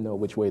 He could know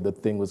which way the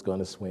thing was going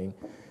to swing.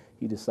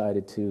 He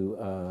decided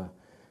to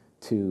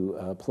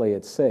play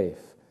it safe.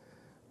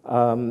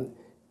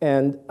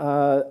 And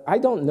I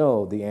don't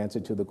know the answer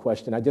to the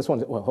question. I just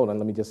want to, well, hold on,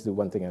 let me just do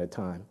one thing at a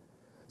time.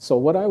 So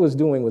what I was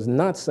doing was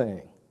not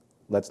saying,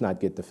 let's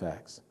not get the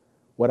facts.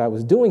 What I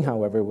was doing,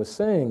 however, was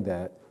saying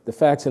that the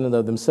facts in and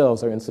of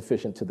themselves are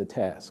insufficient to the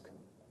task.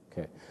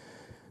 Okay.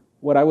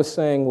 What I was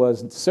saying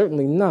was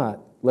certainly not,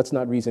 let's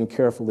not reason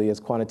carefully as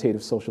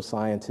quantitative social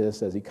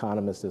scientists, as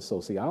economists, as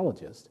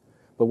sociologists.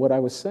 But what I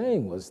was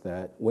saying was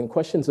that when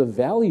questions of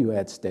value are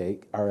at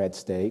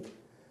stake,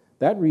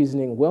 that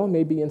reasoning well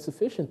may be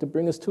insufficient to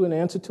bring us to an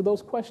answer to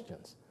those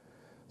questions.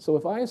 So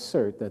if I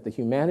assert that the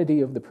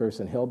humanity of the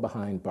person held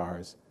behind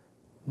bars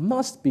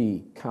must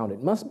be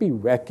counted, must be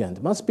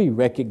reckoned, must be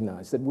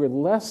recognized, that we're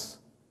less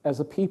as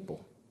a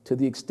people to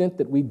the extent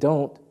that we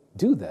don't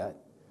do that,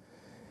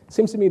 it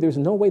seems to me there's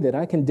no way that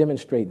I can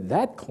demonstrate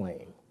that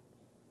claim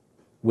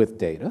with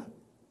data.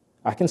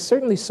 I can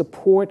certainly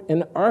support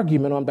an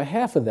argument on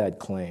behalf of that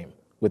claim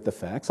with the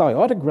facts. I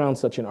ought to ground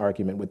such an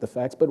argument with the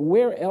facts, but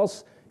where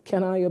else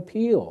can I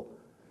appeal?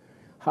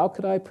 How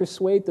could I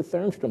persuade the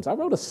Thurmstroms? I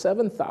wrote a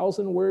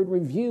 7,000-word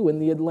review in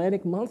the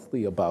Atlantic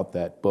Monthly about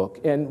that book,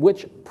 and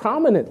which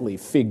prominently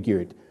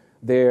figured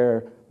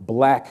their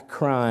black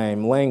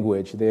crime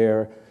language,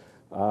 their,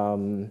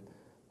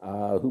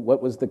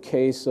 what was the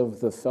case of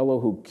the fellow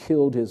who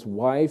killed his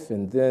wife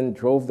and then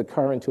drove the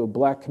car into a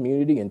black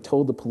community and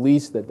told the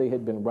police that they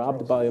had been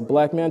robbed by a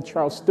black man,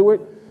 Charles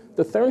Stewart.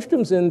 The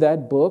Thurmstroms in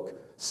that book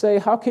say,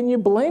 how can you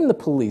blame the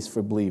police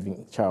for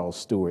believing Charles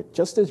Stewart?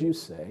 Just as you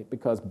say,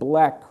 because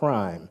black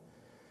crime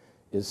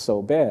is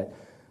so bad.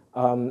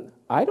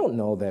 I don't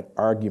know that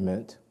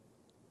argument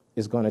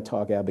is going to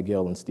talk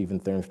Abigail and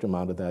Stephen Thurmstrom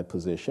out of that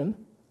position.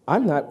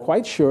 I'm not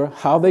quite sure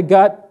how they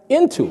got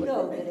into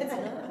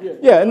it.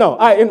 Yeah, no,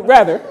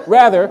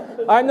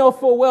 rather, I know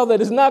full well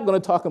that it's not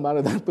going to talk them out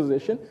of that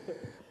position,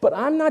 but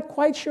I'm not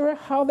quite sure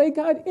how they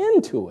got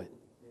into it.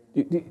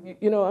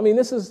 I mean,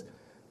 this is,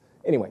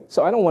 anyway,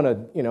 so I don't want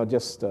to,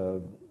 just,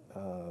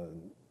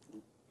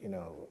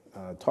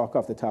 talk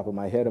off the top of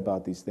my head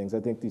about these things. I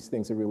think these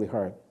things are really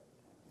hard.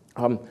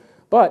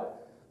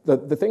 But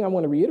the thing I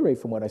want to reiterate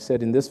from what I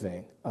said in this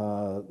vein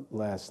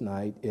last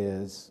night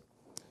is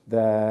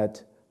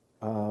that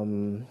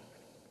I'm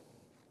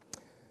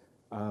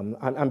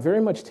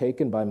very much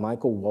taken by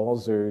Michael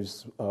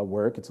Walzer's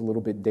work. It's a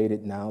little bit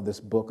dated now, this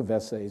book of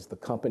essays, The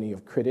Company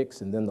of Critics,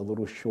 and then the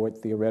little short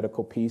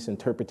theoretical piece,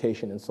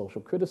 Interpretation and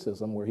Social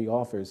Criticism, where he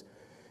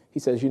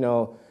says,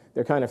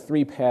 there are kind of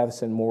three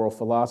paths in moral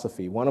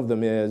philosophy. One of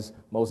them is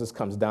Moses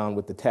comes down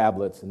with the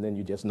tablets, and then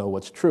you just know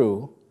what's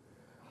true.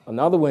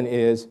 Another one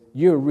is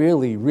you're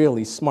really,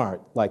 really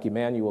smart, like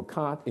Immanuel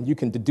Kant, and you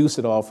can deduce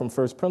it all from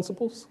first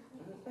principles.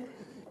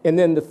 And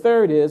then the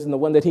third is, and the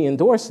one that he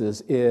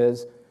endorses,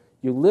 is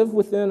you live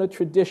within a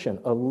tradition,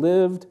 a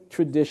lived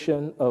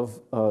tradition of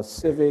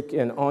civic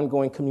and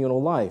ongoing communal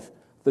life.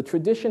 The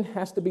tradition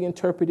has to be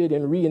interpreted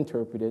and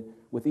reinterpreted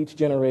with each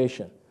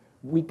generation.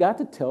 We got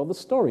to tell the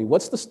story.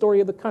 What's the story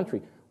of the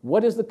country?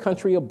 What is the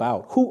country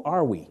about? Who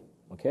are we?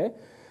 Okay?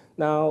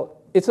 Now,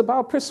 it's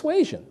about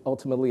persuasion,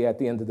 ultimately, at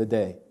the end of the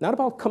day. Not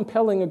about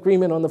compelling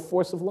agreement on the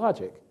force of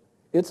logic.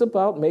 It's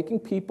about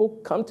making people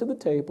come to the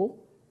table,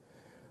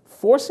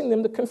 forcing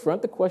them to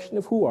confront the question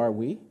of who are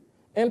we,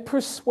 and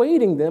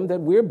persuading them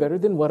that we're better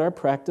than what our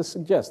practice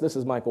suggests. This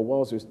is Michael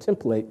Walzer's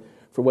template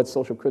for what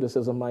social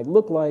criticism might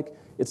look like.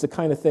 It's the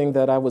kind of thing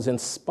that I was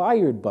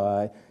inspired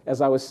by,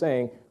 as I was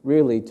saying,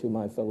 really, to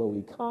my fellow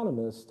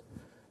economist.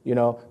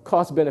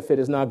 Cost-benefit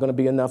is not going to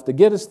be enough to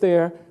get us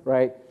there,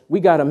 right? We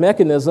got a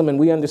mechanism, and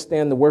we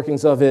understand the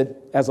workings of it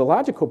as a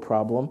logical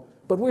problem,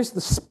 but where's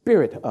the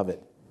spirit of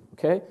it,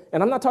 okay?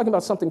 And I'm not talking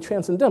about something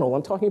transcendental.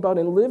 I'm talking about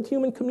in lived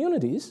human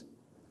communities,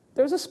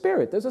 there's a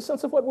spirit. There's a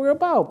sense of what we're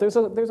about. There's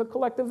a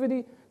collective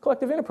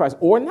enterprise,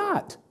 or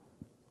not,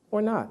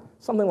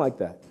 something like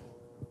that.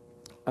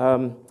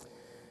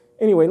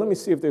 Anyway, let me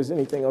see if there's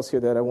anything else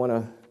here that I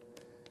want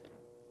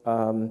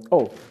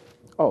to...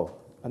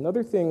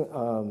 another thing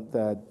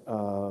that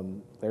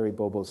Larry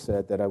Bobo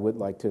said that I would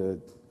like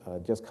to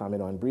just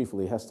comment on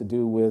briefly has to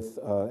do with,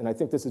 and I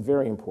think this is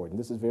very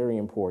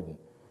important.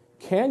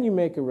 Can you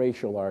make a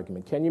racial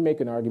argument? Can you make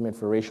an argument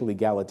for racial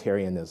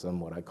egalitarianism,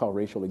 what I call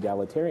racial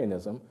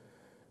egalitarianism,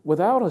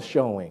 without a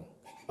showing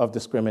of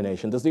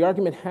discrimination? Does the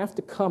argument have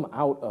to come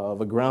out of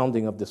a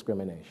grounding of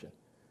discrimination?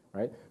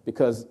 Right?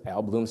 Because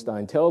Al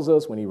Bloomstein tells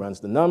us when he runs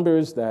the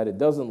numbers that it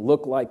doesn't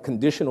look like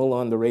conditional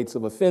on the rates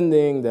of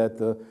offending, that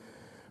the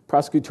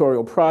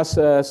prosecutorial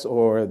process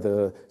or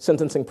the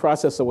sentencing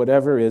process or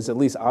whatever is at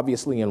least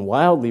obviously and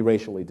wildly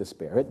racially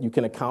disparate. You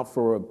can account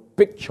for a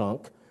big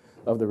chunk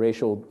of the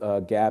racial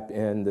gap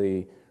in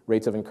the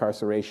rates of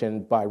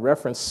incarceration by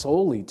reference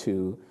solely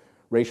to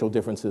racial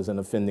differences in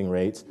offending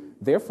rates.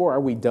 Therefore, are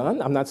we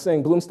done? I'm not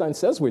saying Bloomstein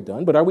says we're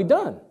done, but are we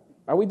done?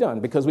 Are we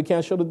done? Because we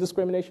can't show the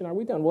discrimination, are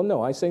we done? Well,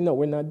 no, I say no,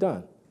 we're not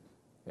done.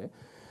 Okay?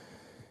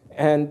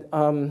 And I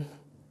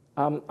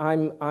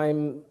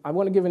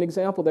want to give an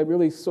example that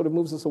really sort of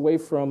moves us away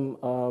from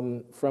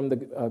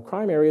the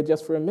crime area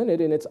just for a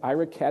minute, and it's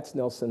Ira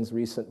Katznelson's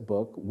recent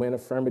book, When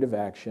Affirmative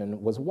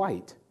Action Was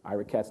White.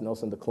 Ira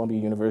Katznelson, the Columbia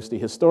University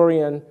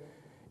historian.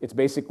 It's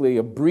basically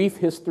a brief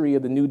history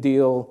of the New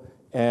Deal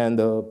and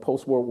the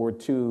post-World War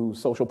II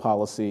social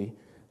policy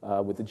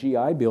with the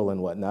GI Bill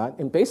and whatnot.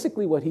 And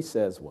basically what he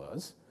says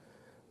was,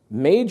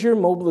 major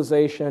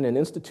mobilization and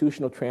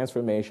institutional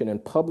transformation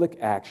and public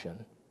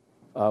action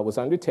was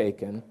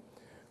undertaken,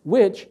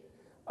 which,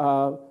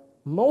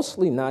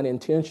 mostly not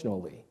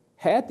intentionally,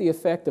 had the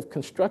effect of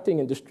constructing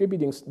and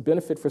distributing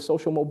benefit for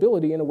social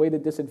mobility in a way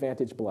that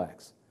disadvantaged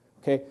blacks.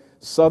 Okay?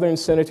 Southern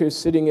senators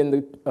sitting in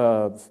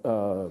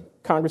the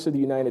Congress of the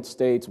United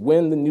States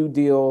when the New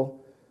Deal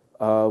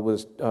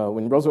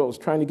when Roosevelt was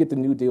trying to get the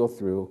New Deal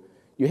through,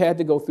 you had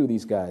to go through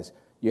these guys.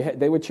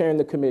 They were chairing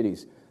the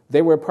committees.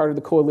 They were a part of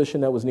the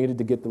coalition that was needed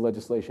to get the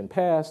legislation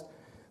passed.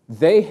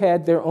 They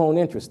had their own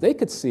interests. They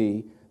could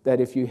see that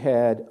if you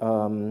had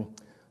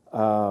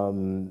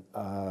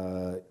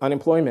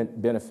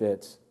unemployment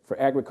benefits for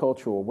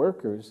agricultural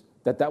workers,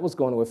 that was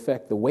going to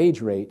affect the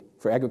wage rate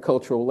for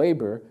agricultural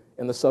labor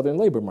in the Southern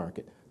labor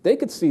market. They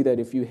could see that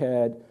if you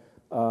had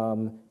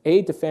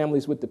aid to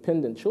families with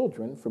dependent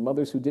children for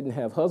mothers who didn't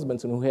have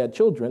husbands and who had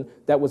children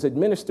that was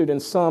administered in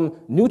some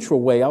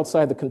neutral way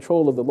outside the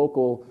control of the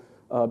local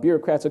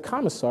bureaucrats or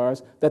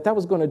commissars, that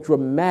was going to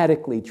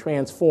dramatically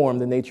transform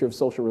the nature of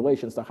social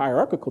relations, the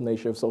hierarchical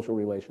nature of social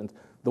relations,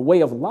 the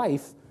way of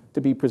life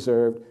to be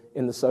preserved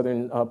in the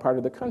southern part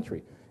of the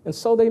country. And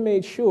so they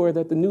made sure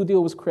that the New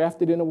Deal was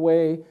crafted in a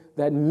way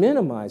that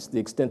minimized the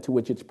extent to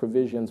which its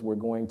provisions were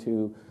going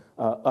to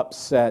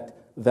upset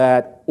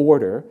that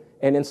order.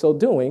 And in so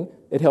doing,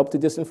 it helped to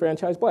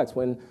disenfranchise blacks.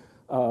 When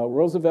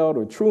Roosevelt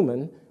or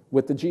Truman,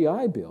 with the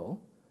GI Bill,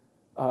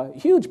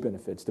 huge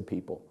benefits to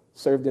people,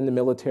 served in the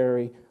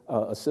military,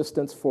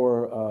 assistance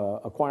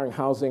for acquiring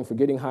housing, for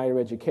getting higher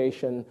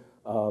education,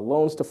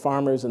 loans to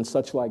farmers and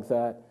such like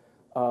that.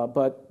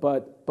 But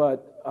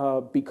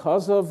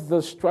because of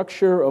the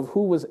structure of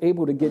who was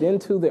able to get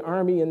into the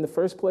Army in the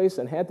first place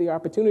and had the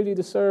opportunity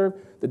to serve,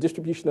 the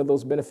distribution of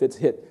those benefits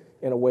hit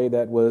in a way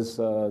that was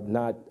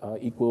not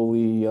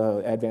equally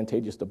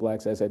advantageous to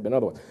blacks as had been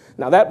otherwise.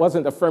 Now, that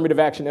wasn't affirmative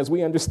action as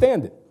we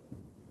understand it,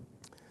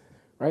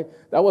 right?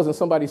 That wasn't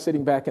somebody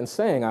sitting back and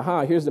saying,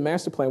 aha, here's the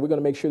master plan, we're going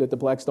to make sure that the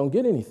blacks don't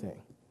get anything,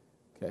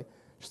 okay?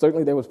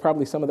 Certainly, there was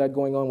probably some of that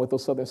going on with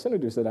those Southern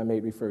senators that I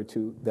made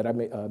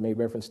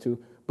reference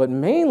to, but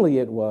mainly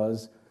it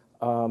was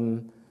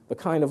the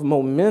kind of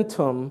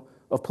momentum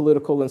of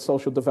political and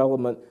social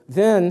development,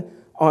 then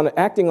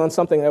acting on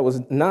something that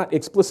was not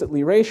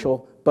explicitly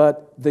racial,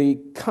 but the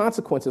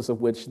consequences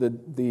of which,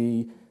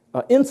 the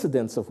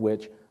incidence of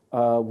which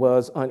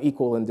was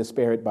unequal and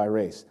disparate by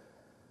race.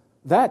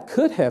 That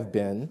could have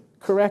been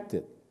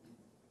corrected,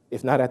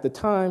 if not at the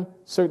time,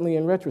 certainly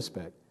in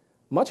retrospect.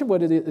 Much of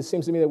what it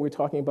seems to me that we're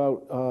talking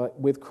about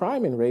with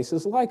crime and race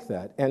is like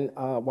that. And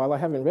while I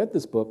haven't read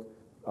this book,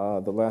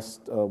 the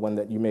last one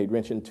that you made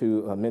mention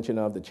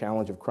of, The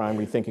Challenge of Crime,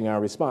 Rethinking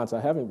Our Response, I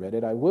haven't read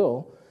it, I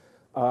will.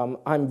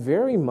 I'm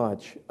very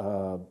much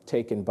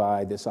taken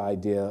by this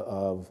idea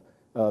of,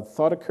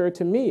 thought occurred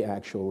to me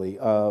actually,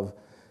 of,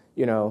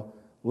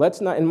 let's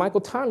not, and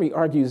Michael Tomry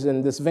argues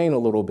in this vein a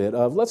little bit,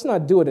 of let's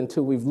not do it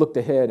until we've looked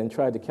ahead and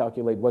tried to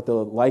calculate what the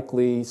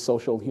likely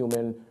social,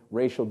 human,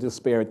 racial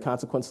disparate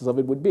consequences of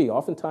it would be.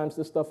 Oftentimes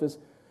this stuff is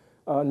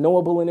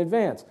knowable in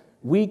advance.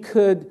 We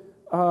could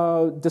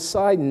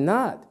decide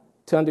not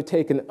to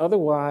undertake an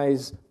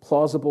otherwise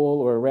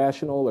plausible or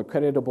rational or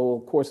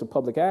creditable course of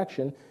public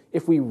action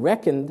if we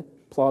reckoned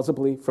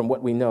plausibly from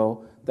what we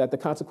know that the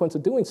consequence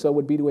of doing so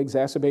would be to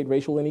exacerbate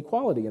racial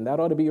inequality, and that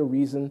ought to be a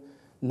reason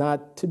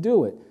not to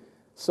do it.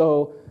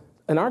 So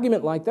an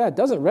argument like that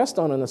doesn't rest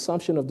on an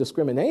assumption of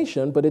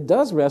discrimination, but it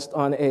does rest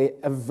on an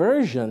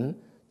aversion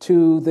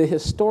to the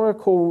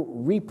historical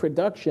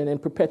reproduction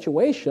and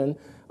perpetuation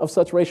of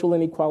such racial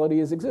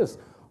inequality as exists.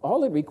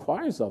 All it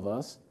requires of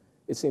us,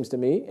 it seems to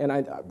me, and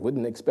I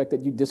wouldn't expect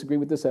that you disagree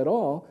with this at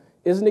all,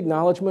 is an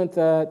acknowledgement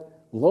that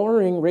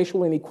lowering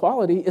racial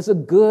inequality is a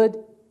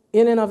good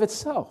in and of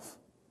itself,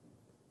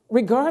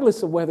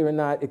 regardless of whether or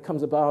not it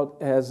comes about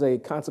as a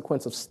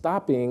consequence of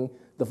stopping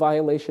the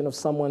violation of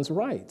someone's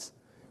rights.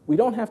 We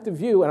don't have to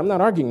view, and I'm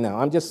not arguing now,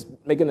 I'm just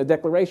making a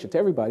declaration to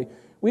everybody,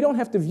 we don't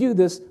have to view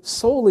this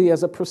solely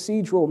as a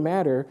procedural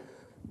matter,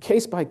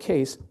 case by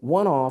case,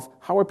 one-off.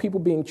 How are people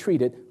being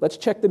treated? Let's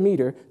check the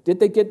meter. Did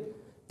they get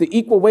the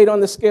equal weight on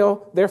the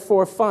scale?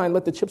 Therefore, fine,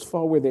 let the chips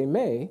fall where they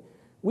may.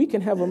 We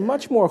can have a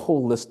much more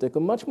holistic, a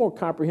much more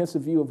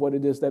comprehensive view of what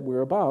it is that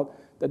we're about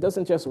that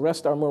doesn't just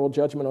rest our moral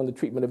judgment on the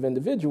treatment of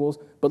individuals,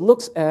 but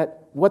looks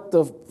at what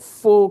the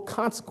full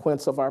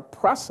consequence of our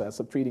process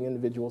of treating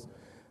individuals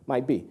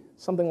might be.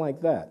 Something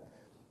like that.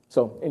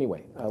 So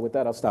anyway, with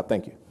that, I'll stop.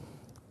 Thank you.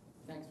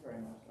 Thanks very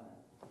much, Glenn.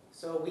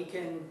 So we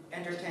can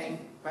entertain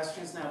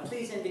questions now.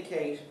 Please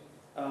indicate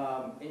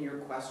in your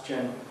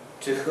question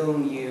to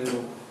whom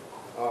you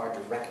are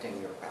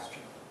directing your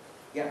question.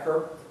 Yeah,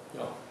 Herb?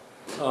 No.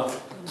 My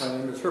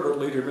name is Herbert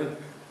Lederman.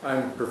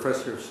 I'm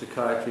Professor of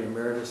Psychiatry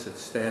Emeritus at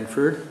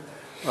Stanford.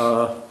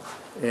 I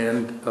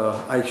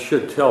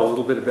should tell a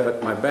little bit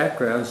about my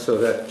background so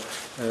that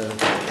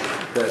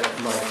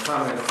my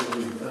comments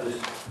will be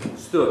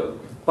understood.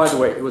 By the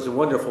way, it was a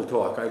wonderful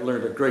talk. I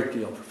learned a great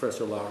deal,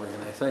 Professor Loury,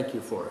 and I thank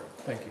you for it.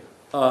 Thank you.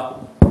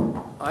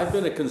 I've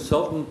been a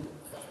consultant.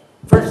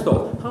 First of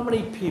all, how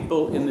many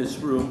people in this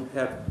room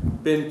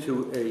have been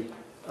to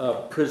a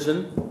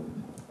prison,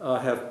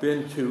 have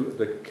been to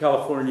the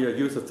California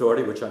Youth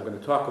Authority, which I'm going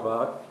to talk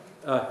about?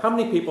 How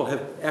many people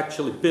have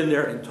actually been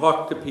there and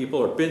talked to people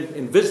or been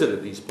and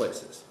visited these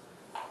places?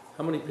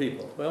 How many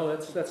people? Well,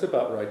 that's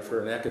about right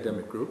for an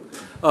academic group.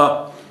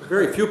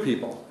 Very few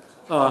people.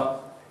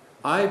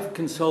 I've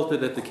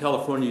consulted at the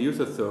California Youth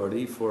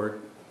Authority for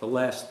the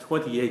last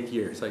 28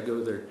 years. I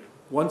go there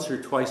once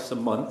or twice a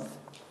month,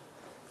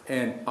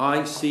 and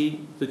I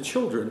see the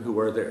children who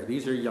are there.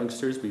 These are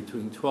youngsters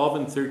between 12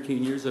 and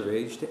 13 years of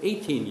age to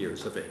 18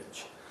 years of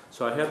age.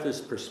 So I have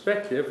this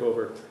perspective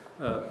over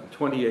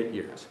 28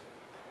 years.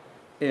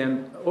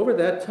 And over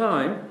that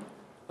time,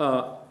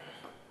 by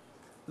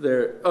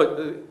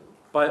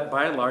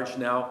and large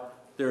now,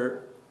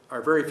 there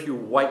are very few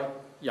white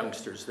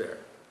youngsters there.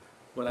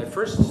 When I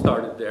first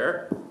started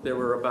there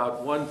were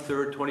about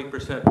 1/3,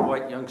 20%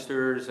 white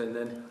youngsters, and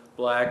then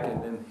black,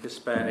 and then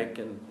Hispanic,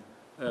 and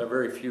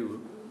very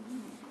few,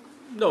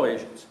 no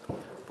Asians.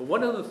 But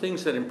one of the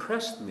things that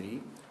impressed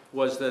me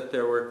was that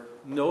there were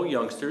no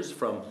youngsters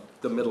from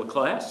the middle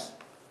class.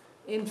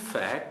 In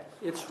fact,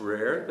 it's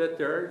rare that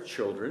there are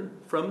children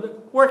from the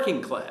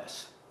working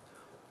class.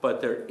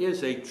 But there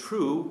is a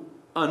true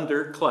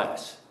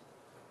underclass.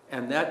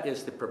 And that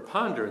is the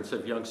preponderance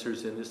of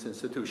youngsters in this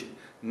institution.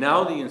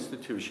 Now the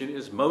institution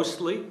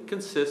mostly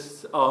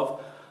consists of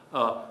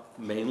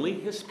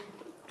mainly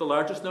the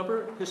largest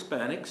number of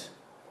Hispanics,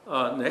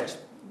 next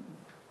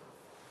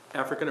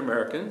African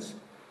Americans,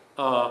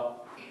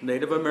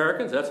 Native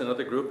Americans, that's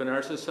another group in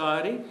our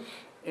society,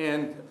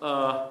 and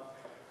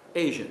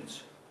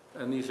Asians.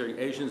 And these are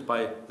Asians,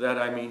 by that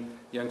I mean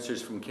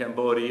youngsters from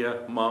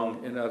Cambodia,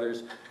 Hmong, and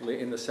others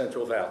in the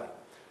Central Valley.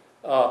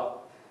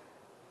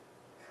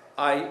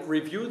 I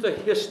review the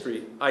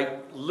history. I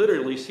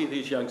literally see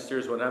these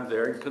youngsters when I'm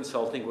there and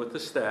consulting with the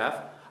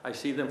staff. I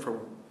see them for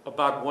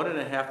about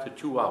 1.5 to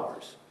 2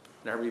 hours.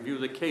 And I review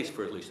the case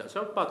for at least that.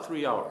 So about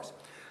 3 hours.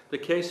 The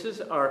cases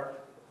are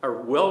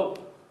well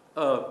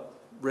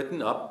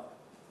written up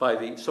by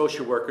the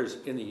social workers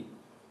in the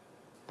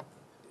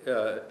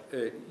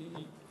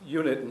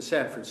unit in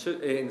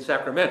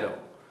Sacramento,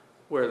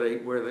 where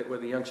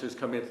the youngsters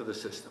come into the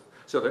system.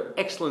 So they're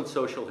excellent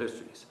social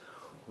histories.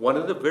 One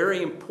of the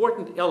very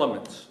important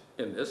elements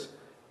in this,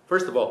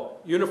 first of all,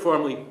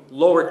 uniformly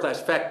lower class,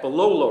 in fact,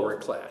 below lower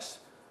class.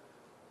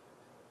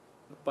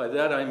 By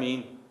that I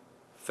mean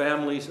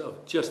families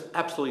of just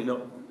absolutely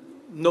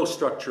no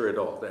structure at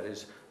all. That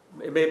is,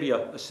 it may be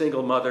a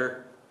single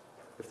mother,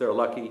 if they're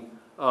lucky,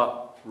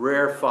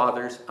 rare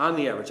fathers on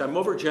the average. I'm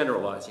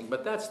overgeneralizing,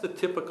 but that's the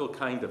typical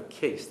kind of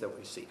case that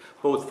we see,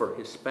 both for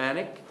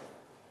Hispanic,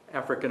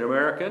 African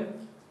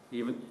American,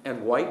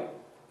 and white.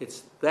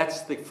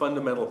 That's the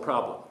fundamental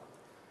problem.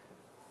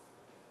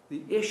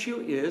 The issue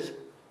is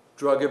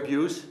drug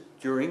abuse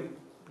during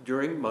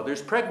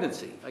mother's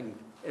pregnancy. And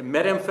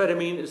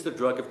methamphetamine is the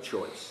drug of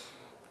choice.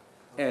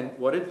 And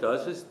what it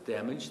does is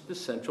damage the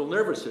central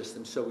nervous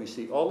system. So we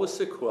see all the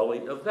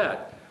sequelae of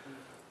that.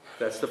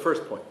 That's the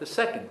first point. The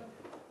second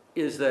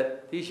is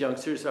that these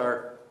youngsters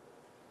are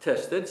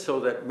tested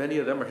so that many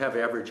of them have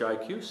average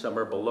IQ, some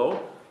are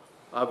below.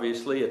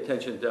 Obviously,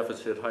 attention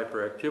deficit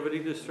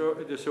hyperactivity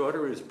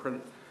disorder is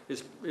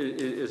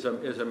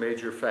a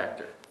major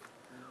factor.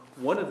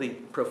 One of the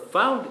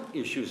profound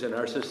issues in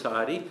our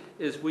society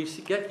is we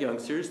get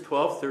youngsters,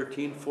 12,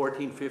 13,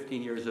 14,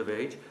 15 years of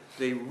age.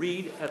 They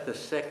read at the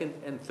 2nd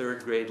and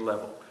 3rd grade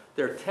level.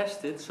 They're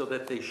tested so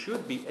that they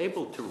should be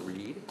able to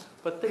read,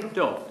 but they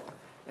don't.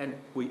 And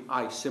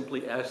I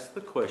simply ask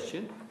the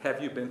question,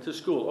 have you been to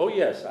school? Oh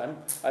yes,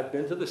 I've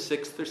been to the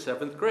 6th or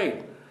 7th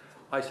grade.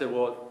 I said,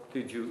 well,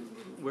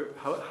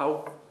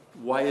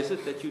 why is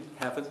it that you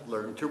haven't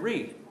learned to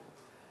read?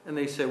 And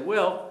they said,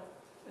 well,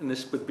 and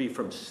this would be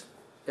from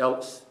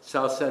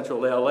South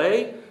Central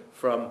LA,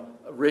 from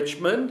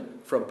Richmond,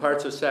 from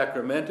parts of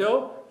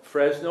Sacramento,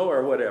 Fresno,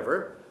 or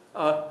whatever.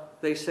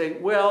 They say,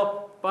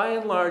 well, by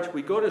and large,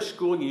 we go to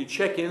school and you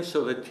check in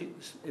so that,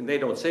 and they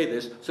don't say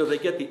this, so they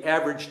get the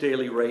average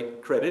daily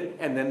rate credit,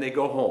 and then they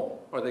go home,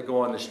 or they go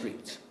on the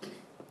streets.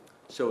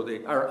 So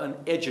they are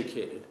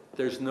uneducated.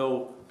 There's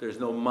no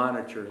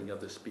monitoring of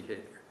this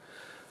behavior.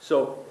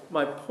 So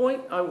my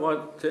point I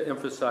want to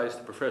emphasize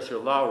to Professor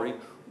Loury,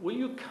 will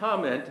you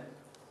comment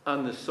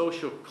on the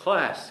social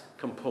class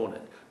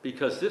component?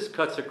 Because this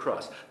cuts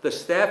across. The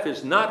staff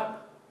is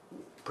not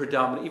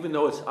predominant, even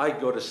though I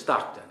go to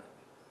Stockton.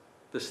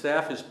 The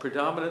staff is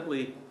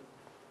predominantly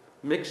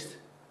mixed,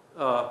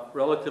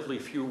 relatively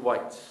few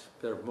whites.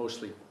 They're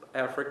mostly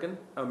African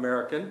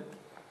American,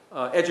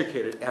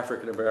 educated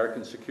African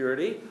American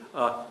security,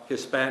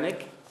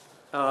 Hispanic,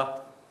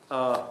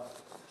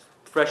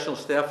 professional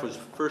staff was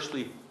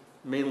firstly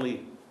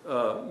mainly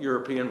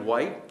European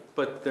white,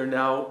 but they're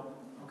now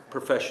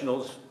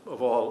professionals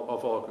of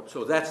all groups.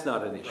 So that's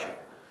not an issue.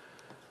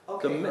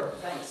 Okay,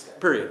 thanks.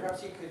 Period.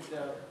 Perhaps you could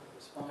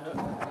respond.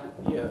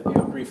 Yeah,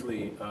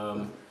 briefly.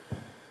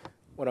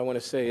 What I want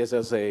to say is,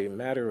 as a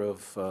matter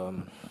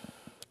of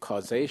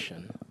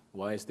causation,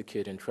 why is the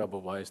kid in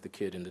trouble? Why is the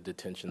kid in the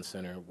detention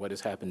center? What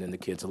has happened in the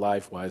kid's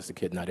life? Why is the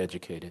kid not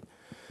educated?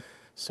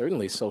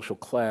 Certainly social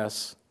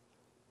class,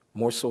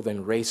 more so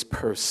than race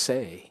per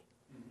se,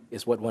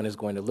 is what one is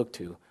going to look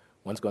to.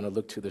 One's going to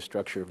look to the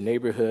structure of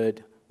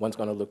neighborhood. One's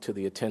going to look to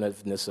the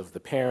attentiveness of the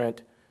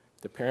parent.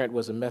 The parent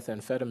was a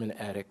methamphetamine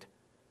addict.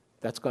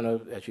 That's going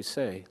to, as you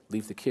say,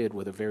 leave the kid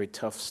with a very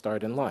tough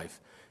start in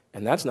life.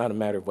 And that's not a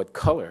matter of what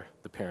color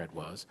the parent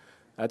was.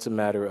 That's a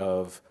matter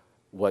of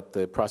what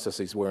the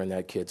processes were in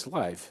that kid's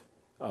life,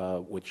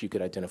 which you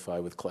could identify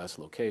with class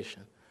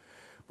location.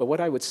 But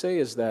what I would say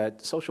is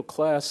that social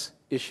class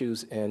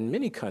issues in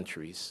many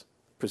countries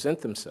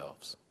present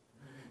themselves,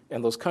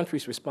 and those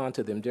countries respond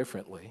to them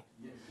differently.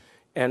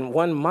 And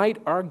one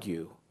might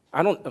argue,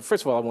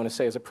 first of all, I want to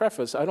say as a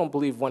preface, I don't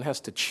believe one has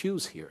to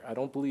choose here. I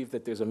don't believe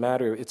that there's a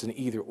matter, it's an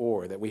either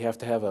or, that we have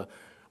to have a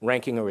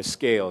ranking or a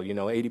scale,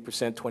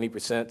 80%, 20%,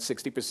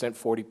 60%,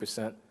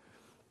 40%.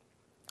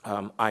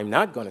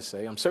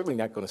 I'm certainly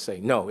not going to say,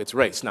 no, it's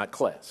race, not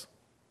class.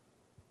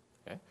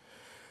 Okay?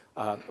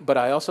 But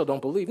I also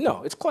don't believe,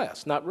 no, it's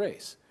class, not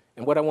race.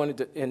 And what I wanted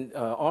to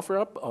offer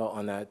up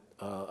on that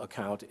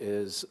account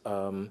is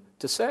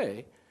to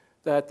say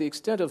that the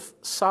extent of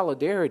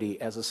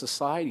solidarity as a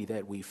society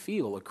that we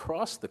feel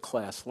across the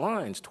class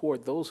lines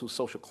toward those whose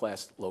social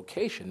class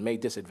location may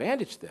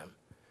disadvantage them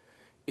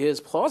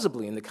is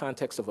plausibly, in the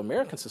context of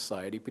American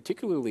society,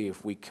 particularly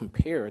if we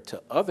compare it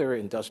to other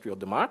industrial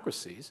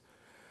democracies,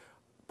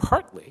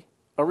 partly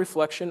a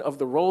reflection of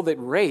the role that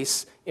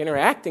race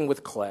interacting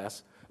with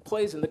class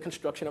plays in the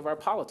construction of our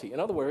polity. In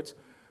other words,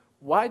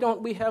 why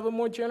don't we have a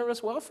more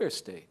generous welfare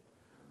state?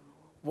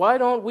 Why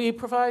don't we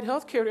provide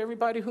health care to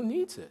everybody who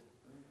needs it?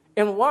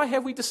 And why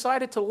have we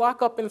decided to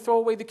lock up and throw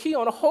away the key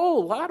on a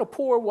whole lot of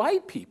poor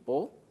white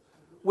people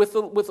with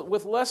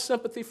less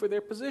sympathy for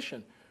their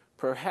position?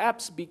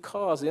 Perhaps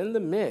because in the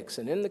mix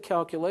and in the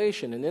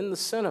calculation and in the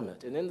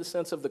sentiment and in the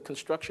sense of the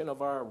construction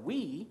of our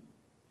we,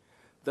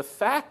 the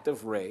fact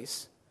of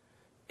race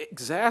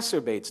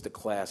exacerbates the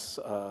class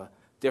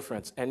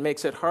difference and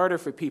makes it harder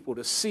for people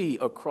to see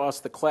across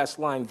the class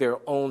line their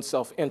own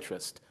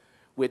self-interest,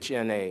 which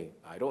in a,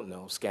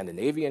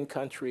 Scandinavian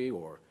country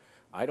or,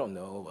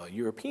 a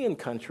European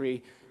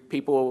country,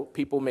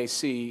 people may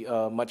see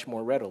much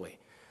more readily.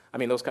 I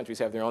mean, those countries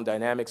have their own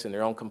dynamics and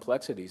their own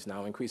complexities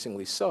now,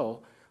 increasingly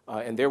so,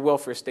 and their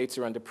welfare states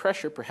are under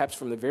pressure, perhaps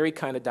from the very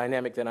kind of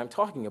dynamic that I'm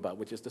talking about,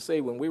 which is to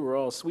say, when we were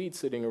all Swedes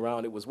sitting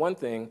around, it was one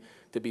thing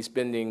to be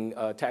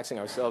taxing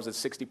ourselves at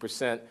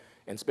 60%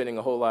 and spending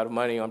a whole lot of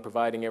money on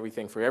providing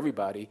everything for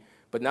everybody.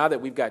 But now that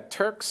we've got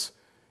Turks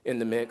in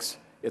the mix,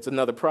 it's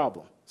another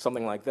problem,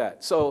 something like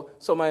that. So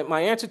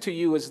my answer to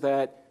you is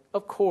that,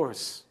 of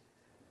course,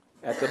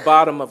 at the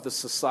bottom of the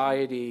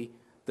society,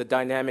 the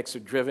dynamics are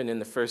driven in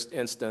the first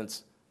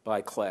instance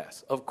by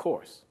class, of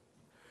course.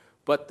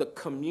 But the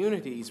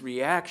community's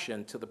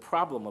reaction to the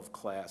problem of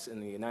class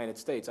in the United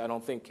States, I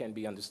don't think can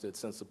be understood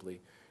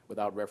sensibly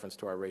without reference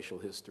to our racial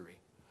history.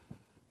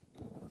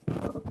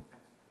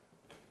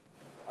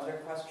 Other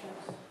questions,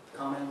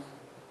 comments?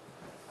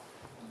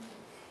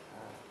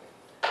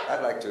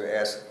 I'd like to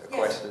ask a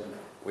question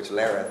which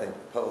Larry, I think,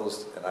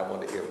 posed, and I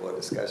want to hear more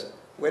discussion.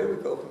 Where do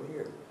we go from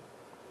here?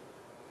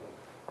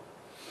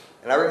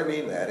 And I really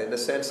mean that in the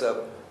sense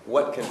of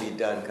what can be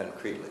done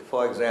concretely.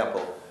 For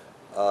example,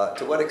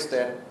 to what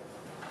extent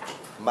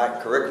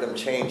might curriculum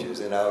changes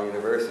in our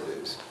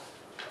universities,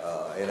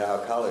 in our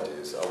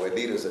colleges, or where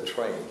leaders are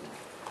trained,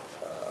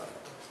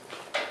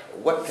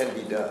 what can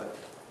be done?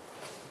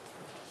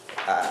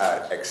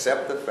 I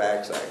accept the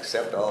facts, I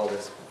accept all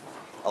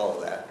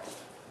of that,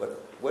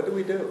 but what do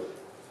we do?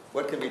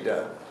 What can be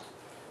done?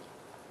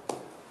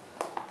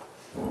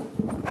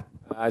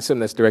 I assume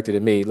that's directed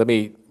at me. Let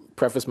me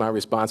preface my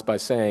response by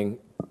saying,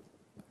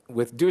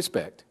 with due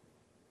respect,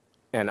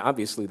 and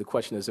obviously the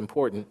question is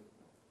important,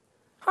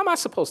 how am I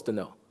supposed to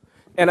know?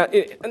 And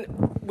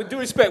with due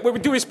respect,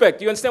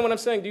 do you understand what I'm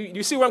saying? Do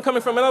you see where I'm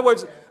coming from? In other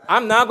words,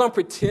 I'm not going to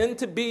pretend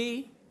to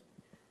be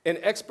an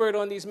expert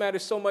on these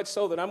matters so much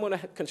so that I'm going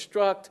to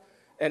construct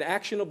an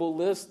actionable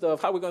list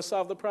of how we're going to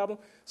solve the problem.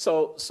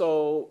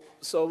 So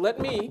let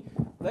me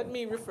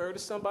refer to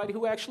somebody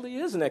who actually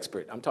is an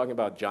expert. I'm talking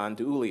about John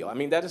DiUlio. I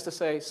mean, that is to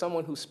say,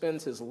 someone who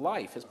spends his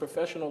life, his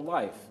professional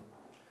life,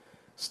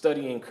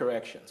 studying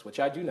corrections, which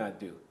I do not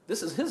do.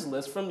 This is his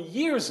list from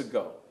years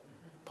ago,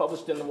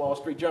 published in the Wall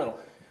Street Journal.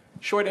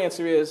 Short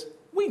answer is,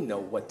 we know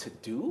what to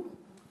do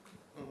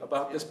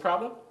about this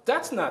problem.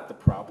 That's not the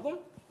problem,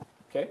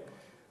 okay?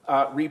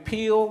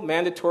 Repeal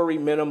mandatory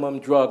minimum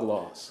drug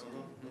laws.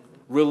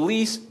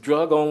 Release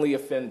drug-only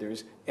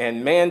offenders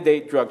and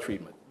mandate drug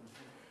treatment.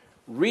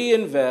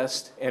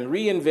 Reinvest and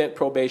reinvent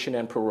probation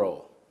and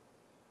parole.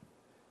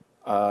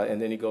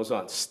 And then he goes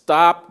on,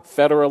 stop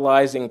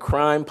federalizing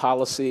crime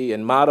policy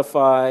and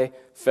modify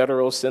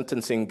federal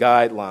sentencing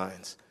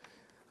guidelines.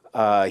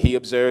 He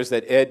observes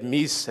that Ed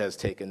Meese has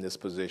taken this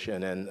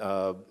position and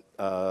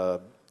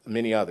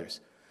many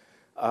others.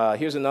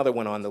 Here's another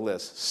one on the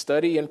list.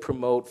 Study and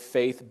promote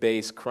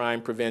faith-based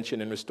crime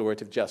prevention and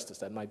restorative justice.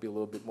 That might be a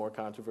little bit more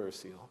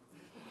controversial.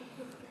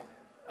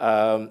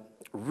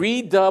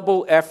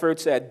 Redouble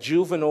efforts at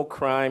juvenile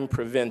crime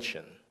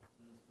prevention.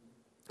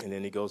 And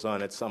then he goes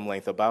on at some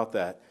length about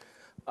that.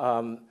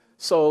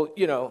 So,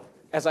 you know,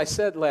 as I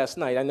said last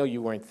night, I know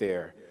you weren't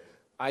there.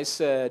 I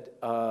said,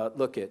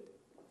 look,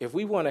 if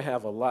we want to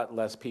have a lot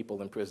less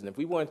people in prison, if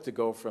we want to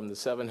go from the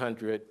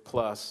 700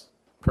 plus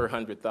per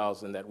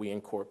 100,000 that we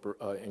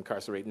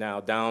incarcerate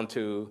now down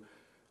to,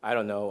 I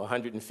don't know,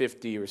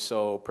 150 or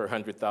so per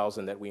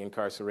 100,000 that we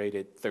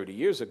incarcerated 30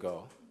 years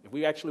ago, if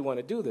we actually want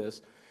to do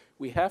this,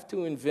 we have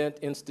to invent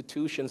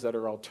institutions that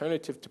are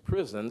alternative to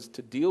prisons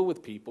to deal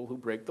with people who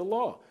break the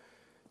law.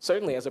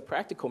 Certainly, as a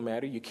practical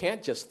matter, you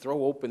can't just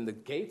throw open the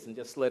gates and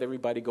just let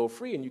everybody go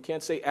free. And you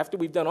can't say, after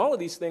we've done all of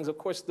these things, of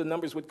course, the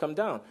numbers would come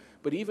down.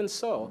 But even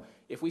so,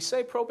 if we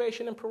say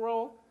probation and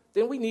parole,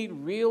 then we need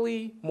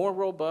really more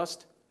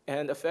robust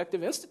and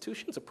effective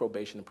institutions of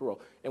probation and parole.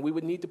 And we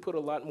would need to put a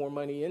lot more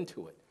money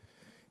into it.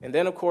 And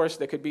then, of course,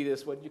 there could be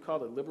this, what you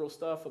call it, liberal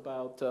stuff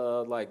about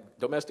like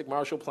domestic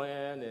Marshall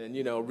Plan and,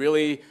 you know,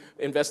 really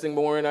investing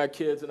more in our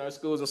kids and our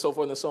schools and so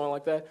forth and so on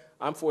like that.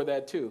 I'm for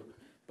that too.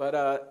 But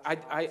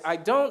I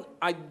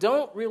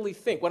don't really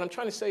think, what I'm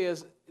trying to say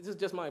is, this is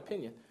just my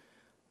opinion,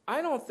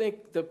 I don't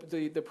think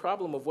the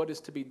problem of what is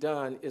to be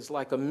done is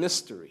like a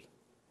mystery.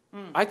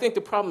 I think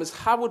the problem is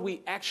how would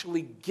we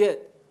actually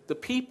get the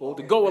people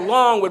to go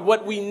along with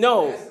what we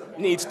know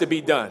needs to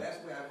be done.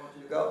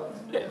 Go.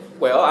 Yeah,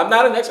 well, I'm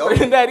not an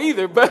expert in that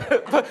either, but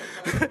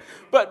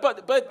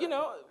you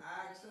know,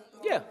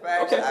 yeah,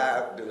 Facts, okay.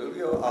 I do,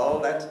 you know, all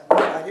that,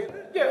 I hear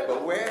that. Yeah.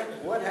 But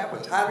what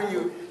happens? How do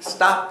you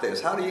stop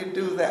this? How do you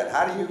do that?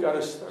 How do you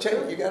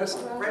change? You got to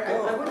start. Right,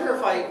 I wonder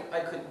if I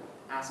could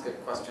ask a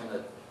question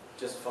that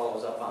just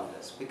follows up on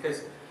this,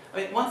 because I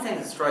mean, one thing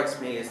that strikes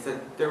me is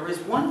that there is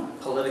one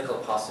political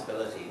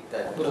possibility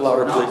that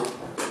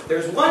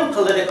there's one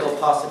political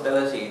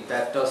possibility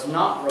that does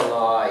not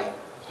rely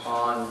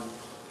on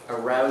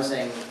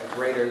arousing a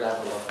greater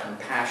level of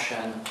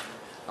compassion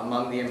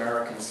among the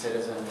American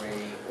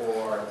citizenry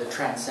or the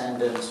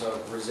transcendence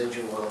of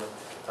residual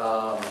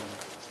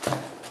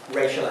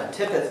racial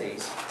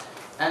antipathies,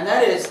 and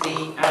that is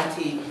the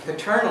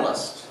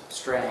anti-paternalist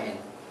strain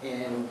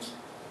in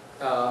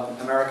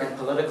American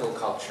political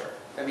culture.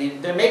 I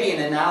mean, there may be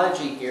an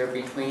analogy here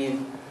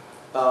between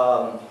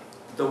the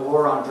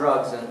war on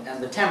drugs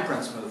and the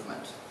temperance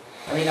movement.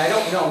 I mean, I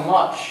don't know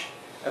much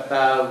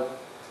about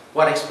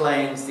what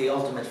explains the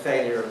ultimate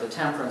failure of the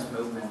temperance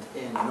movement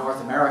in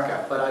North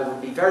America, but I would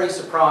be very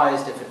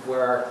surprised if it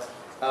were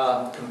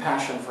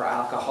compassion for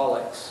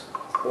alcoholics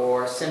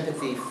or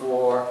sympathy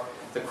for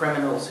the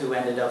criminals who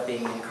ended up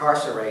being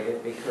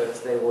incarcerated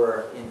because they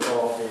were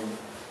involved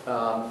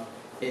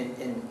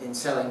in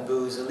selling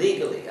booze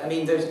illegally. I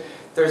mean,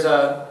 there's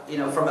a, you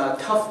know, from a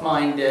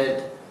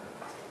tough-minded,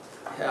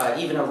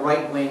 even a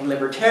right-wing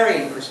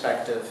libertarian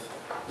perspective,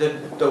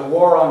 the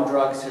war on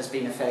drugs has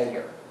been a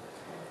failure.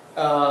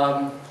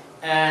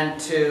 And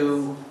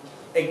to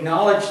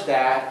acknowledge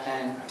that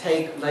and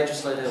take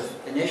legislative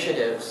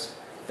initiatives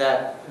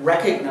that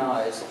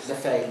recognize the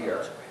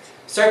failure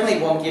certainly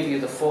won't give you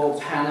the full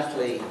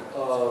panoply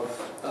of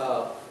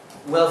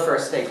welfare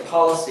state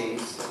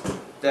policies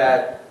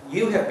that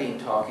you have been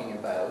talking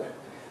about,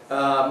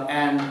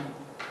 and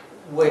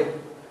would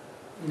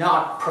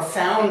not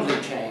profoundly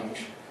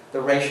change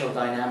the racial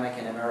dynamic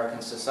in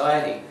American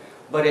society,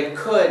 but it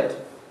could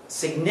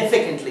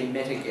significantly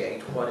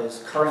mitigate what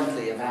is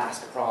currently a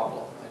vast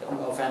problem. I don't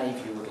know if any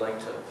of you would like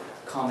to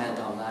comment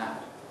on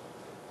that.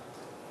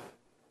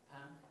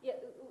 Yeah,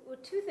 well,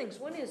 two things.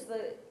 One is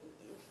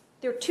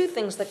there are two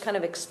things that kind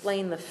of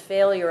explain the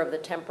failure of the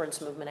temperance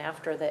movement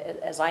after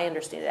as I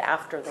understand it,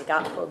 after they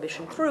got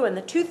prohibition through. And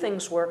the two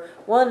things were,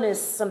 one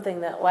is something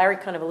that Larry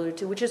kind of alluded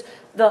to, which is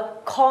the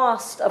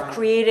cost of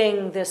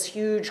creating this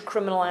huge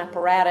criminal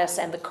apparatus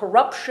and the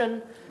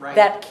corruption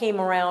that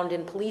came around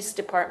in police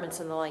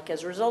departments and the like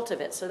as a result of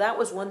it. So that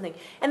was one thing.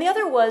 And the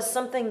other was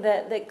something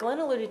that Glenn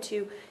alluded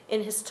to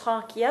in his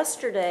talk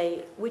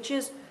yesterday, which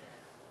is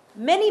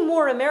many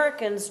more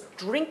Americans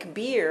drink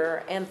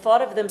beer and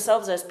thought of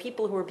themselves as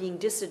people who are being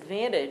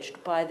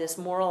disadvantaged by this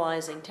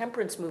moralizing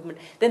temperance movement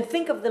than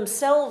think of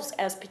themselves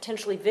as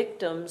potentially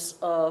victims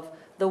of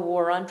the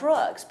war on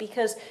drugs,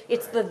 because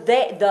it's the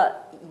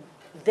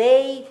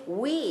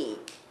we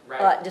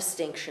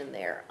distinction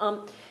there.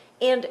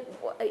 And,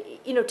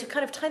 you know, to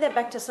kind of tie that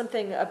back to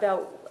something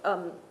about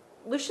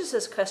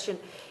Lucius's question,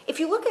 if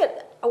you look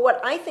at what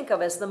I think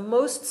of as the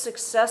most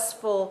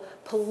successful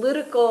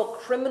political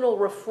criminal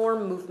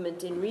reform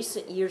movement in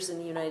recent years in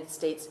the United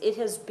States, it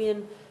has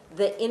been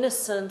the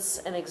innocence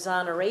and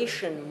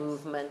exoneration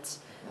movement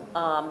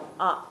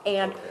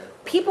And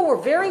people were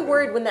very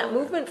worried when that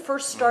movement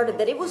first started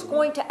that it was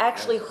going to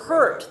actually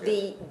hurt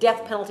the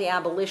death penalty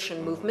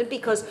abolition movement,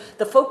 because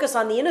the focus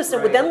on the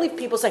innocent would then leave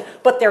people saying,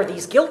 but they're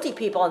these guilty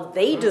people and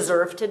they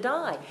deserve to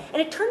die.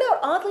 And it turned out,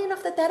 oddly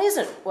enough, that that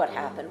isn't what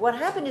happened. What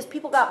happened is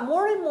people got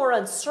more and more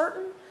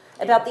uncertain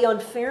about the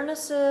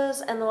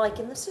unfairnesses and the like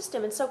in the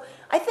system. And so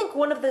I think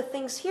one of the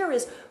things here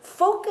is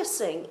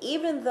focusing,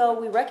 even though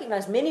we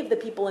recognize many of the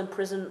people in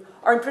prison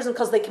are in prison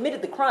because they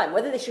committed the crime,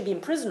 whether they should be in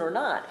prison or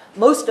not,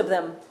 most of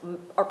them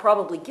are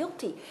probably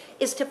guilty,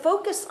 is to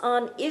focus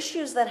on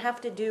issues that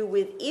have to do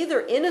with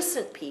either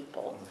innocent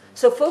people.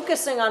 So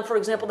focusing on, for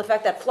example, the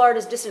fact that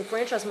Florida's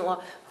disenfranchisement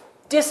law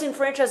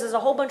disenfranchises a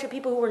whole bunch of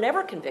people who were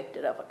never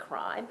convicted of a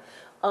crime,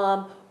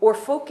 or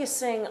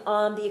focusing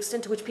on the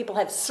extent to which people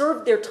have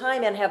served their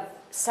time and have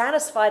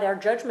satisfied our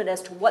judgment as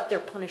to what their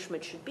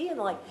punishment should be and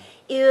the like,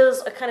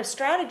 is a kind of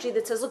strategy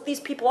that says, look, these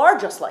people are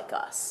just like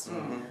us,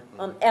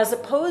 as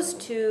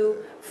opposed to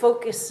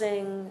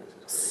focusing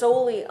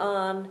solely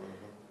on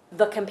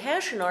the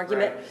compassion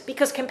argument,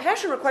 because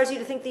compassion requires you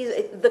to think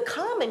the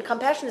common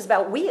compassion is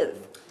about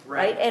with,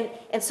 right?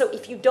 And so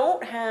if you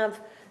don't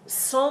have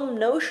some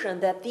notion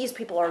that these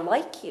people are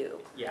like you,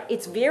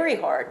 it's very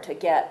hard to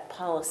get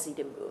policy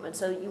to move. And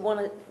so you want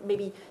to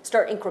maybe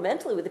start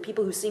incrementally with the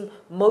people who seem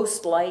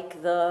most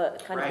like the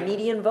kind of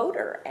median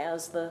voter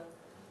as the...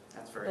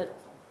 That's very helpful.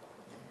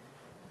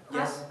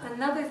 Yes?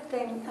 Another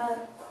thing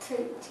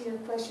to your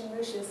question,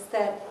 Lucius,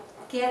 that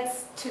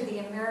gets to the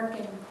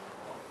American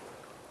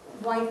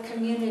white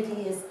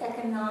community is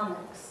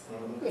economics.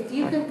 If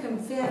you can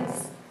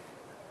convince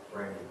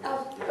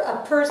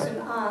a person,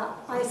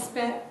 I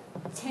spent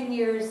 10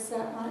 years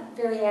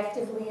very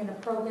actively in a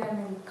program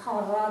in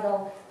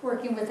Colorado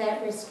working with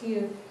at-risk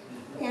youth,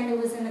 and it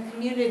was in a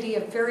community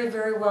of very,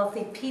 very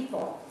wealthy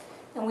people.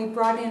 And we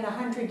brought in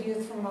 100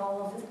 youth from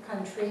all over the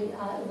country.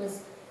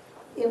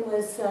 It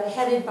was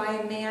headed by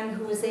a man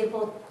who was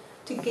able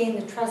to gain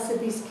the trust of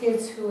these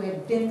kids, who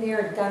had been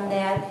there, done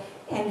that,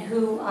 and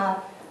who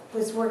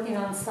was working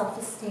on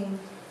self-esteem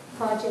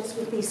projects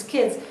with these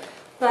kids.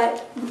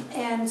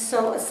 And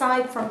so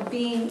aside from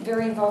being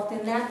very involved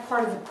in that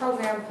part of the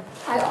program,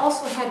 I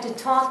also had to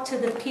talk to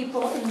the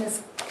people in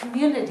this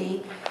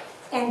community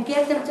and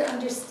get them to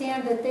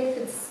understand that they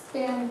could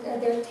spend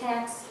their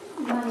tax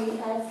money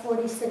at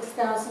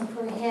 $46,000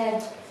 per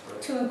head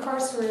to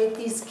incarcerate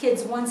these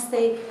kids once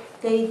they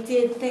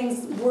did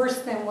things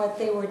worse than what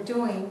they were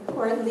doing,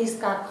 or at least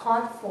got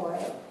caught for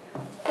it.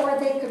 Or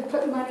they could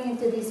put money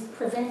into these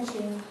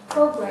prevention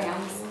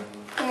programs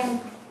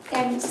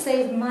and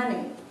save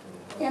money.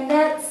 And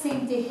that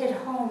seemed to hit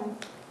home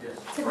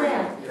to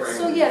them.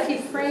 So yeah, if you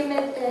frame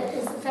it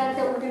as the fact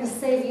that we're going to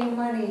save you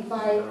money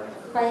by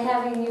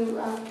having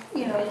you,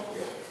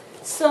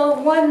 So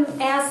one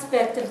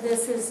aspect of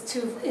this is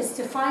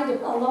to find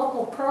a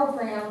local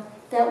program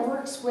that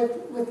works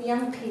with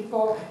young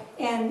people,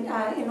 and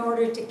in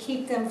order to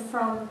keep them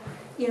from,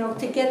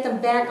 to get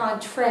them back on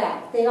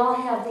track. They all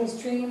have these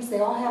dreams. They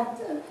all have,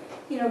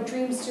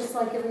 dreams just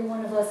like every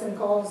one of us, and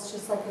goals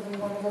just like every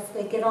one of us.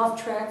 They get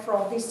off track for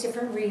all these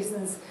different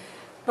reasons,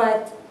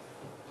 but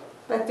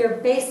they're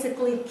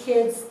basically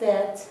kids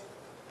that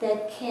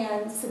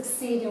can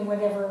succeed in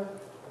whatever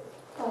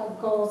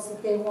goals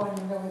that they want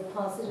in really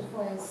positive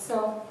ways.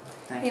 So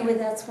anyway,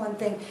 that's one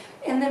thing.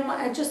 And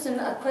then just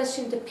a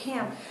question to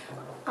Pam,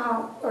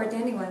 or to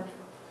anyone.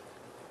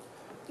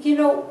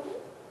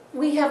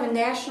 We have a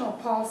national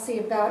policy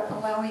about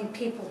allowing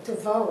people to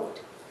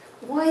vote.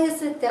 Why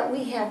is it that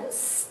we have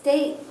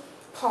state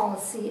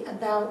policy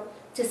about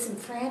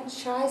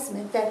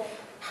disenfranchisement? That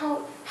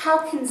how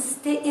can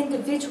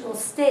individual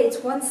states,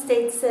 one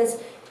state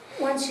says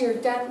once you're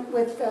done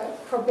with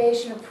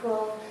probation or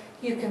parole,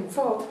 you can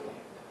vote.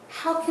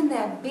 How can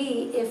that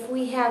be if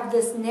we have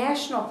this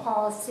national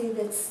policy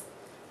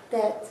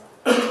that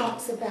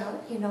talks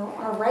about,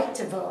 our right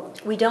to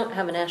vote? We don't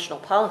have a national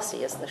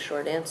policy is the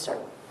short answer.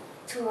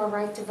 To our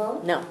right to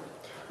vote? No.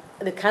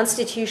 The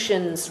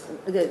Constitution's,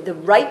 the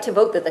right to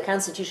vote that the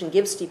Constitution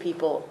gives to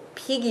people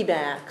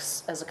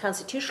piggybacks as a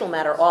constitutional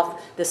matter off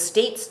the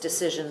state's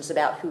decisions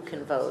about who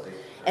can vote.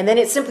 And then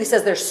it simply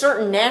says there's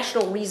certain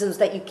national reasons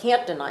that you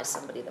can't deny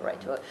somebody the right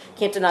to vote. You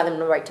can't deny them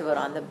the right to vote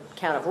on the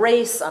account of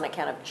race, on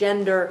account of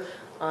gender,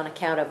 on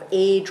account of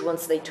age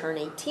once they turn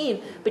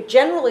 18. But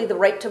generally the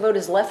right to vote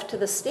is left to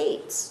the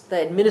states.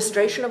 The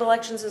administration of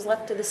elections is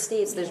left to the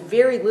states. There's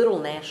very little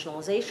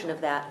nationalization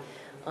of that.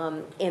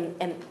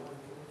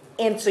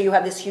 And so you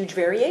have this huge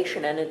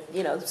variation, and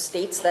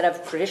states that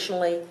have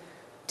traditionally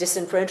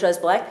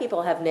disenfranchised black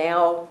people have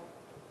now,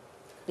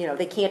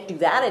 they can't do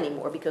that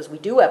anymore because we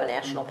do have a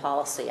national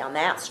policy on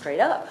that straight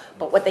up.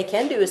 But what they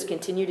can do is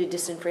continue to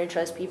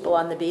disenfranchise people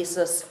on the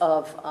basis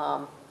of,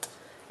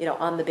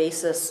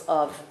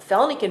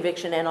 felony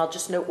conviction. And I'll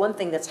just note one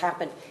thing that's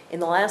happened in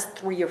the last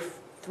three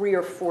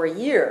or four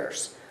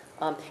years.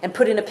 And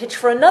put in a pitch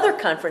for another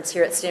conference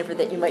here at Stanford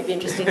that you might be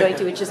interested in going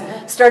to, which is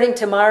starting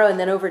tomorrow and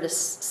then over to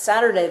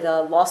Saturday.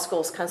 The Law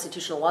School's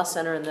Constitutional Law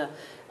Center and the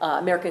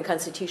American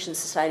Constitution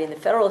Society and the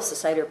Federalist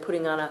Society are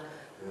putting on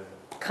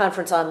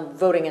conference on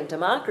voting and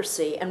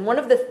democracy, and one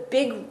of the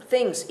big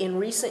things in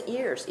recent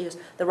years is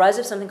the rise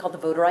of something called the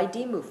voter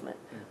ID movement,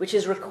 which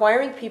is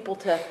requiring people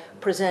to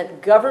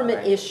present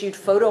government-issued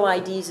photo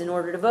IDs in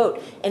order to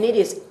vote. And it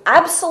is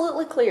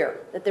absolutely clear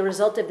that the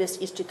result of this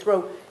is to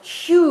throw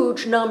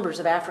huge numbers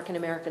of African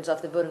Americans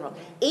off the voting roll.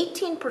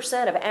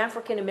 18% of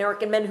African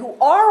American men who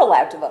are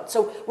allowed to vote,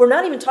 so we're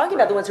not even talking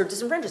about the ones who are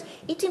disenfranchised,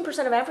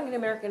 18% of African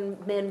American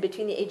men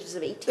between the ages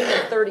of 18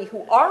 and 30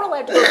 who are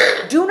allowed to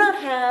vote do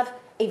not have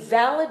a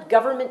valid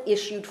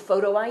government-issued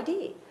photo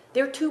ID.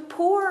 They're too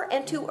poor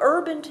and too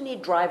urban to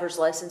need driver's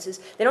licenses.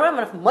 They don't have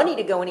enough money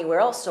to go anywhere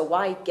else, so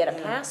why get a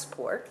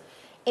passport?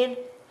 And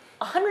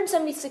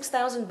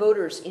 176,000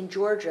 voters in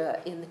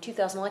Georgia in the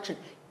 2000 election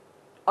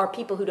are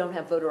people who don't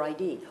have voter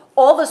ID.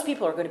 All those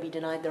people are going to be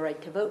denied the right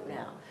to vote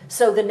now.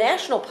 So the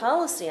national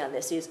policy on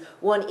this is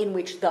one in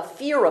which the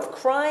fear of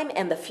crime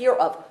and the fear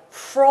of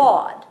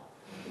fraud,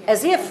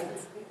 as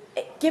if,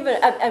 given,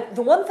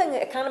 the one thing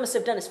that economists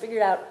have done is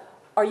figured out,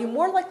 are you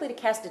more likely to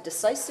cast a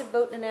decisive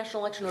vote in a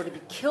national election or to be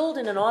killed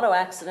in an auto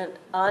accident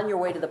on your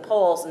way to the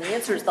polls? And the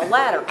answer is the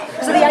latter.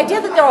 So the idea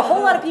that there are a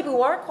whole lot of people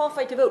who aren't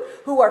qualified to vote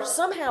who are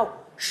somehow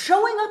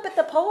showing up at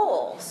the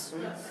polls,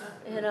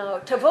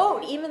 to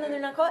vote, even though they're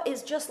not qualified,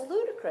 is just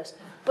ludicrous.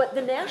 But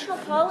the national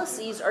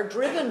policies are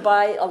driven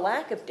by a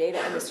lack of data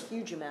and this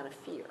huge amount of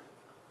fear.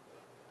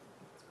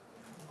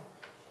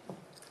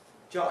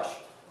 Josh.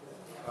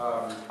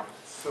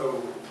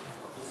 So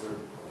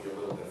these are a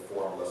little bit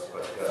formless,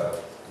 but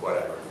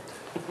whatever.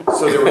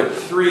 So there were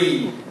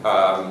three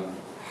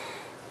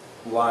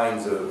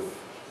lines of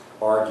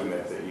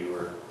argument that you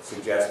were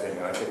suggesting,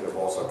 and I think they've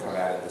also come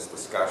out in this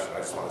discussion. I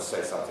just want to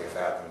say something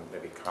about them,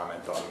 maybe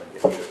comment on them, and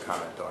get you to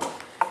comment on them.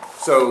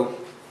 So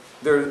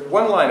there's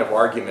one line of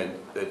argument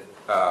that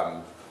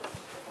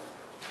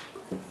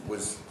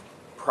was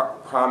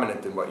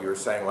prominent in what you were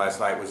saying last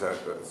night was a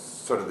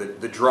sort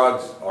of the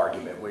drugs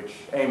argument, which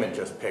Eamon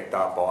just picked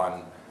up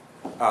on.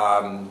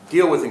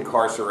 Deal with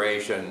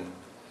incarceration,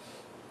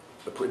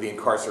 the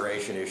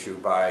incarceration issue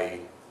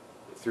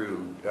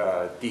through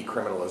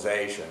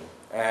decriminalization.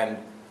 And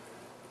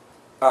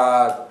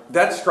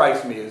that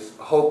strikes me as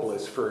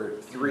hopeless for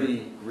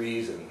three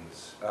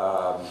reasons.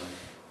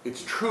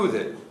 It's true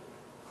that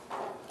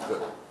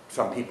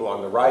some people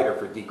on the right are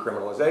for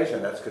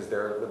decriminalization. That's because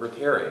they're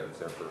libertarians.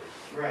 They're for,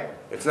 Right.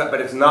 It's not,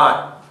 but it's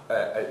not.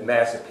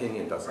 Mass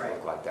opinion doesn't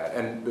look like that.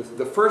 And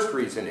the first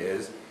reason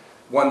is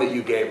one that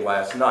you gave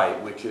last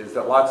night, which is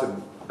that lots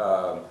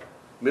of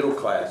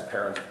middle-class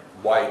parents,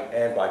 white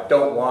and black,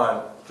 don't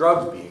want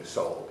drugs being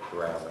sold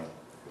around them.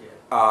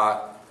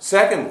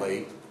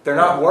 Secondly, they're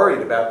not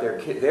worried about their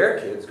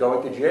kids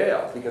going to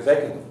jail because they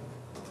can,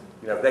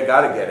 if they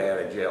got to get out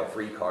of jail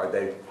free card,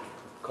 they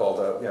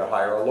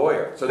hire a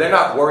lawyer. So they're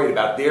not worried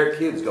about their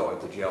kids going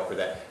to jail for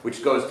that,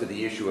 which goes to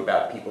the issue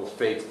about people's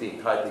fates being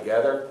tied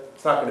together.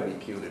 It's not going to be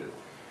punitive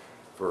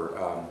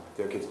for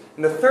their kids.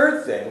 And the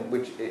third thing,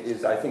 which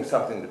is, I think,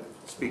 something that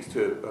speaks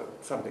to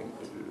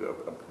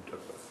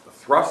a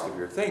thrust of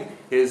your thing,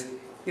 is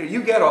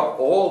you get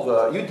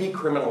you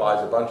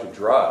decriminalize a bunch of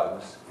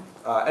drugs,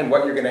 and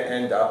what you're going to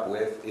end up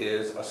with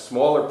is a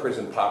smaller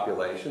prison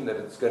population that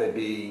it's going to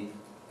be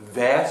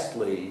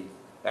vastly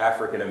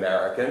African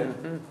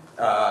American,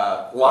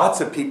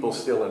 lots of people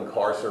still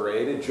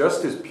incarcerated,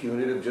 just as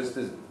punitive,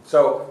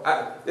 so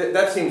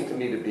that seems to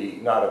me to be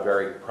not a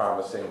very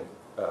promising.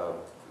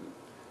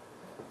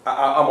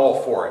 I'm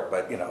all for it,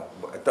 but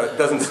it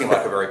doesn't seem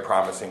like a very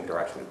promising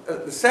direction.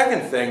 The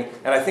second thing,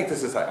 and I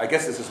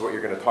guess this is what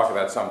you're going to talk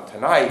about some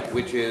tonight,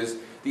 which is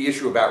the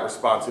issue about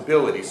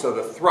responsibility. So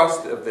the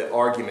thrust of the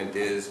argument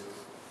is,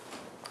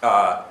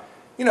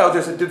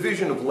 there's a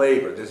division of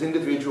labor. There's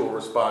individual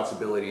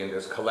responsibility and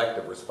there's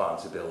collective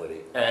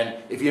responsibility. And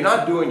if you're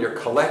not doing your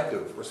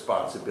collective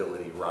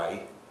responsibility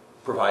right,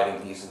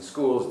 providing decent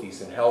schools,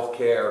 decent health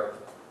care,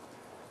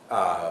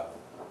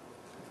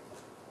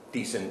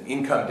 decent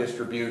income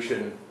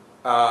distribution,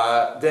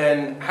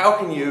 then how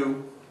can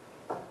you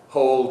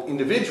hold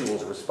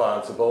individuals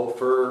responsible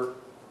for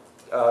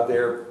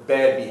their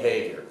bad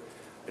behavior?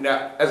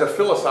 Now, as a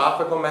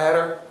philosophical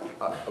matter,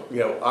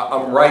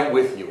 I'm right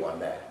with you on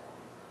that.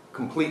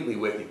 Completely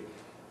with you.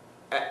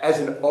 As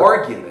an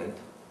argument,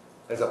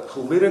 as a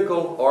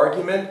political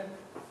argument,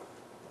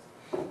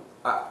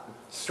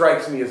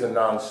 strikes me as a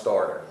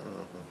non-starter.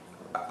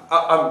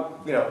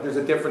 There's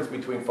a difference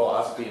between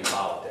philosophy and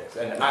politics,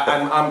 and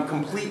I'm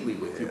completely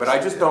with you. But I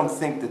just don't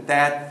think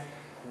that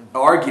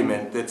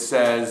argument that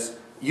says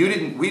we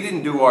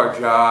didn't do our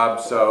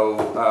job,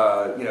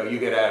 so you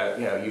get out.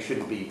 You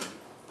shouldn't be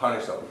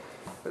punished.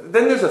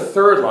 Then there's a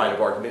third line of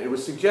argument. It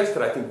was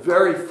suggested, I think,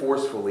 very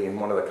forcefully in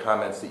one of the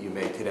comments that you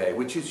made today,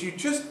 which is you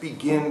just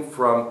begin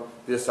from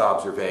this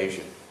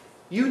observation.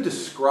 You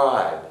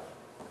describe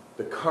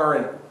the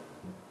current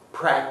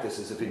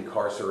practices of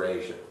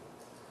incarceration.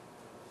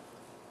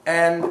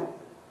 And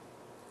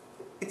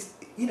this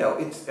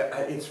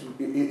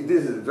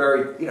is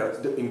very, it's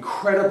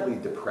incredibly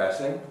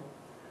depressing.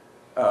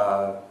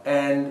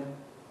 And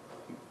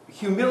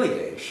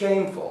humiliating,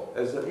 shameful,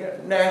 as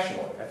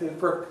nationally. I think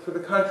for the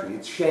country,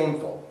 it's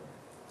shameful.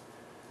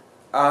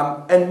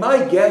 And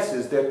my guess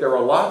is that there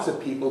are lots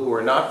of people who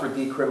are not for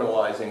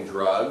decriminalizing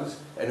drugs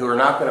and who are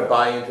not going to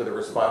buy into the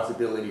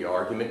responsibility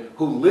argument,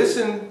 who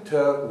listen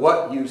to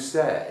what you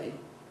say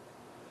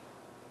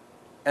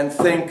and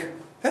think,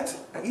 that's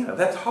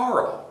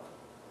horrible.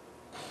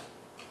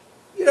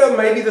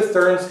 Maybe the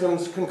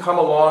Thurnscombs can come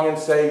along and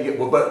say,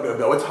 well,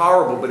 no, it's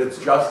horrible, but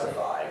it's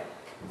justified.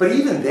 But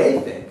even they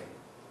think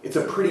it's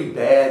a pretty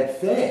bad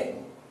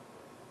thing.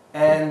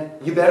 And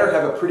you better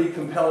have a pretty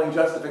compelling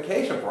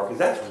justification for it, because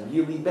that's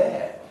really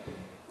bad.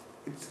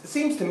 It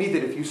seems to me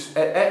that if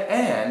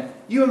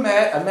you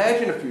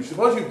imagine a future,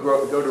 suppose you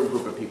go to a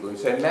group of people and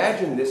say,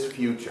 imagine this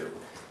future,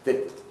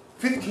 that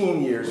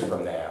 15 years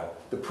from now,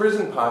 the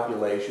prison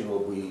population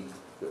will be,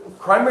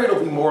 crime rate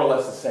will be more or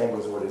less the same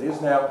as what it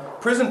is now,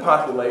 prison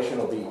population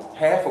will be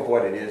half of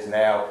what it is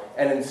now,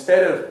 and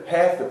instead of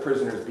half the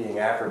prisoners being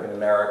African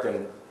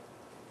American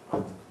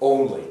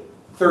only,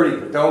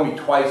 30%, only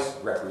twice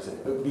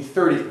represented, it would be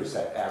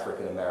 30%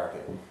 African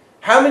American.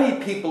 How many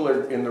people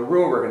are in the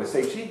room are going to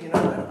say, gee, I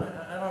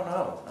don't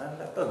know,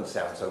 that doesn't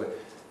sound so good.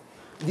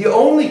 The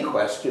only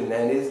question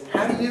then is,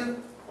 how do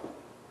you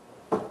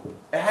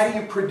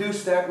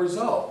produce that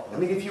result? I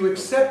mean, if you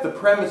accept the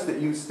premise that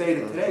you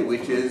stated today,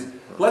 which is,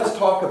 let's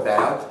talk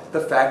about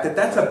the fact that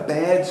that's a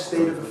bad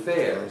state of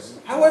affairs,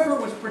 however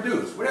it was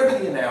produced, whatever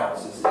the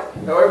analysis,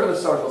 however the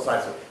social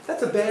science,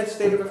 that's a bad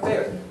state of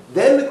affairs.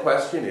 Then the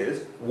question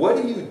is, what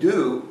do you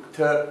do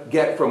to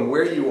get from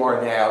where you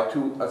are now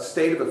to a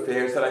state of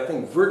affairs that I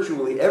think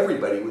virtually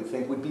everybody would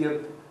think would be a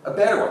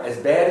better one, as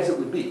bad as it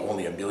would be?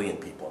 Only 1 million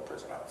people in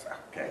prison,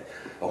 okay?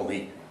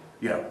 Only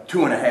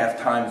 2.5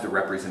 times the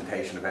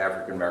representation of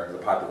African Americans,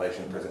 the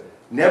population in prison.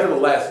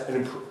 Nevertheless,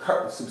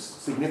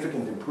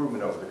 significant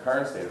improvement over the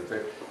current state of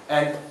affairs.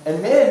 And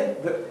then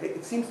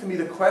it seems to me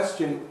the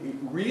question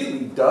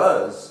really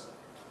does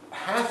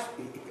have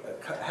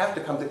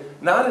to come to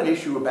not an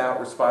issue about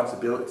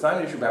responsibility. It's not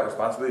an issue about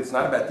responsibility. It's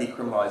not about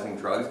decriminalizing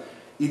drugs.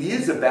 It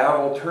is about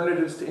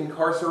alternatives to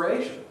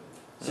incarceration,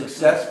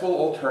 successful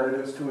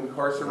alternatives to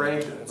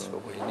incarceration. That's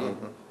what we need.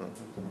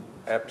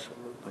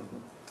 Absolutely.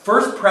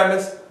 First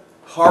premise,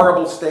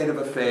 horrible state of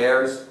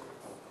affairs.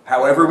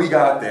 However we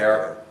got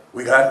there,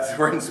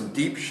 we're in some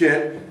deep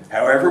shit.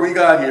 However we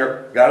got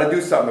here, got to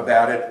do something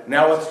about it.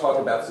 Now let's talk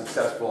about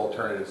successful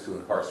alternatives to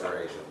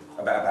incarceration.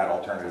 About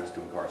alternatives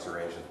to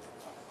incarceration.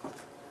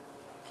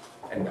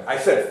 And I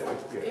said,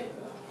 yeah.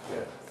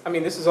 I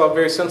mean, this is all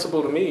very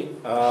sensible to me.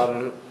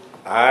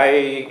 I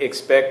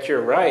expect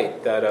you're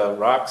right that a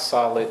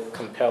rock-solid,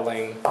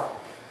 compelling,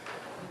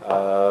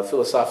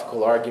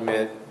 philosophical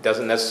argument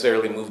doesn't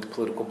necessarily move the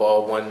political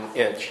ball 1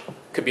 inch.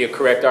 Could be a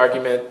correct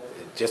argument,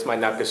 it just might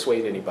not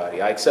persuade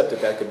anybody. I accept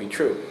that could be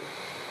true.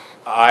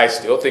 I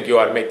still think you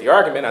ought to make the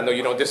argument. I know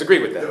you don't disagree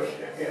with that.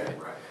 Yeah,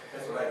 right.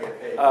 That's what I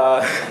get paid.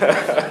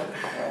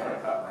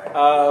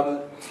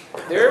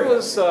 There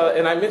was,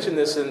 and I mentioned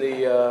this in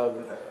the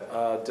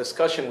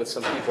discussion with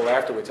some people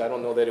afterwards. I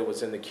don't know that it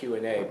was in the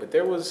Q&A, but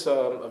there was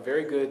a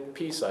very good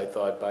piece, I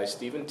thought, by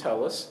Stephen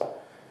Tellis,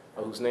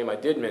 whose name I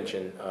did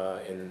mention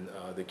in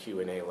the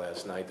Q&A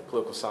last night, the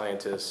political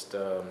scientist,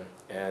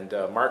 and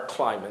Mark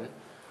Kleiman,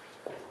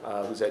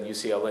 who's at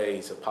UCLA.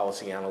 He's a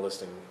policy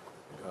analyst and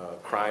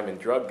crime and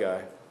drug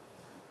guy,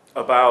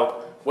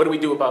 about what do we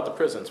do about the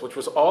prisons, which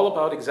was all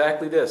about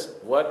exactly this.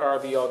 What are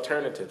the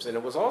alternatives? And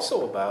it was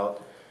also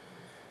about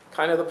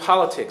kind of the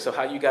politics of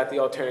how you got the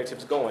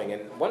alternatives going.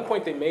 And one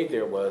point they made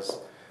there was,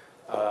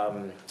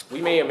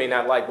 we may or may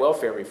not like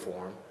welfare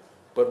reform,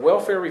 but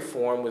welfare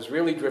reform was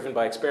really driven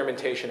by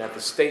experimentation at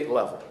the state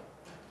level,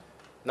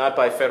 not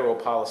by federal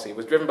policy. It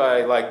was driven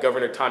by, like,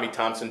 Governor Tommy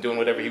Thompson doing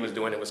whatever he was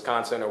doing in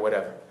Wisconsin or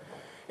whatever.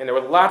 And there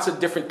were lots of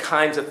different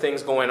kinds of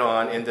things going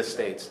on in the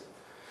states.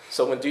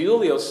 So when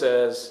DiIulio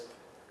says,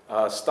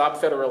 stop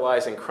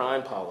federalizing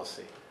crime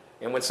policy,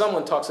 and when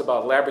someone talks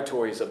about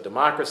laboratories of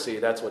democracy,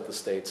 that's what the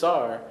states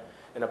are,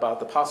 and about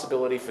the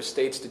possibility for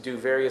states to do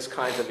various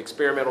kinds of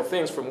experimental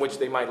things from which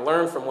they might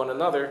learn from one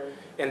another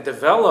and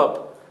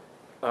develop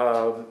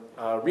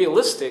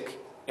realistic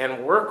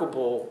and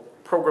workable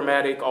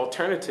programmatic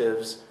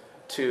alternatives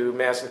to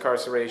mass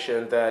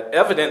incarceration that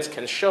evidence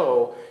can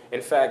show,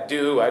 in fact,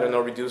 do, I don't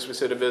know, reduce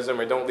recidivism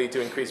or don't lead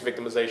to increased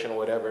victimization or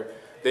whatever,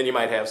 then you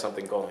might have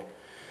something going.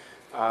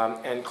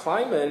 And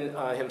Kleiman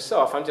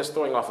himself, I'm just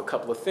throwing off a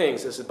couple of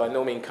things. This is by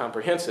no means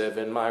comprehensive,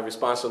 and my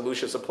response to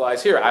Lucius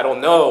applies here. I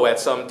don't know at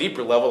some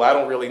deeper level. I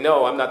don't really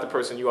know. I'm not the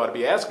person you ought to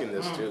be asking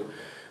this to.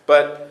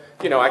 But,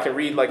 I can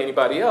read like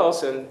anybody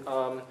else, and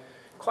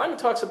Kleiman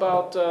talks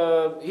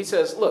about, he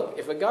says, look,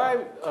 if a guy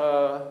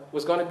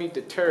was going to be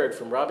deterred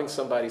from robbing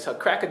somebody's house,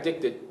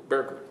 crack-addicted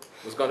burglar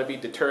was going to be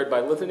deterred by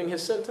lengthening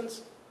his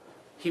sentence,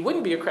 he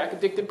wouldn't be a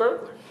crack-addicted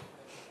burglar.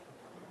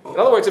 In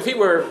other words, if he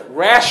were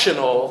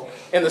rational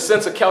in the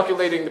sense of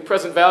calculating the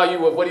present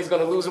value of what he's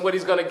going to lose and what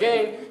he's going to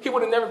gain, he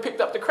would have never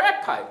picked up the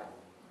crack pipe.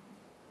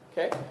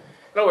 Okay?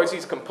 In other words,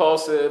 he's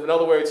compulsive. In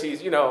other words,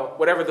 he's,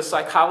 whatever the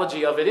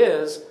psychology of it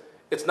is,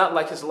 it's not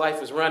like his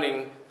life is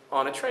running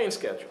on a train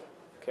schedule.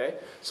 Okay?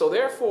 So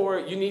therefore,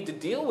 you need to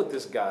deal with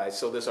this guy,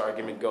 so this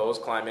argument goes,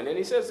 Kleiman. And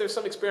he says there's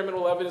some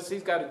experimental evidence.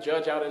 He's got a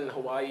judge out in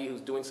Hawaii who's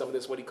doing some of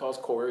this, what he calls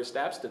coerced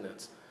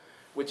abstinence,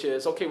 which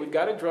is, okay, we've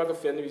got a drug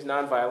offender, he's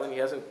nonviolent, he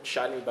hasn't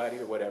shot anybody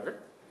or whatever.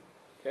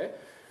 Okay?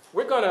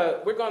 We're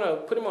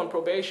gonna put him on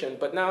probation,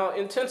 but now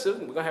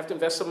intensive, we're gonna have to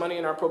invest some money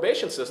in our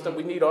probation system.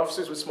 We need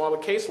officers with smaller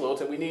caseloads,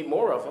 and we need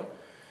more of them.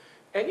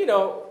 And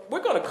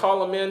we're gonna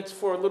call him in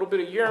for a little bit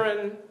of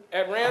urine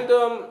at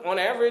random, on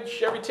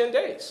average, every 10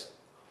 days.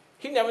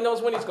 He never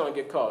knows when he's going to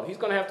get called. He's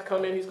going to have to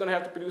come in, he's going to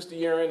have to produce the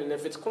urine, and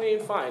if it's clean,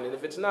 fine. And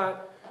if it's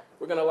not,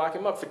 we're going to lock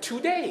him up for 2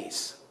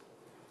 days.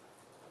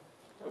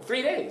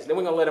 3 days, then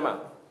we're going to let him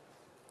out.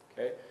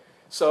 Okay?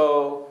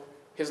 So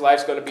his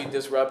life's going to be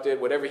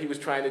disrupted. Whatever he was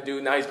trying to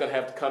do, now he's going to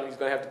have to come, he's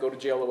going to have to go to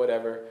jail or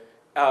whatever.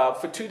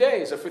 For 2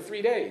 days or for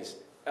 3 days.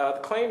 The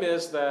claim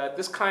is that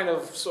this kind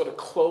of sort of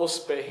close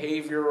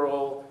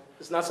behavioral,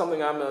 it's not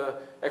something I'm an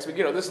expert,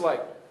 this is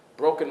like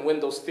broken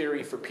windows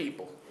theory for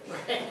people.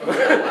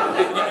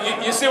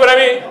 You see what I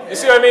mean? You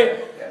see what I mean?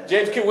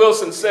 James Q.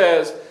 Wilson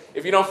says,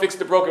 if you don't fix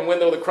the broken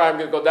window, the crime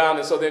will go down.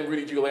 And so then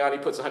Rudy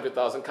Giuliani puts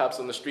 100,000 cops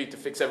on the street to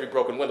fix every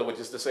broken window, which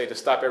is to say to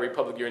stop every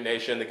public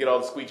urination, to get all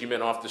the squeegee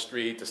men off the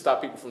street, to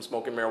stop people from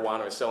smoking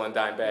marijuana or selling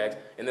dime bags.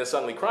 And then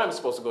suddenly crime is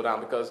supposed to go down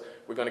because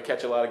we're going to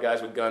catch a lot of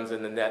guys with guns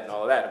in the net and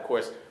all of that. Of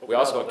course, we're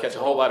also going to catch a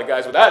whole lot of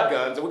guys without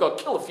guns, and we're going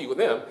to kill a few of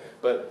them.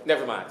 But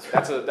never mind.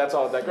 That's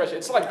all a digression.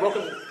 It's like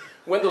broken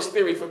windows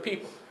theory for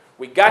people.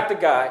 We got the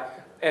guy.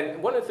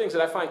 And one of the things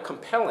that I find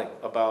compelling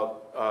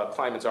about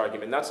Kleiman's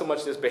argument, not so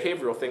much this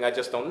behavioral thing, I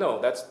just don't know.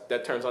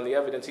 That turns on the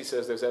evidence. He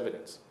says there's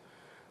evidence.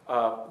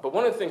 But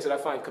one of the things that I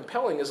find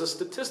compelling is a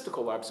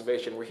statistical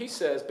observation where he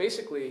says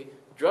basically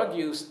drug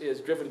use is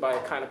driven by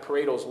a kind of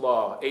Pareto's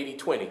law,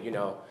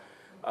 80-20,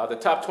 the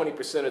top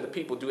 20% of the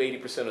people do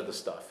 80% of the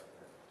stuff.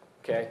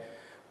 Okay?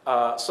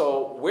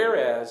 So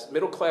whereas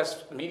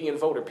middle-class median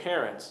voter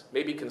parents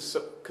may be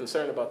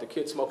concerned about the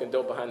kids smoking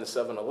dope behind the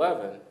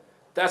 7-Eleven,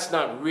 that's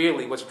not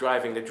really what's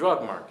driving the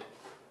drug market.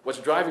 What's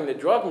driving the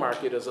drug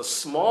market is a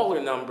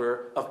smaller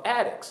number of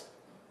addicts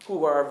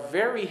who are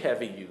very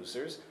heavy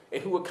users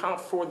and who account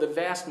for the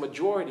vast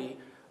majority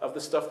of the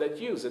stuff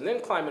that's used. And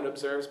then Kleiman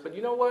observes, but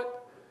you know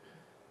what?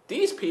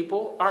 These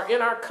people are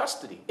in our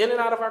custody, in and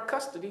out of our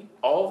custody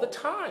all the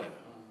time.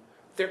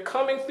 They're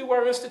coming through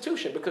our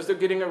institution because they're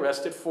getting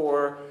arrested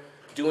for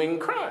doing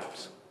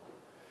crimes.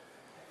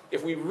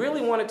 If we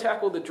really want to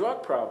tackle the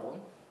drug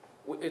problem,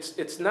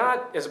 it's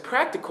not, as a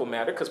practical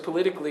matter, because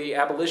politically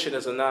abolition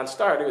is a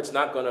non-starter, it's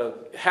not going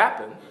to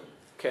happen,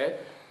 okay?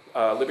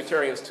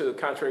 Libertarians to the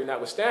contrary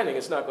notwithstanding,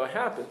 it's not going to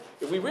happen.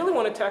 If we really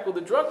want to tackle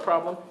the drug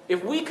problem,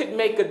 if we could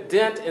make a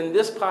dent in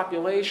this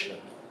population,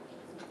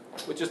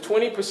 which is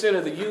 20%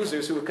 of the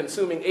users who are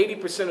consuming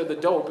 80% of the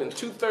dope, and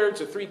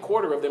 2/3 or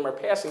 3/4 of them are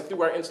passing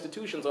through our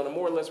institutions on a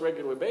more or less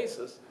regular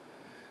basis,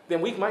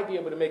 then we might be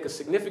able to make a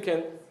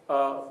significant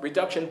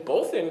reduction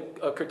both in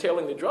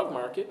curtailing the drug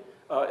market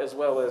as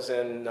well as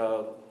in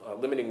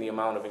limiting the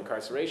amount of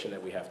incarceration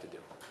that we have to do.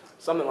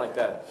 Something like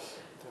that.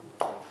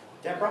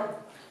 Deborah?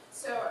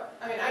 So,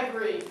 I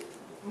agree.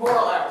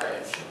 Moral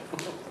outrage.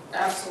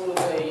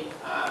 Absolutely.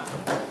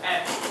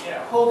 And,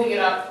 holding it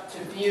up to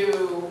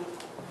view,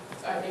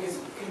 I think,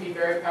 can be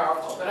very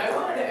powerful. But I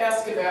wanted to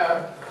ask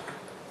about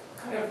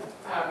kind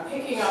of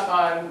picking up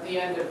on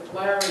the end of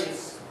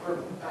Larry's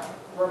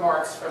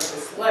remarks from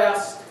his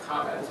last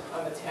comment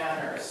on the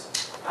Tanners.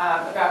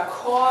 About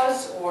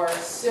cause or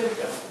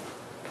symptom.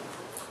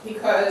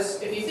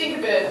 Because if you think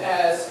of it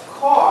as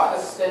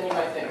cause, then you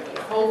might think,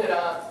 hold it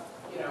up,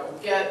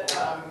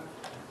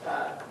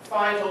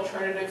 find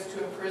alternatives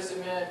to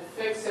imprisonment,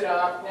 fix it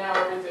up, now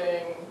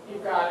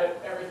you've got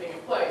everything in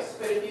place.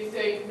 But if you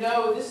think,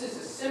 no, this is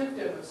a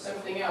symptom of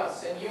something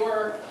else, and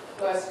your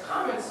last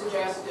comment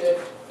suggested,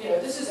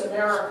 this is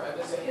America,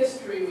 there's a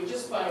history, we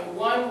just find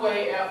one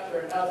way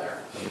after another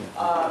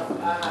of,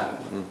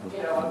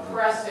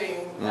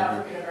 oppressing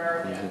African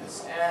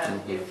Americans.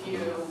 And if you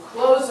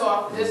close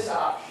off this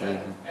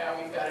option, now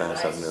we've got a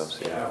nice,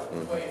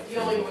 way of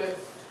dealing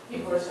with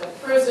people who are sent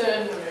to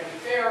prison, we're going to be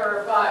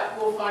fairer, but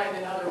we'll find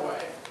another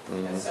way.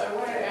 And so I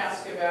wanted to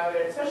ask about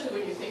it, especially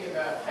when you think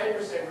about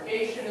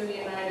hyper-segregation in the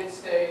United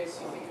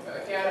States, you think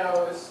about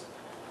ghettos.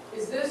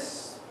 Is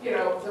this,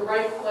 the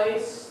right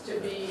place to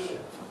be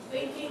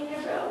thinking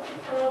about the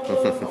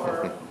problem,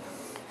 or?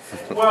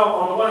 Well,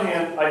 on the one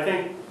hand, I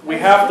think we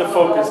have to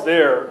focus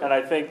there, and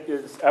I think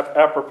it's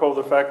apropos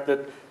the fact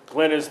that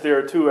Glenn is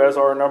there too, as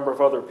are a number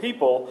of other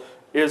people,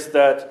 is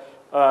that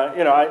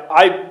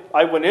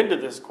I went into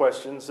this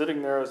question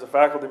sitting there as a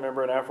faculty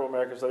member in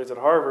Afro-American Studies at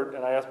Harvard,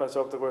 and I asked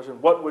myself the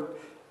question, what would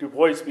Du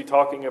Bois be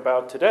talking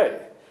about today?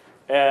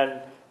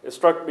 And it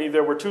struck me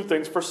there were two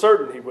things for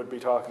certain he would be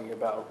talking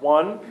about.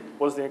 One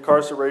was the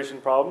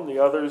incarceration problem. The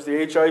other is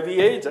the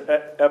HIV/AIDS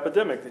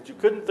epidemic, that you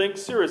couldn't think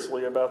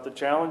seriously about the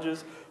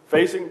challenges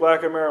facing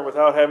Black America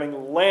without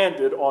having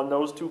landed on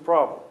those two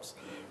problems,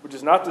 which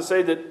is not to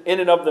say that in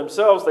and of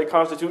themselves they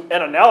constitute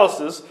an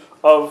analysis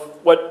of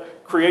what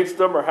creates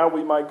them or how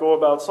we might go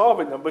about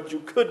solving them, but you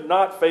could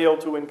not fail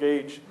to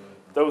engage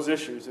those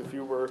issues if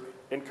you were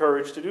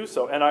encouraged to do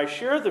so. And I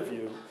share the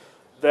view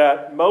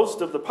that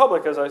most of the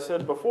public, as I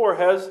said before,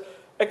 has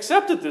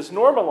accepted this,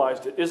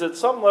 normalized it, is at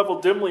some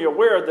level dimly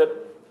aware that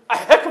a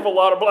heck of a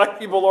lot of black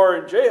people are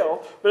in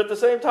jail, but at the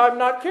same time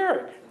not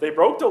caring. They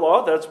broke the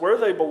law, that's where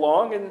they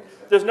belong, and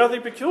there's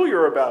nothing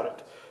peculiar about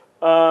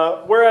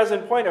it. Whereas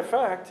in point of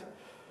fact,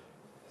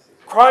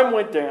 crime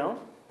went down,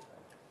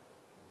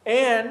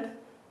 and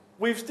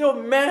we've still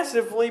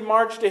massively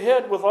marched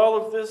ahead with all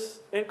of this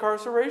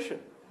incarceration,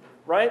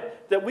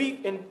 right? That we,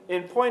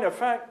 in point of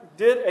fact,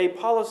 did a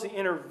policy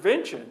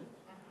intervention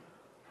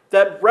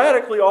that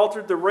radically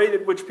altered the rate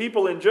at which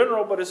people in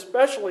general, but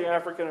especially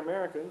African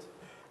Americans,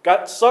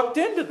 got sucked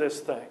into this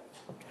thing.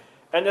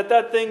 And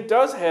that thing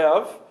does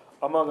have,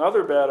 among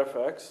other bad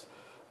effects,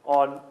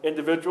 on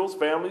individuals,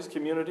 families,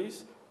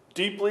 communities,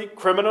 deeply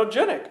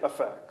criminogenic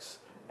effects.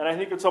 And I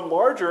think it's a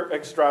larger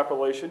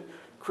extrapolation,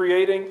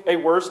 creating a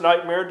worse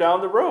nightmare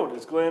down the road,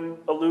 as Glenn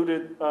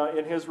alluded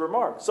in his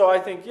remarks. So I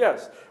think,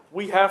 yes,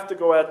 we have to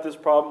go at this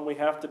problem. We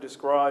have to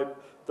describe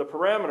the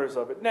parameters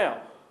of it.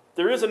 Now,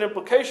 there is an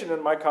implication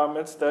in my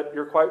comments that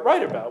you're quite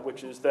right about,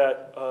 which is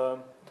that,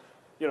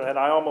 and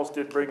I almost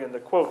did bring in the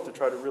quote to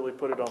try to really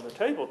put it on the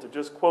table, to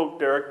just quote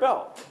Derek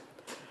Bell.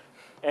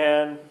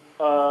 And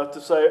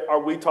to say, are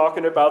we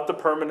talking about the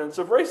permanence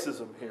of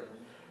racism here?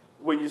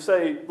 When you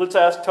say, let's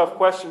ask tough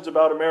questions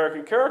about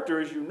American character,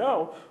 as you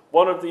know,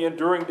 one of the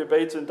enduring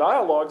debates and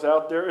dialogues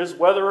out there is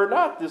whether or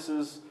not this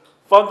is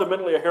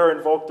fundamentally a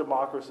hair-invoked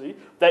democracy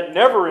that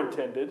never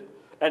intended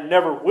and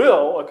never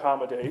will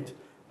accommodate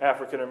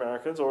African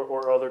Americans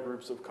or other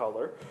groups of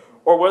color,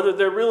 or whether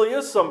there really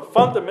is some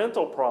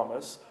fundamental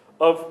promise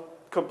of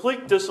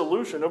complete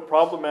dissolution of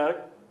problematic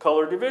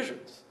color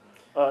divisions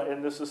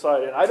in this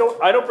society. And I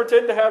don't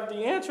pretend to have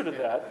the answer to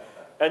that.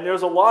 And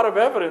there's a lot of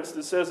evidence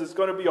that says it's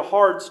going to be a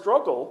hard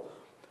struggle.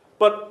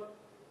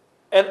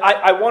 And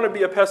I want to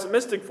be a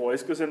pessimistic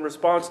voice, because in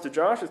response to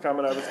Josh's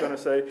comment, I was going to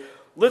say,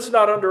 let's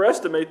not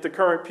underestimate the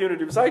current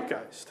punitive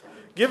zeitgeist.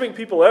 Giving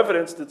people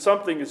evidence that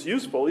something is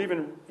useful,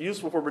 even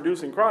useful for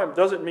reducing crime,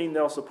 doesn't mean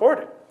they'll support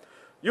it.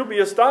 You'll be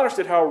astonished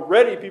at how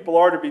ready people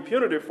are to be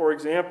punitive, for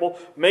example,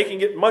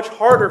 making it much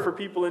harder for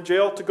people in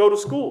jail to go to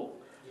school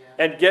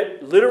and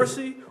get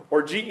literacy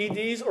or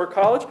GEDs or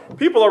college.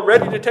 People are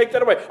ready to take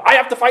that away. I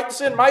have to fight the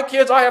sin. My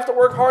kids, I have to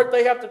work hard.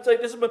 They have to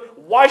take discipline.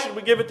 Why should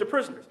we give it to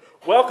prisoners?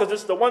 Well, because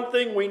it's the one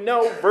thing we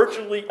know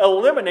virtually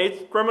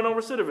eliminates criminal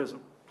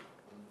recidivism.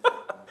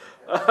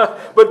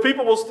 But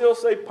people will still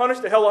say, punish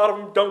the hell out of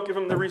them, don't give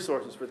them the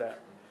resources for that,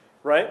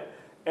 right?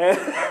 And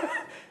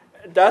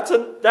that's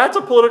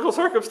a political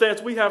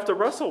circumstance we have to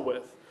wrestle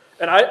with.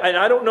 And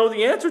I don't know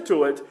the answer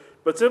to it,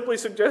 but simply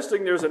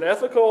suggesting there's an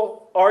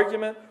ethical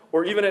argument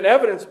or even an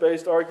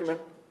evidence-based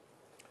argument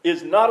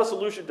is not a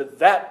solution to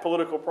that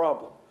political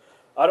problem.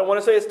 I don't want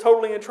to say it's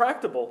totally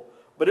intractable,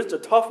 but it's a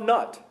tough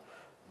nut.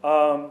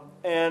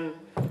 And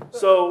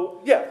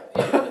so, yeah.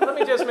 Let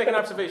me just make an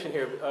observation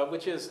here,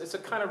 which is, it's a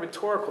kind of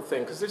rhetorical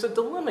thing, because there's a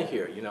dilemma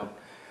here, you know.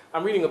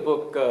 I'm reading a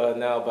book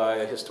now by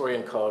a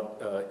historian called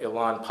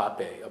Ilan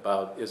Pape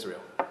about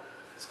Israel.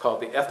 It's called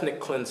The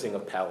Ethnic Cleansing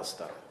of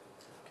Palestine.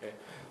 Okay?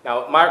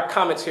 Now, my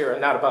comments here are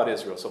not about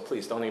Israel, so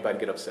please don't anybody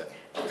get upset.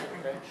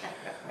 Okay?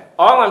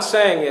 All I'm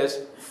saying is,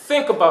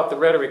 think about the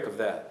rhetoric of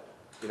that.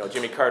 You know,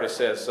 Jimmy Carter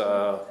says,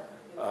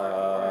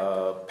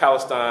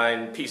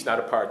 Palestine, peace,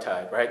 not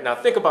apartheid, right? Now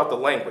think about the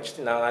language.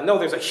 Now I know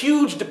there's a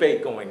huge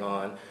debate going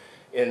on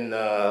in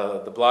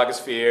the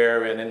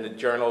blogosphere and in the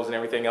journals and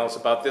everything else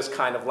about this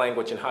kind of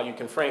language and how you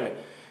can frame it.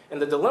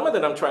 And the dilemma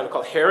that I'm trying to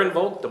call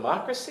hair-invoked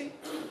democracy,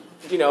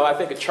 you know, I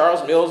think of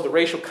Charles Mills, The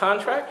Racial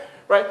Contract,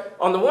 right?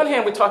 On the one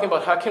hand, we're talking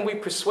about how can we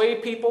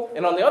persuade people,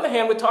 and on the other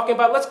hand, we're talking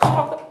about let's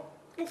call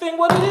the thing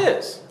what it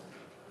is,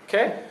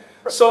 okay?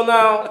 So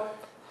now,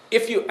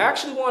 if you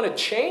actually want to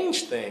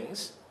change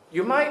things,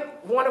 you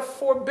might want to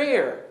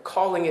forbear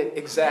calling it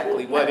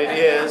exactly what it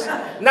is,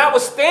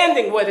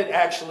 notwithstanding what it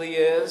actually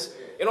is,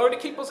 in order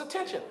to keep people's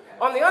attention.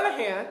 On the other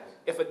hand,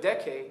 if a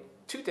decade,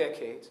 2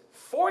 decades,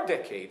 4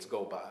 decades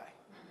go by,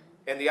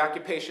 and the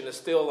occupation is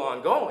still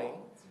ongoing,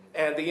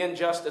 and the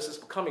injustice is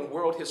becoming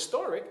world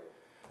historic,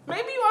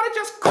 maybe you ought to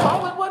just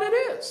call it what it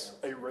is.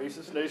 A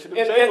racist nation of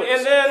jailers.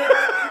 And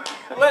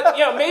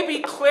then maybe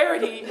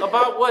clarity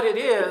about what it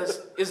is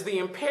the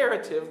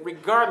imperative,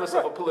 regardless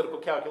of a political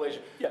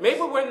calculation. Yes.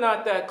 Maybe we're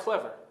not that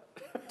clever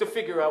to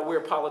figure out where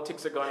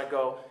politics are going to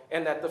go,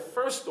 and that the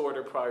first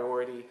order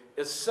priority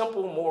is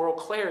simple moral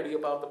clarity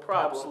about the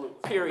problem. Absolutely.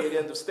 Period,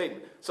 end of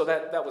statement. So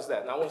that was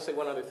that. Now I want to say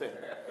one other thing.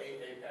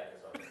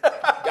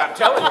 I'm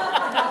telling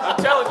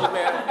you,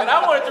 man. And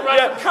I wanted to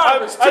write for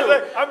Congress,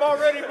 too. I'm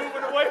already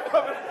moving away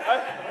from it.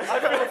 I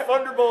got a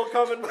thunderbolt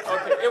coming.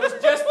 Okay, it was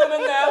just an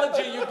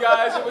analogy, you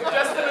guys. It was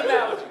just an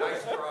analogy.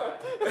 Nice try.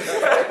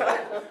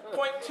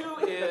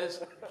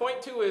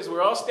 Point two is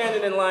we're all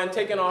standing in line,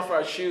 taking off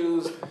our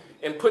shoes,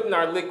 and putting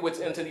our liquids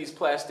into these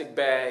plastic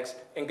bags,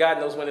 and God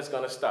knows when it's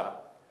going to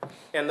stop.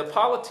 And the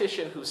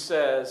politician who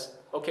says,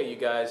 okay, you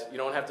guys, you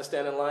don't have to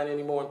stand in line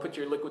anymore and put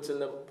your liquids in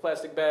the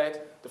plastic bags.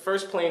 The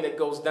first plane that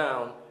goes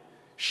down,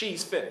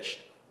 she's finished.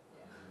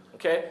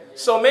 Okay?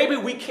 So maybe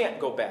we can't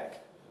go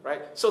back,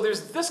 right? So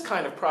there's this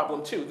kind of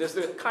problem too. There's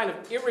the kind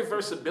of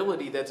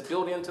irreversibility that's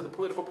built into the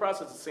political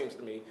process, it seems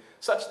to me,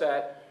 such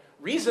that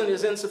reason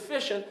is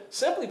insufficient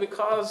simply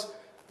because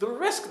the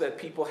risk that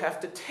people have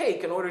to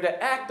take in order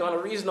to act on a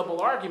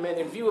reasonable argument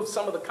in view of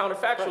some of the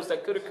counterfactuals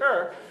that could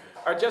occur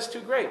are just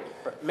too great.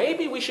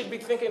 Maybe we should be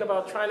thinking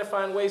about trying to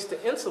find ways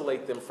to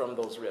insulate them from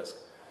those risks.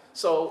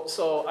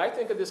 So I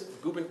think of this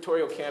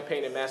gubernatorial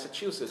campaign in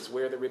Massachusetts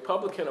where the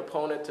Republican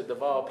opponent to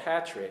Deval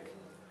Patrick,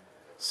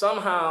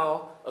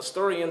 somehow a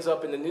story ends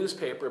up in the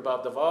newspaper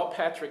about Deval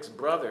Patrick's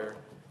brother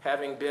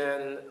having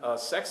been a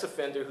sex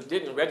offender who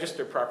didn't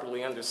register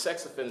properly under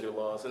sex offender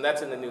laws, and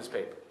that's in the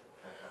newspaper.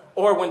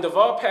 Or when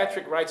Deval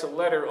Patrick writes a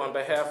letter on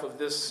behalf of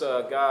this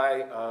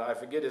guy, I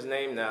forget his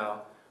name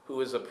now, who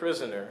is a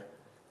prisoner,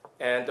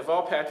 and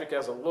Deval Patrick,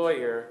 as a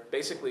lawyer,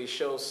 basically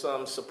shows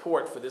some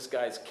support for this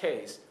guy's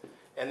case.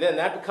 And then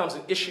that becomes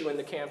an issue in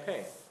the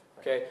campaign,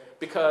 okay?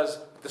 Because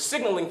the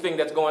signaling thing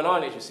that's going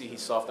on is, you see,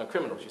 he's soft on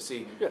criminals. You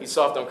see, he's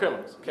soft on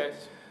criminals, okay?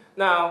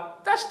 Now,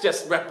 that's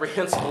just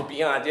reprehensible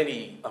beyond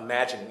any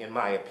imagining, in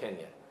my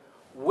opinion.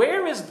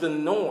 Where is the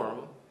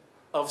norm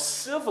of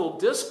civil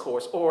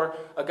discourse? Or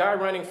a guy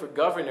running for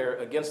governor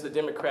against the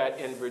Democrat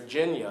in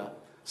Virginia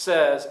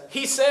says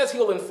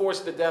he'll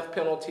enforce the death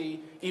penalty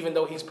even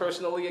though he's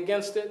personally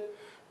against it.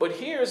 But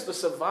here's the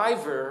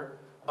survivor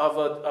of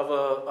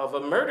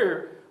a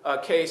murder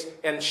case,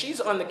 and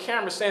she's on the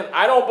camera saying,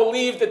 I don't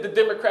believe that the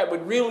Democrat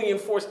would really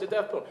enforce the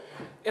death penalty.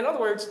 In other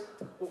words,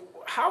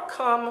 how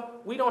come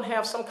we don't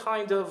have some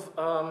kind of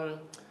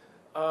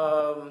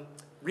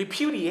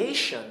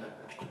repudiation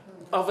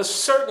of a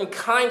certain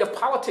kind of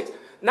politics?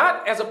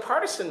 Not as a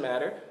partisan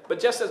matter, but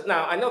just as,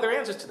 now I know there are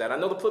answers to that. I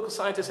know the political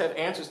scientists have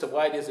answers to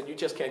why it is that you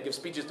just can't give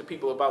speeches to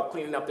people about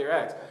cleaning up their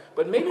acts.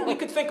 But maybe we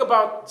could think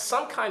about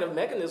some kind of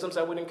mechanisms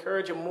that would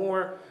encourage a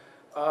more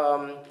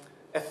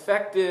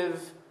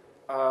effective,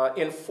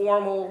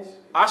 informal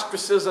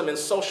ostracism and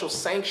social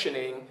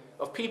sanctioning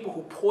of people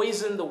who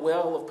poison the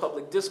well of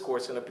public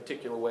discourse in a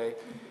particular way.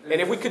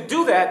 And if we could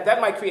do that, that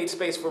might create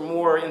space for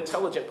more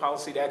intelligent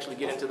policy to actually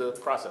get into the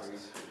process.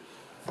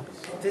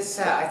 This,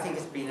 I think,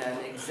 has been an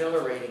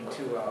exhilarating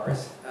 2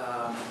 hours.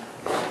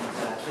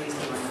 Please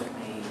join with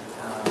me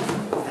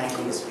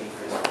thanking the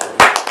speakers.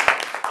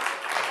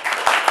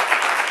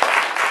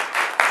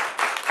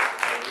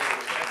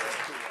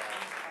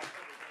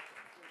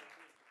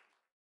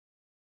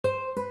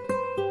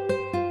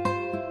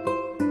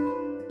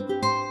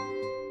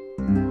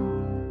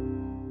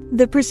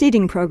 The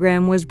preceding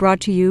program was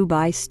brought to you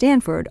by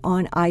Stanford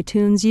on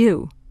iTunes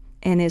U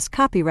and is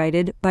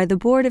copyrighted by the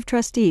Board of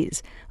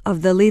Trustees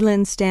of the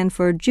Leland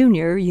Stanford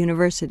Junior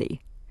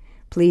University.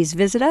 Please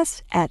visit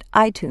us at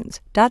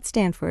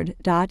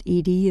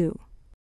itunes.stanford.edu.